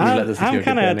 I'm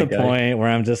kind of at the point where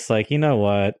I'm just like, you know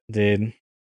what, dude?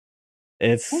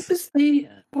 It's what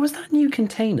was that new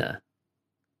container?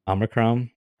 Omicron.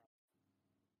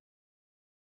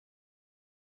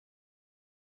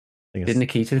 Did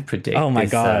Nikita predict? Oh my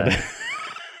god!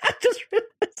 I just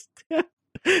realized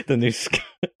the new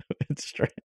strain.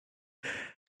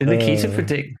 Did Nikita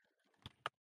predict?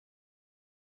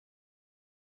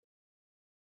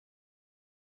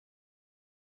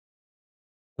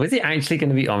 Was it actually going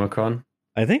to be Omicron?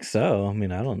 I think so. I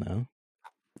mean, I don't know.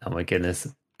 Oh my goodness.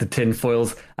 The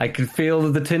tinfoils. I can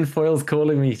feel the tinfoils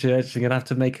calling me to actually going to have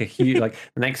to make a huge, like,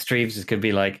 the next stream is just going to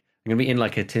be like, I'm going to be in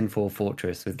like a tinfoil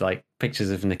fortress with like pictures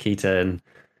of Nikita, and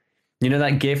you know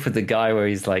that gif with the guy where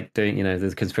he's like doing, you know,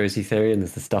 there's conspiracy theory and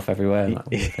there's the stuff everywhere and all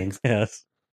things. Yes.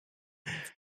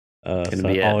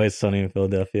 So Always Sunny in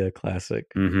Philadelphia, classic.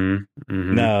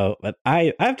 No, but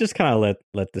I've just kind of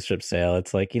let the ship sail.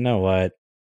 It's like, you know what?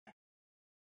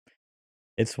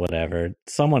 It's whatever.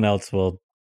 Someone else will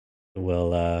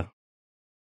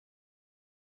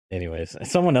anyways,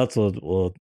 someone else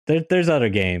will there's other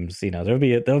games, you know, there'll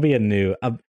be a new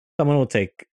someone will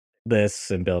take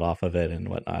this and build off of it and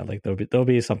whatnot. Like there'll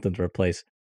be something to replace.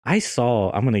 I'm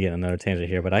gonna get another tangent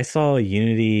here, but I saw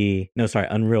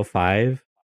Unreal 5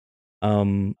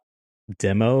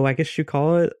 demo, I guess you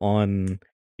call it, on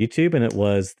YouTube, and it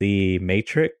was the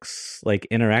Matrix like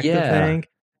interactive thing.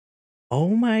 Oh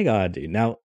my god, dude.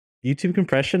 Now YouTube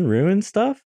compression ruins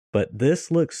stuff, but this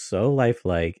looks so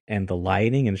lifelike, and the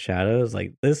lighting and shadows,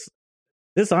 like this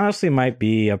honestly might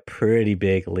be a pretty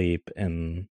big leap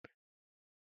in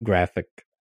graphic.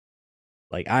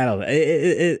 Like, I don't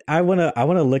know. I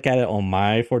wanna look at it on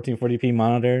my 1440p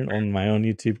monitor on my own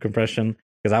YouTube compression,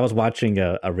 because I was watching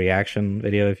a reaction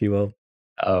video, if you will.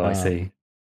 Oh, I see.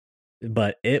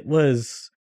 But it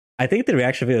was, I think the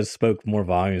reaction videos spoke more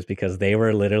volumes because they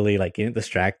were literally like getting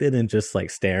distracted and just like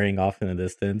staring off in the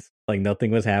distance, like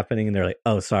nothing was happening, and they're like,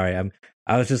 "Oh, sorry,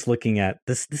 I was just looking at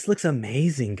this. This looks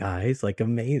amazing, guys! Like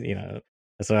amazing, you know."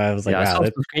 So I was like, Yeah, I wow, saw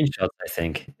some screenshots. I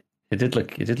think it did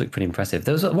look pretty impressive.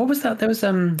 There was what was that? There was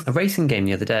a racing game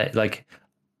the other day, like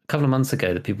a couple of months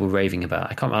ago, that people were raving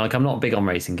about. I can't like I'm not big on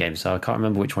racing games, so I can't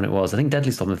remember which one it was. I think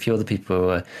Deadly Storm and a few other people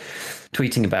were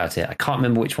tweeting about it. I can't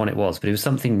remember which one it was, but it was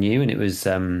something new, and it was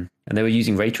and they were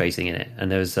using ray tracing in it,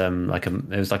 and there was like a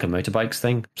motorbikes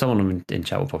thing. Someone in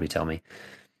chat will probably tell me,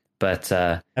 but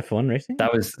F1 racing.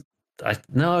 that was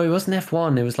no, it wasn't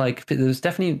F1. It was like it was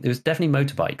definitely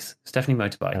motorbikes. It's definitely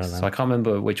motorbikes. So I can't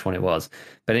remember which one it was.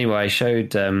 But anyway, I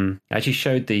actually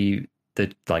showed the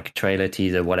like trailer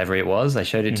teaser, whatever it was. I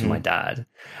showed it to my dad,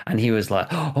 and he was like,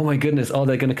 "Oh my goodness! Oh,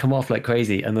 they're gonna come off like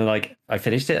crazy." And then like I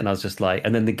finished it, and I was just like,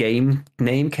 and then the game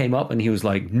name came up, and he was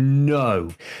like,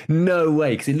 "No, no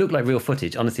way!" Because it looked like real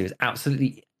footage. Honestly, it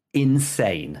was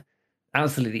insane,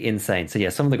 absolutely insane. So yeah,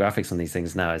 some of the graphics on these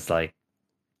things now is like.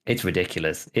 It's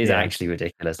ridiculous. It is actually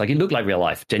ridiculous. Like it looked like real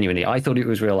life. Genuinely, I thought it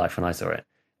was real life when I saw it.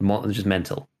 Just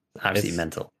mental, absolutely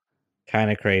mental. Kind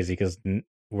of crazy because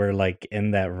we're like in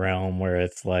that realm where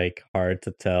it's like hard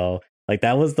to tell. Like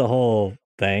that was the whole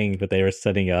thing that they were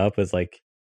setting up. Is like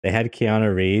they had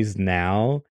Keanu Reeves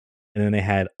now, and then they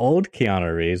had old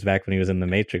Keanu Reeves back when he was in the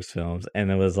Matrix films, and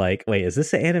it was like, wait, is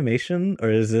this an animation or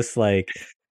is this like?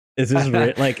 Is this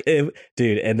like,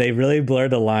 dude? And they really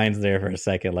blurred the lines there for a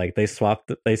second. Like they swapped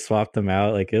them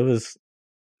out. Like it was.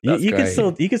 You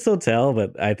can still tell,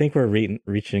 but I think we're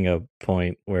reaching a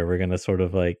point where we're gonna sort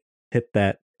of like hit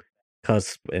that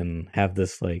cusp and have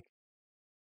this like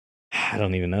I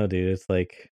don't even know, dude. It's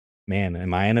like, man,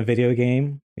 am I in a video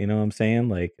game? You know what I'm saying?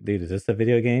 Like, dude, is this a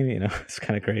video game? You know, it's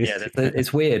kind of crazy. Yeah,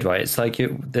 it's weird, right? It's like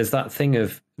there's that thing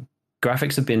of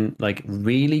graphics have been like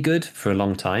really good for a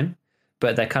long time,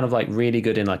 but they're kind of like really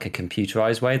good in like a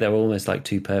computerized way. They're almost like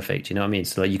too perfect. You know what I mean?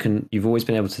 So like you've always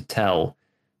been able to tell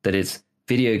that it's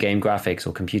video game graphics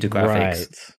or computer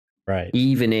graphics, right?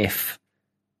 Even if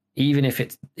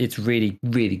it's really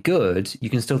really good, you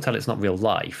can still tell it's not real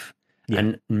life. Yeah.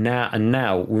 And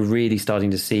now we're really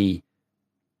starting to see,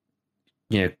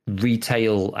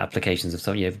 retail applications of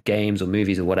some games or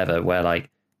movies or whatever, where like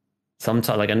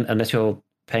sometimes like unless you're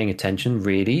paying attention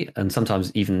really, and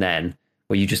sometimes even then,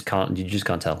 where you just can't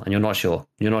tell, and you're not sure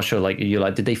like you're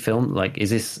like, did they film, like is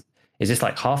this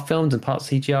like half filmed and part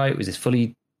CGI? Was this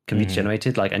fully computer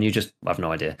generated? Like, and you just have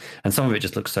no idea, and some of it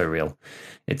just looks so real.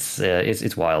 It's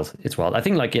wild. I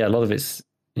think like a lot of it's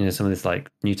some of this like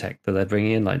new tech that they're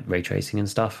bringing in, like ray tracing and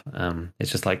stuff.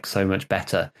 It's just like so much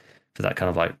better for that kind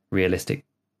of like realistic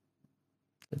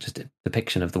just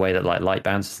depiction of the way that like light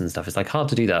bounces and stuff. It's like hard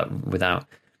to do that without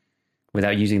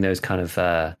using those kind of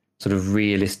sort of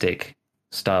realistic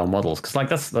style models, because like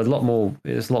that's a lot more.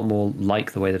 It's a lot more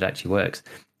like the way that it actually works.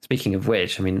 Speaking of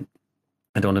which, I mean,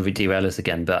 I don't want to derail us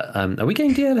again, but are we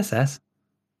getting DLSS?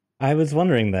 I was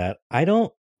wondering that. I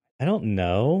don't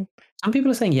know. Some people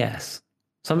are saying yes.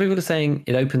 Some people are saying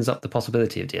it opens up the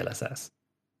possibility of DLSS,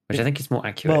 which I think is more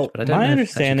accurate. Well, but I don't my know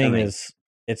understanding is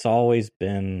it's always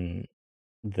been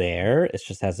there. It's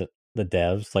just hasn't, the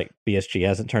devs like BSG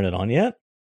hasn't turned it on yet.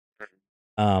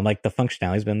 Like the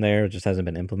functionality's been there, it just hasn't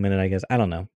been implemented, I guess. I don't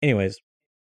know. Anyways,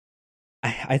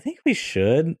 I think we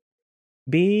should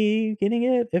be getting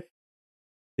it. If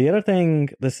the other thing,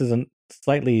 this is a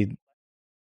slightly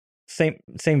same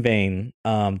vein.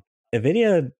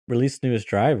 NVIDIA released newest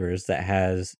drivers that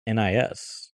has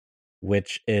NIS,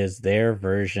 which is their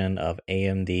version of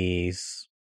AMD's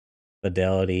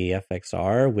Fidelity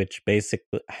FXR, which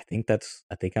basically I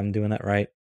think I'm doing that right.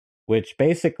 Which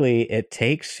basically it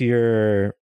takes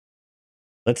your,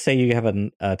 let's say you have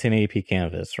a 1080p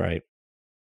canvas, right?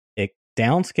 It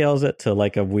downscales it to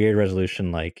like a weird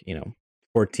resolution, like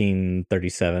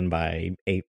 1437 by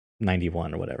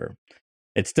 891 or whatever.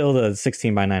 It's still the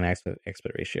 16 by 9 aspect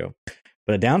ratio,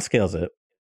 but it downscales it,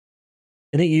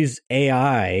 and it used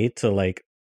AI to like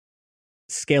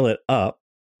scale it up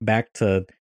back to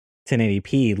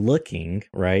 1080p looking,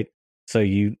 right? So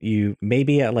you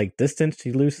maybe at like distance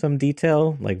you lose some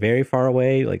detail, like very far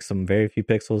away, like some very few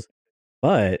pixels,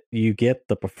 but you get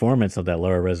the performance of that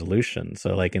lower resolution.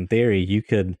 So like in theory, you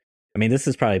could, I mean, this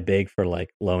is probably big for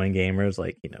like low-end gamers,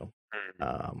 like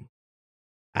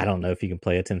I don't know if you can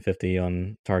play a 1050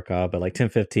 on Tarkov, but like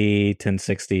 1050,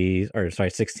 1060, or sorry,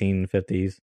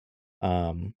 1650s.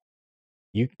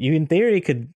 You in theory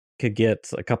could get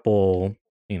a couple,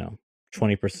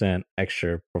 20%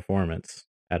 extra performance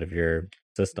out of your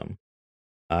system.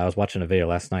 I was watching a video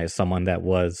last night of someone that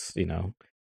was,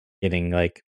 getting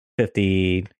like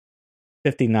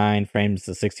 59 frames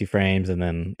to 60 frames, and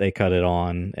then they cut it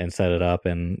on and set it up,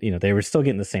 and they were still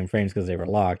getting the same frames because they were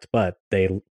locked, but they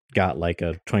got like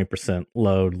a 20%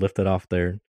 load lifted off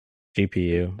their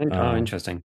GPU. Oh,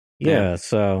 interesting. Yeah.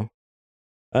 So,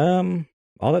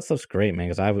 all that stuff's great, man.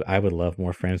 Because I would love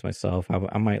more frames myself.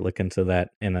 I might look into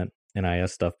that in a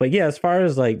NIS stuff. But yeah, as far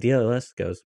as like DLS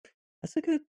goes, that's a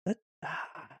good.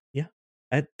 Yeah.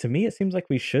 To me, it seems like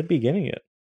we should be getting it,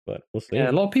 but we'll see. Yeah,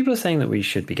 a lot of people are saying that we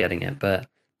should be getting it, but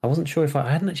I wasn't sure if I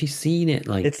hadn't actually seen it.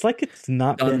 Like, it's like it's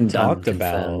not been talked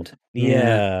about. Confirmed.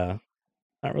 Yeah,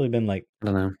 not really been like. I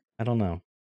don't know. I don't know.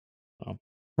 Oh.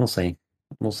 We'll see.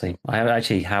 We'll see. I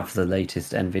actually have the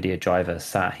latest NVIDIA driver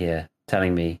sat here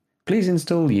telling me, please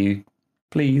install you.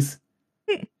 Please.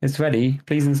 It's ready.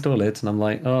 Please install it. And I'm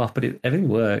like, oh, but everything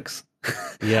works.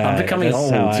 Yeah. I'm becoming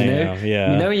old, you know?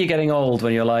 Yeah. You know you're getting old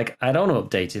when you're like, I don't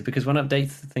want to update it because when I update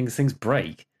things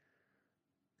break.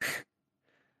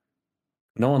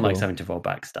 No one likes having to roll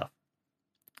back stuff.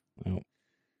 Nope.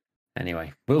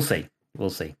 Anyway, we'll see. We'll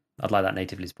see. I'd like that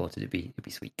natively supported. It'd be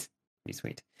sweet. It'd be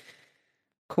sweet.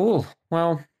 Cool.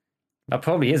 Well, that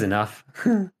probably is enough.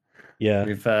 Yeah.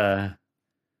 We've I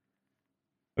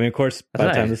mean, of course, by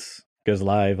the time this goes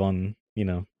live on,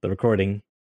 the recording,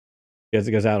 because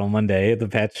it goes out on Monday, the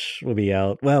patch will be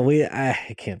out. Well,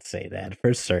 I can't say that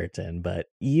for certain, but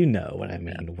you know what I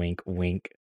mean. Yeah. Wink,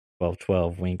 wink.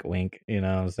 12, wink, wink. You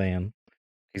know what I'm saying?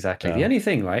 Exactly. The only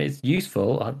thing, right, it's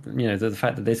useful, the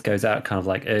fact that this goes out kind of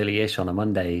like early-ish on a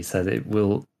Monday, so that it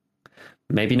will,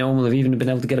 maybe no one will have even been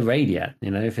able to get a raid yet,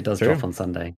 if it does drop on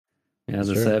Sunday. The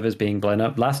servers being blown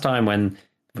up. Last time when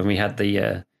we had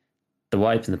the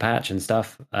wipe and the patch and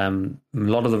stuff, a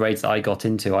lot of the raids that I got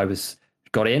into, I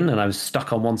got in and I was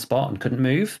stuck on one spot and couldn't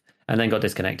move and then got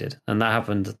disconnected. And that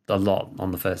happened a lot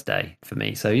on the first day for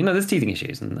me. So, there's teething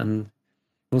issues and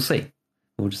we'll see.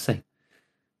 We'll just see.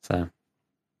 So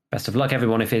best of luck,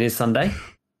 everyone, if it is Sunday.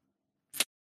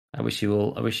 I wish you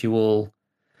all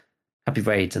happy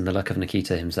raids and the luck of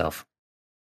Nikita himself.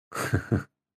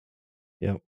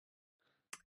 Yep.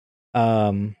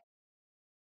 I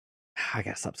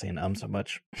gotta stop saying so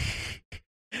much.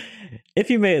 If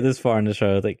you made it this far in the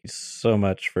show, thank you so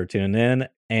much for tuning in.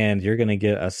 And you're gonna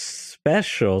get a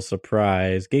special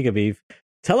surprise. Gigabeef,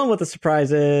 tell them what the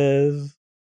surprise is.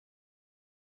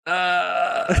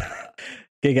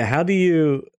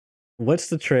 Giga, what's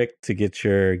the trick to get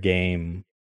your game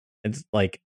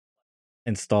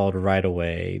installed right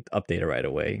away, updated right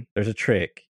away? There's a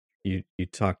trick you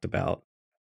talked about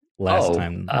last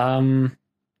time.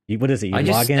 What is it? You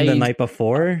log in the night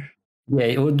before? Yeah,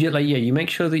 you make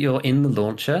sure that you're in the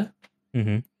launcher,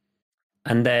 and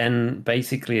then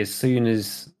basically as soon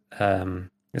as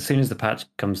the patch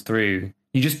comes through,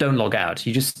 you just don't log out.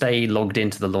 You just stay logged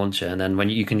into the launcher, and then when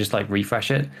you can just like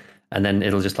refresh it, and then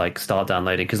it'll just like start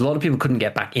downloading. Because a lot of people couldn't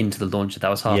get back into the launcher. That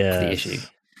was half the issue.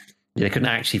 They couldn't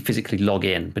actually physically log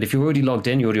in. But if you're already logged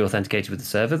in, you're already authenticated with the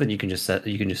server, then you can just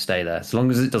stay there. As long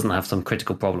as it doesn't have some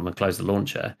critical problem and close the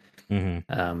launcher,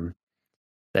 then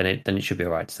it should be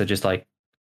all right. So just like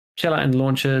chill out in the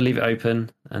launcher, leave it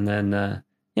open, and then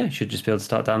you should just be able to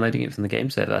start downloading it from the game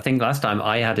server. I think last time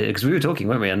I had it, because we were talking,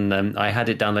 weren't we? And I had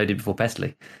it downloaded before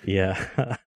Pestily.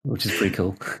 Yeah. Which is pretty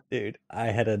cool. Dude, I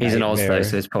had a He's an Oz though,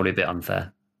 so it's probably a bit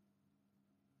unfair.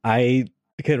 I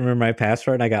couldn't remember my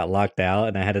password and I got locked out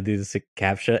and I had to do this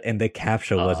CAPTCHA and the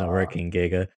CAPTCHA wasn't working,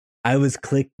 Giga. I was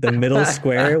the middle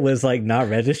square was like not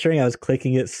registering. I was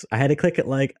clicking it. I had to click it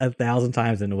like 1,000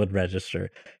 times and it would register.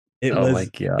 It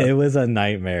was a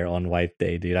nightmare on wipe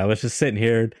day, dude. I was just sitting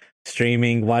here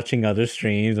streaming, watching other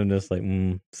streams. I'm just like,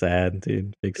 sad,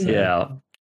 dude. Big sad. Yeah.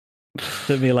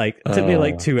 Took me like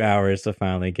 2 hours to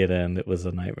finally get in. It was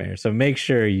a nightmare. So make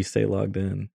sure you stay logged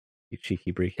in, you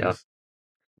cheeky breakies. Yeah.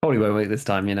 Probably won't work this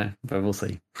time, but we'll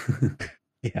see.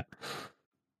 Yeah.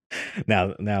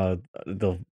 Now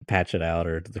they'll patch it out,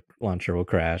 or the launcher will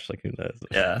crash. Like who knows?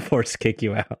 Yeah. Force kick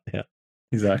you out. Yeah.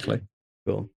 Exactly.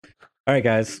 Cool. All right,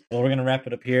 guys. Well, we're gonna wrap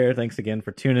it up here. Thanks again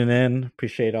for tuning in.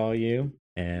 Appreciate all you,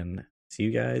 and see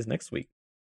you guys next week.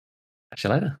 Catch you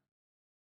later.